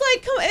 I just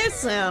like,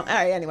 it's, all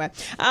right, anyway.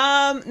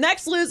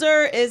 Next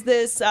loser is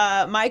this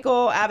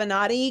Michael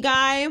Avenatti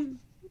guy,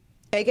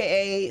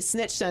 a.k.a.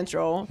 Snitch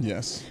Central.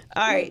 Yes.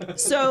 All right,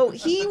 so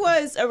he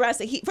was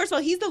arrested. First of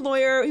all, he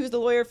was the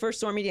lawyer for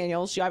Stormy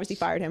Daniels. She obviously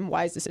fired him.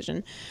 Wise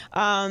decision.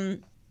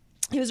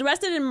 He was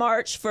arrested in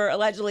March for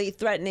allegedly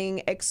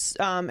threatening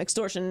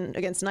extortion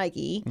against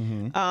Nike,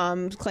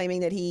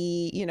 claiming that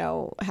he,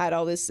 had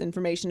all this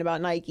information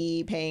about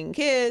Nike paying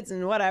kids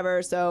and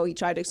whatever. So he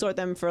tried to extort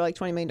them for like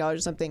 $20 million or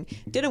something.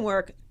 Didn't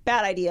work.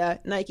 Bad idea.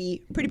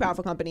 Nike, pretty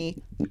powerful company,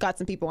 got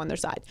some people on their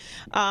side.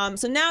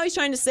 So now he's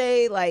trying to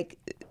say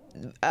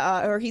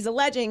or he's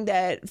alleging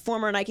that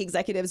former Nike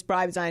executives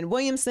bribed Zion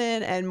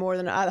Williamson and more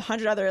than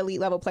 100 other elite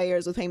level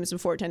players with payments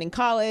before attending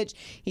college.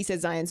 He said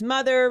Zion's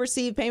mother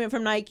received payment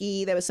from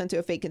Nike that was sent to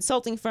a fake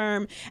consulting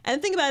firm. And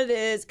the thing about it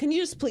is, can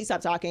you just please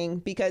stop talking?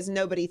 Because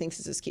nobody thinks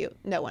this is cute.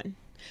 No one.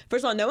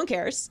 First of all, no one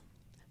cares.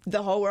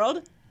 The whole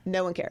world,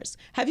 no one cares.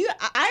 I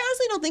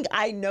honestly don't think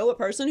I know a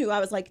person who I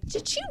was like,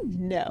 did you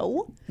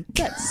know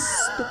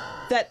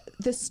that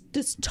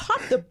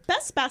the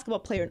best basketball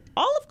player in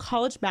all of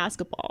college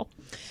basketball,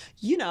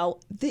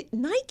 the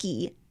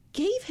Nike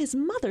gave his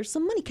mother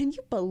some money. Can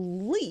you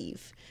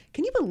believe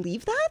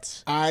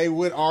that? I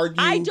would argue.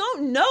 I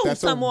don't know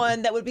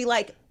someone that would be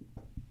like,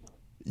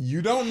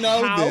 you don't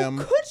know them.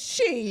 How could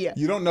she?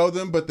 You don't know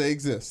them, but they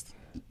exist.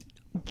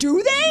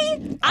 Do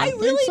they? I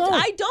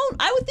don't.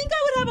 I would think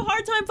I would have a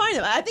hard time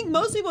finding them. I think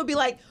most people would be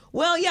like,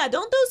 well, yeah,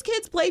 don't those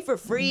kids play for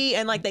free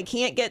and like they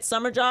can't get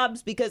summer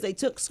jobs because they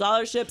took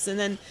scholarships and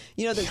then,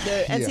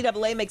 the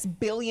NCAA makes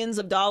billions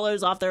of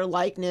dollars off their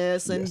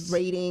likeness and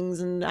ratings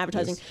and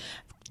advertising,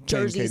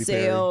 jersey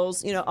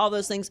sales, all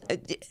those things.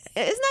 Isn't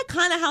that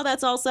kind of how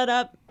that's all set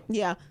up?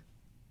 Yeah.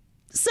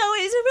 So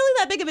is it really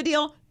that big of a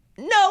deal?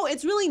 No,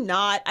 it's really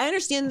not. I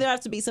understand there have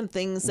to be some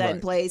things set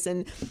in place,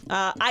 and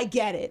I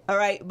get it, all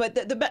right? But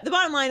the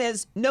bottom line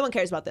is no one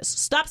cares about this.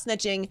 Stop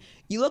snitching.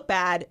 You look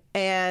bad,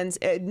 and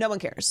no one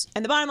cares.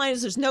 And the bottom line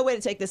is there's no way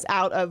to take this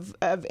out of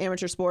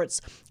amateur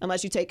sports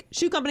unless you take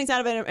shoe companies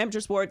out of amateur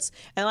sports.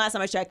 And the last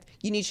time I checked,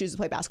 you need shoes to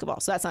play basketball,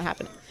 so that's not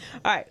happening.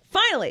 All right,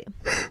 finally,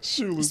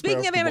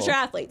 speaking of amateur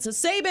athletes, so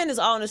Saban is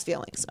all in his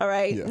feelings, all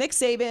right? Yeah. Nick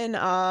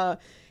Saban,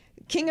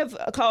 king of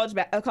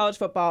college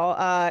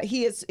football,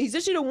 he's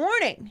issued a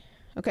warning,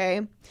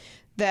 okay,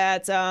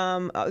 that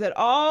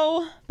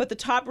all but the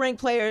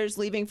top-ranked players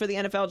leaving for the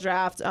NFL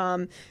draft,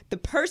 the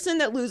person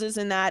that loses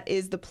in that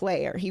is the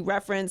player. He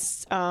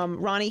referenced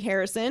Ronnie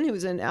Harrison, who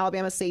was an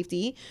Alabama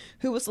safety,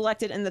 who was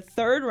selected in the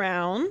 3rd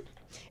round,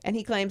 and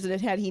he claims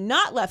that had he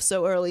not left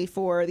so early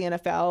for the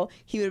NFL,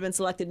 he would have been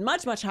selected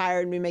much, much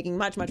higher and be making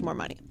much, much more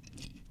money.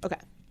 Okay.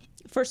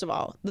 First of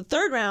all, the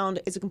 3rd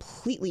round is a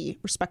completely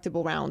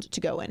respectable round to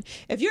go in.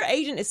 If your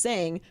agent is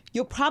saying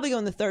you'll probably go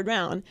in the 3rd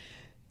round,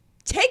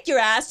 take your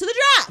ass to the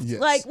draft. Yes.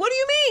 Like, what do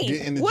you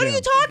mean? What are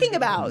you talking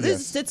about?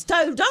 Yes. It's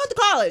done with the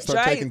college, Start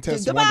right? taking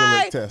tests,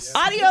 Goodbye. tests.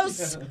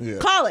 Adios,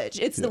 college.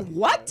 It's the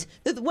what?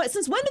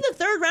 Since when did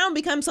the 3rd round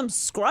become some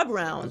scrub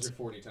round? That's your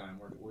 40 time.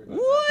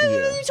 What are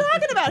you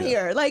talking about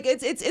here? Like,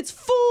 it's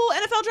full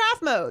NFL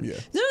draft mode. Yeah.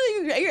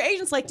 Your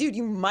agent's like, dude,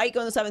 you might go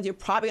in the 7th. You're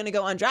probably going to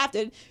go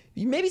undrafted.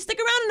 You maybe stick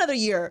around another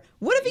year.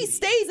 What if he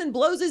stays and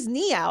blows his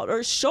knee out or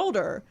his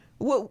shoulder?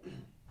 What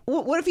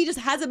what if he just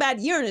has a bad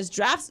year and his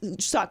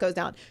draft stock goes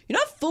down? You're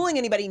not fooling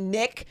anybody,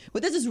 Nick.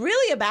 What this is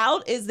really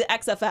about is the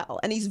XFL,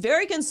 and he's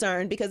very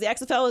concerned because the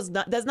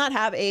XFL does not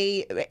have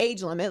a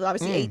age limit,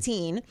 obviously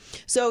 18.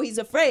 So he's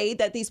afraid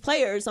that these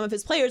players, some of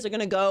his players, are going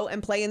to go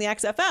and play in the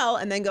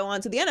XFL and then go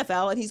on to the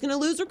NFL, and he's going to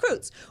lose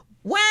recruits.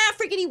 Wah,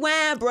 freaking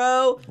wah,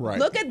 bro. Right.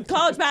 Look at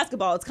college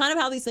basketball. It's kind of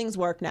how these things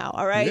work now,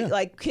 all right? Yeah.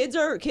 Like, kids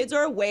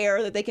are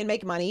aware that they can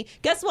make money.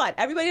 Guess what?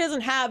 Everybody doesn't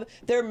have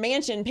their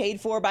mansion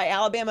paid for by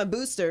Alabama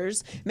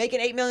boosters making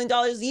 $8 million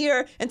a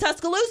year in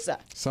Tuscaloosa.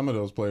 Some of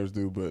those players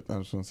do, but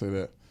I'm just going to say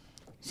that.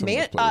 They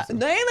ain't living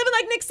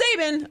like Nick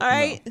Saban, all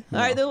right? No.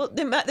 All right,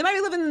 they might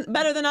be living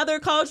better than other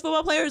college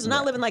football players. They're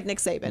not living like Nick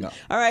Saban,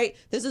 all right?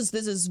 This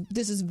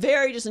is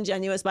very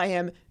disingenuous by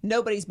him.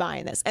 Nobody's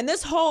buying this, and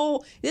this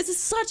is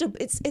such a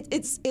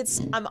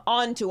it's. I'm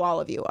on to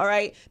all of you, all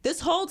right? This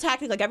whole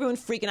tactic, like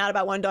everyone's freaking out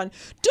about one and done.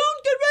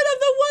 Don't get rid of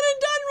the one and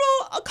done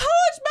rule.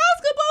 College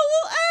basketball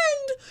will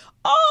end.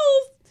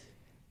 Oh,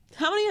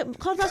 how many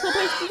college basketball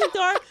players do you think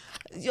there are?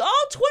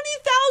 All 20,000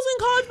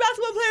 college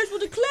basketball players will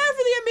declare for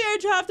the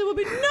NBA draft. There will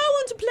be no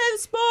one to play the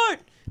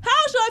sport.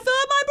 How shall I fill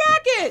up my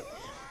bracket?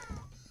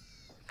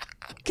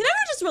 Can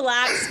everyone just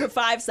relax for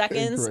 5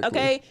 seconds,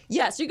 okay?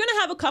 Yes, you're going to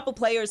have a couple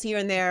players here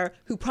and there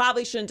who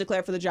probably shouldn't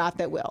declare for the draft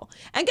that will.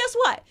 And guess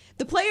what?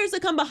 The players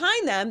that come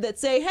behind them that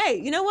say, hey,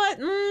 you know what?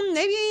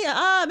 Maybe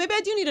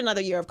I do need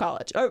another year of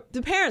college. Or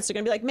the parents are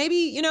going to be like, maybe,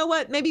 you know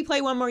what? Maybe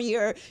play one more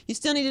year. You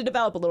still need to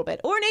develop a little bit.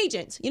 Or an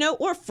agent,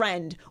 or a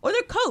friend, or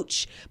their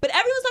coach. But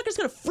everyone's not just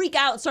going to freak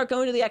out and start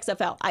going to the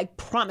XFL. I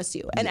promise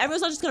you. And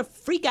everyone's not just going to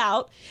freak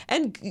out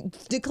and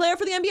declare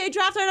for the NBA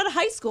draft right out of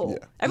high school.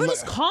 Yeah. Everyone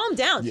just calm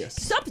down.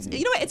 Yes. Stop.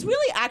 You know what? It's really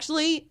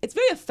it's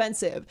very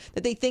offensive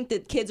that they think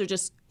that kids are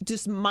just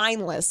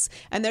mindless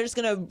and they're just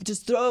going to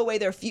just throw away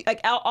their future. Like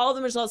all of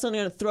them are all of a sudden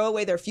going to throw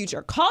away their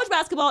future. College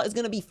basketball is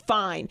going to be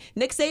fine.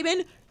 Nick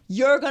Saban,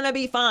 you're going to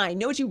be fine. You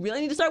know what you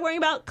really need to start worrying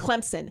about?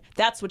 Clemson.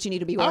 That's what you need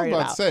to be worried about.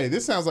 I was about to say,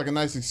 this sounds like a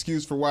nice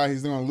excuse for why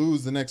he's going to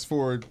lose the next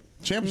 4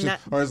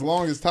 championships, or as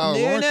long as Tyler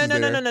Lawrence is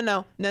there.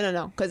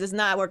 No, because it's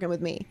not working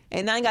with me.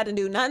 And I ain't got to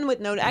do nothing with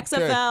no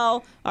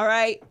XFL. All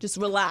right? Just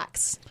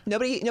relax.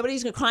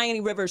 Nobody's crying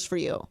any rivers for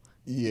you.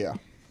 Yeah.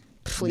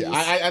 Please. Yeah,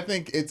 I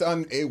think it's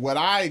what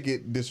I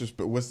get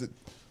disrespect.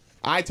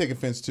 I take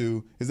offense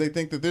to is they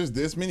think that there's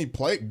this many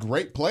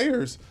great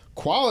players,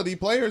 quality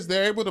players,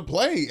 they're able to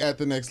play at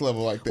the next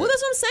level like that. Well,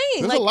 that's what I'm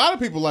saying. There's a lot of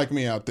people like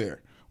me out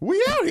there.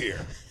 We out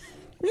here.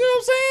 You know what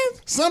I'm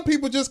saying? Some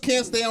people just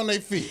can't stay on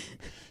their feet.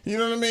 You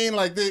know what I mean?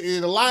 Like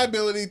the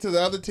liability to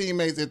the other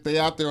teammates if they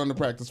out there on the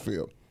practice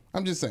field.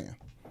 I'm just saying.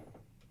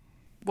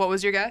 What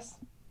was your guess?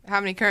 How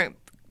many current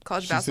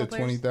college basketball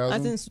players? 20,000.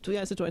 I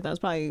said 20,000.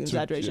 Probably an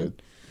exaggeration.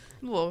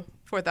 Well,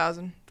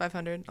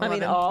 4,500. I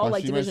mean, all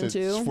like Division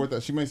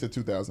II. She may have said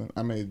 2,000.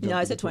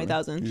 I said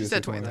 20,000. She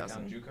said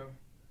 20,000.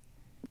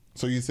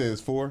 So you said it's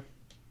 4?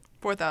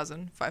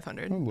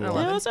 4,500.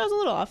 Yeah, so I was a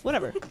little off.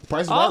 Whatever.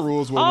 Price of our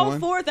rules will all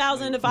win.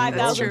 4,000 to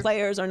 5,000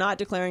 players are not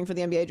declaring for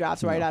the NBA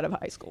drafts right out of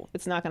high school.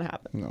 It's not going to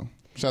happen. No.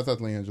 Shouts out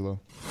to LiAngelo.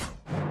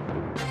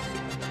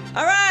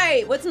 All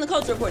right. What's in the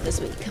culture report this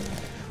week?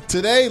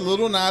 Today,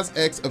 Lil Nas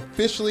X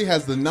officially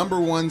has the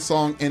 #1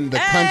 song in the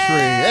country.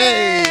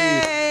 Hey!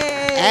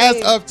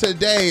 As of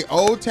today,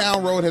 Old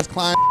Town Road has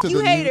climbed to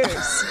the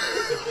haters.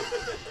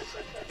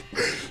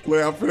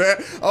 Lay out for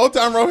that. Old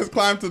Town Road has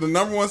climbed to the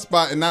 #1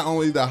 spot in not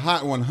only the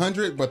Hot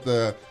 100, but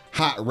the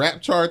Hot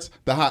Rap charts,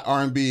 the Hot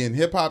R&B and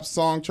Hip Hop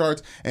song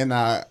charts, and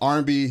the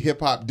R&B Hip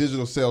Hop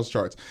digital sales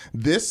charts.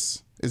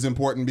 This is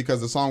important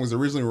because the song was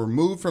originally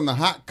removed from the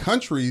Hot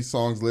Country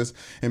Songs list,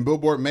 and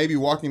Billboard may be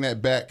walking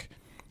that back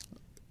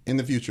in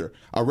the future.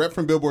 A rep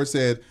from Billboard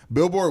said,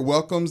 Billboard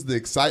welcomes the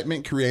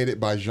excitement created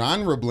by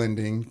genre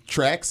blending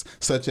tracks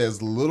such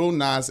as Lil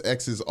Nas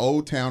X's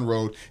Old Town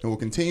Road and will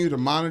continue to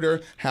monitor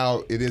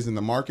how it is in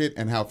the market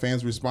and how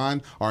fans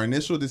respond. Our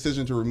initial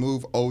decision to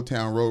remove Old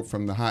Town Road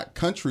from the Hot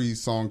Country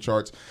song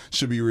charts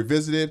should be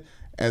revisited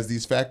as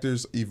these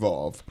factors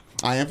evolve.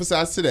 I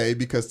emphasize today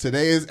because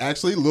today is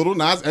actually Lil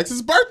Nas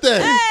X's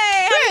birthday.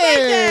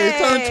 Hey,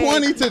 turned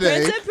 20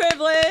 today. Prince of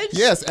privilege.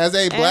 Yes, as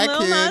a black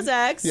Lil kid. Nas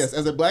X. Yes,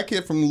 as a black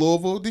kid from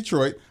Louisville,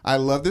 Detroit, I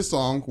love this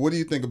song. What do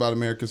you think about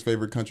America's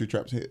favorite country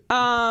trap hit?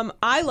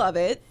 I love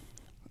it.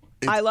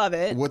 I love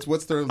it.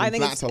 What's there not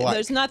to like?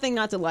 There's nothing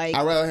not to like.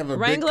 I'd rather have a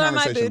Wrangler big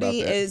My conversation Booty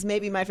about that. is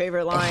maybe my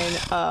favorite line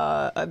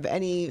of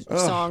any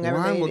song ever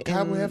Rhyme made. with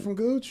Cowboy Hat from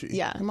Gucci.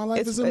 Yeah. And my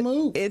life is a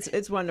move.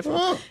 It's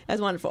wonderful.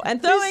 It's wonderful.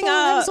 And throwing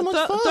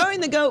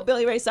the GOAT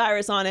Billy Ray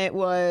Cyrus on it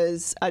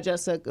was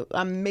just an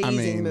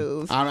amazing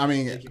move. I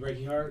mean,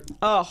 Breaky Heart.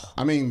 Oh.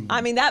 I mean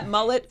that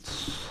mullet.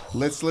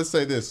 Let's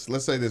say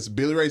this.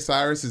 Billy Ray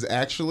Cyrus is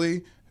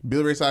actually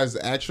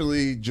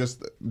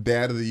just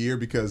Dad of the Year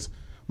because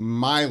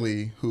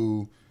Miley,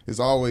 who is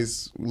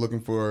always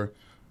looking for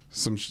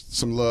some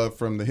love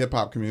from the hip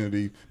hop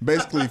community,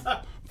 basically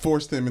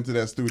forced him into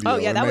that studio. Oh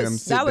yeah, and made him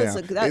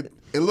sit down.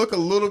 It looked a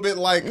little bit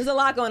like there's a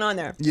lot going on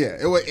there. Yeah,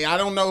 I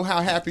don't know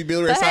how happy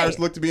Billy Ray Cyrus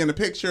looked to be in the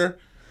picture.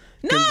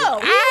 No,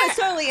 he was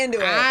totally into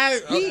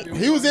it.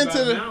 He was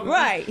into the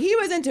right. He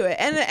was into it,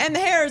 and the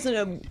hair is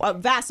a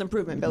vast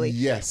improvement, Billy.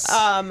 Yes.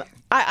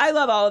 I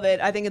love all of it.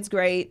 I think it's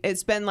great.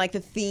 It's been like the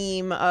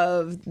theme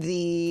of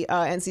the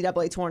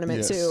NCAA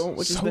tournament too,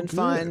 which has been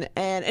fun,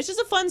 and it's just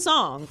a fun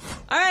song.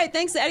 All right,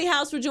 thanks to Eddie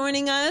House for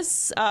joining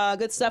us.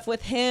 Good stuff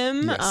with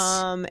him.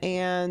 Yes.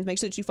 And make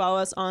sure that you follow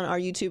us on our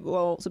YouTube.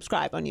 Well,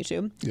 subscribe on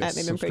YouTube at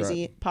Maybe I'm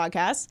Crazy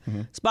Podcast,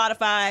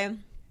 Spotify.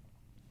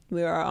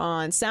 We are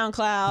on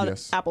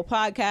SoundCloud, Apple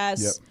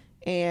Podcasts,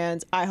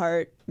 and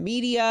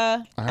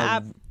iHeartMedia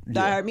app. The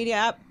iHeartMedia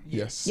app.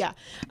 Yes. Yeah.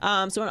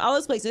 So in all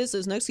those places,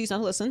 there's no excuse not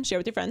to listen. Share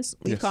with your friends.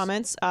 Leave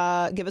comments.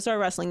 Give us our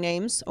wrestling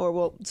names, or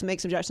we'll to make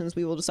suggestions.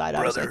 We will decide.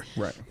 Brother.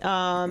 Obviously.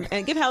 Right.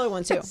 And give Heller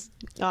one too.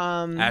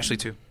 Ashley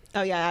too.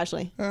 Oh yeah,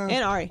 Ashley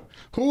and Ari.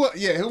 Who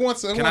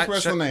wants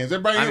wrestling names?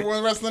 Everybody here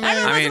wants wrestling names.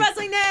 Everyone wants a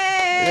wrestling name.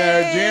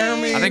 Yeah,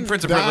 Jeremy. I think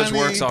Prince of Privilege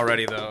works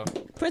already though.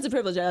 Prince of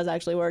Privilege does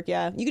actually work.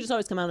 Yeah, you could just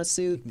always come out in a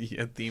suit.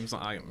 Yeah, theme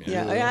song.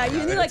 Yeah.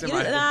 You need like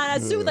a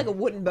suit with like a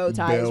wooden bow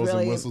tie. Bells is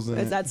really and whistles in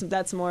it.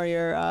 That's more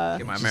your.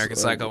 Get my American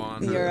Psycho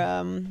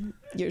on.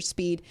 Your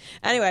speed.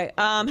 Anyway,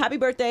 happy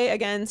birthday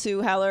again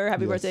to Heller.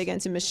 Happy birthday again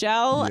to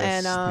Michelle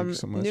and thank you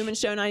so much. Newman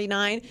Show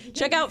 99.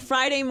 Check out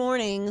Friday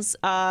mornings.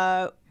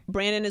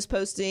 Brandon is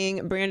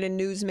posting Brandon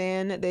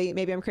Newsman.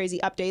 Maybe I'm Crazy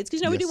updates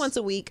because we do once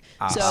a week,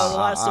 so a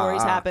lot of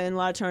stories happen, a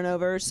lot of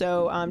turnover.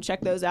 So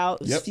check those out.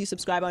 If you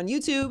subscribe on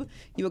YouTube,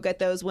 you will get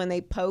those when they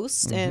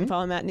post. And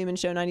follow Matt Newman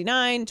Show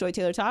 99, Joy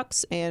Taylor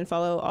Talks, and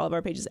follow all of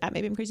our pages at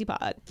Maybe I'm Crazy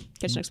Pod.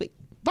 Catch you next week.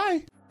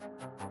 Bye.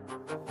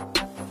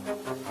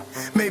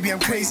 Maybe I'm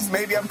crazy,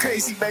 maybe I'm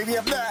crazy, maybe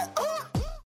I'm not.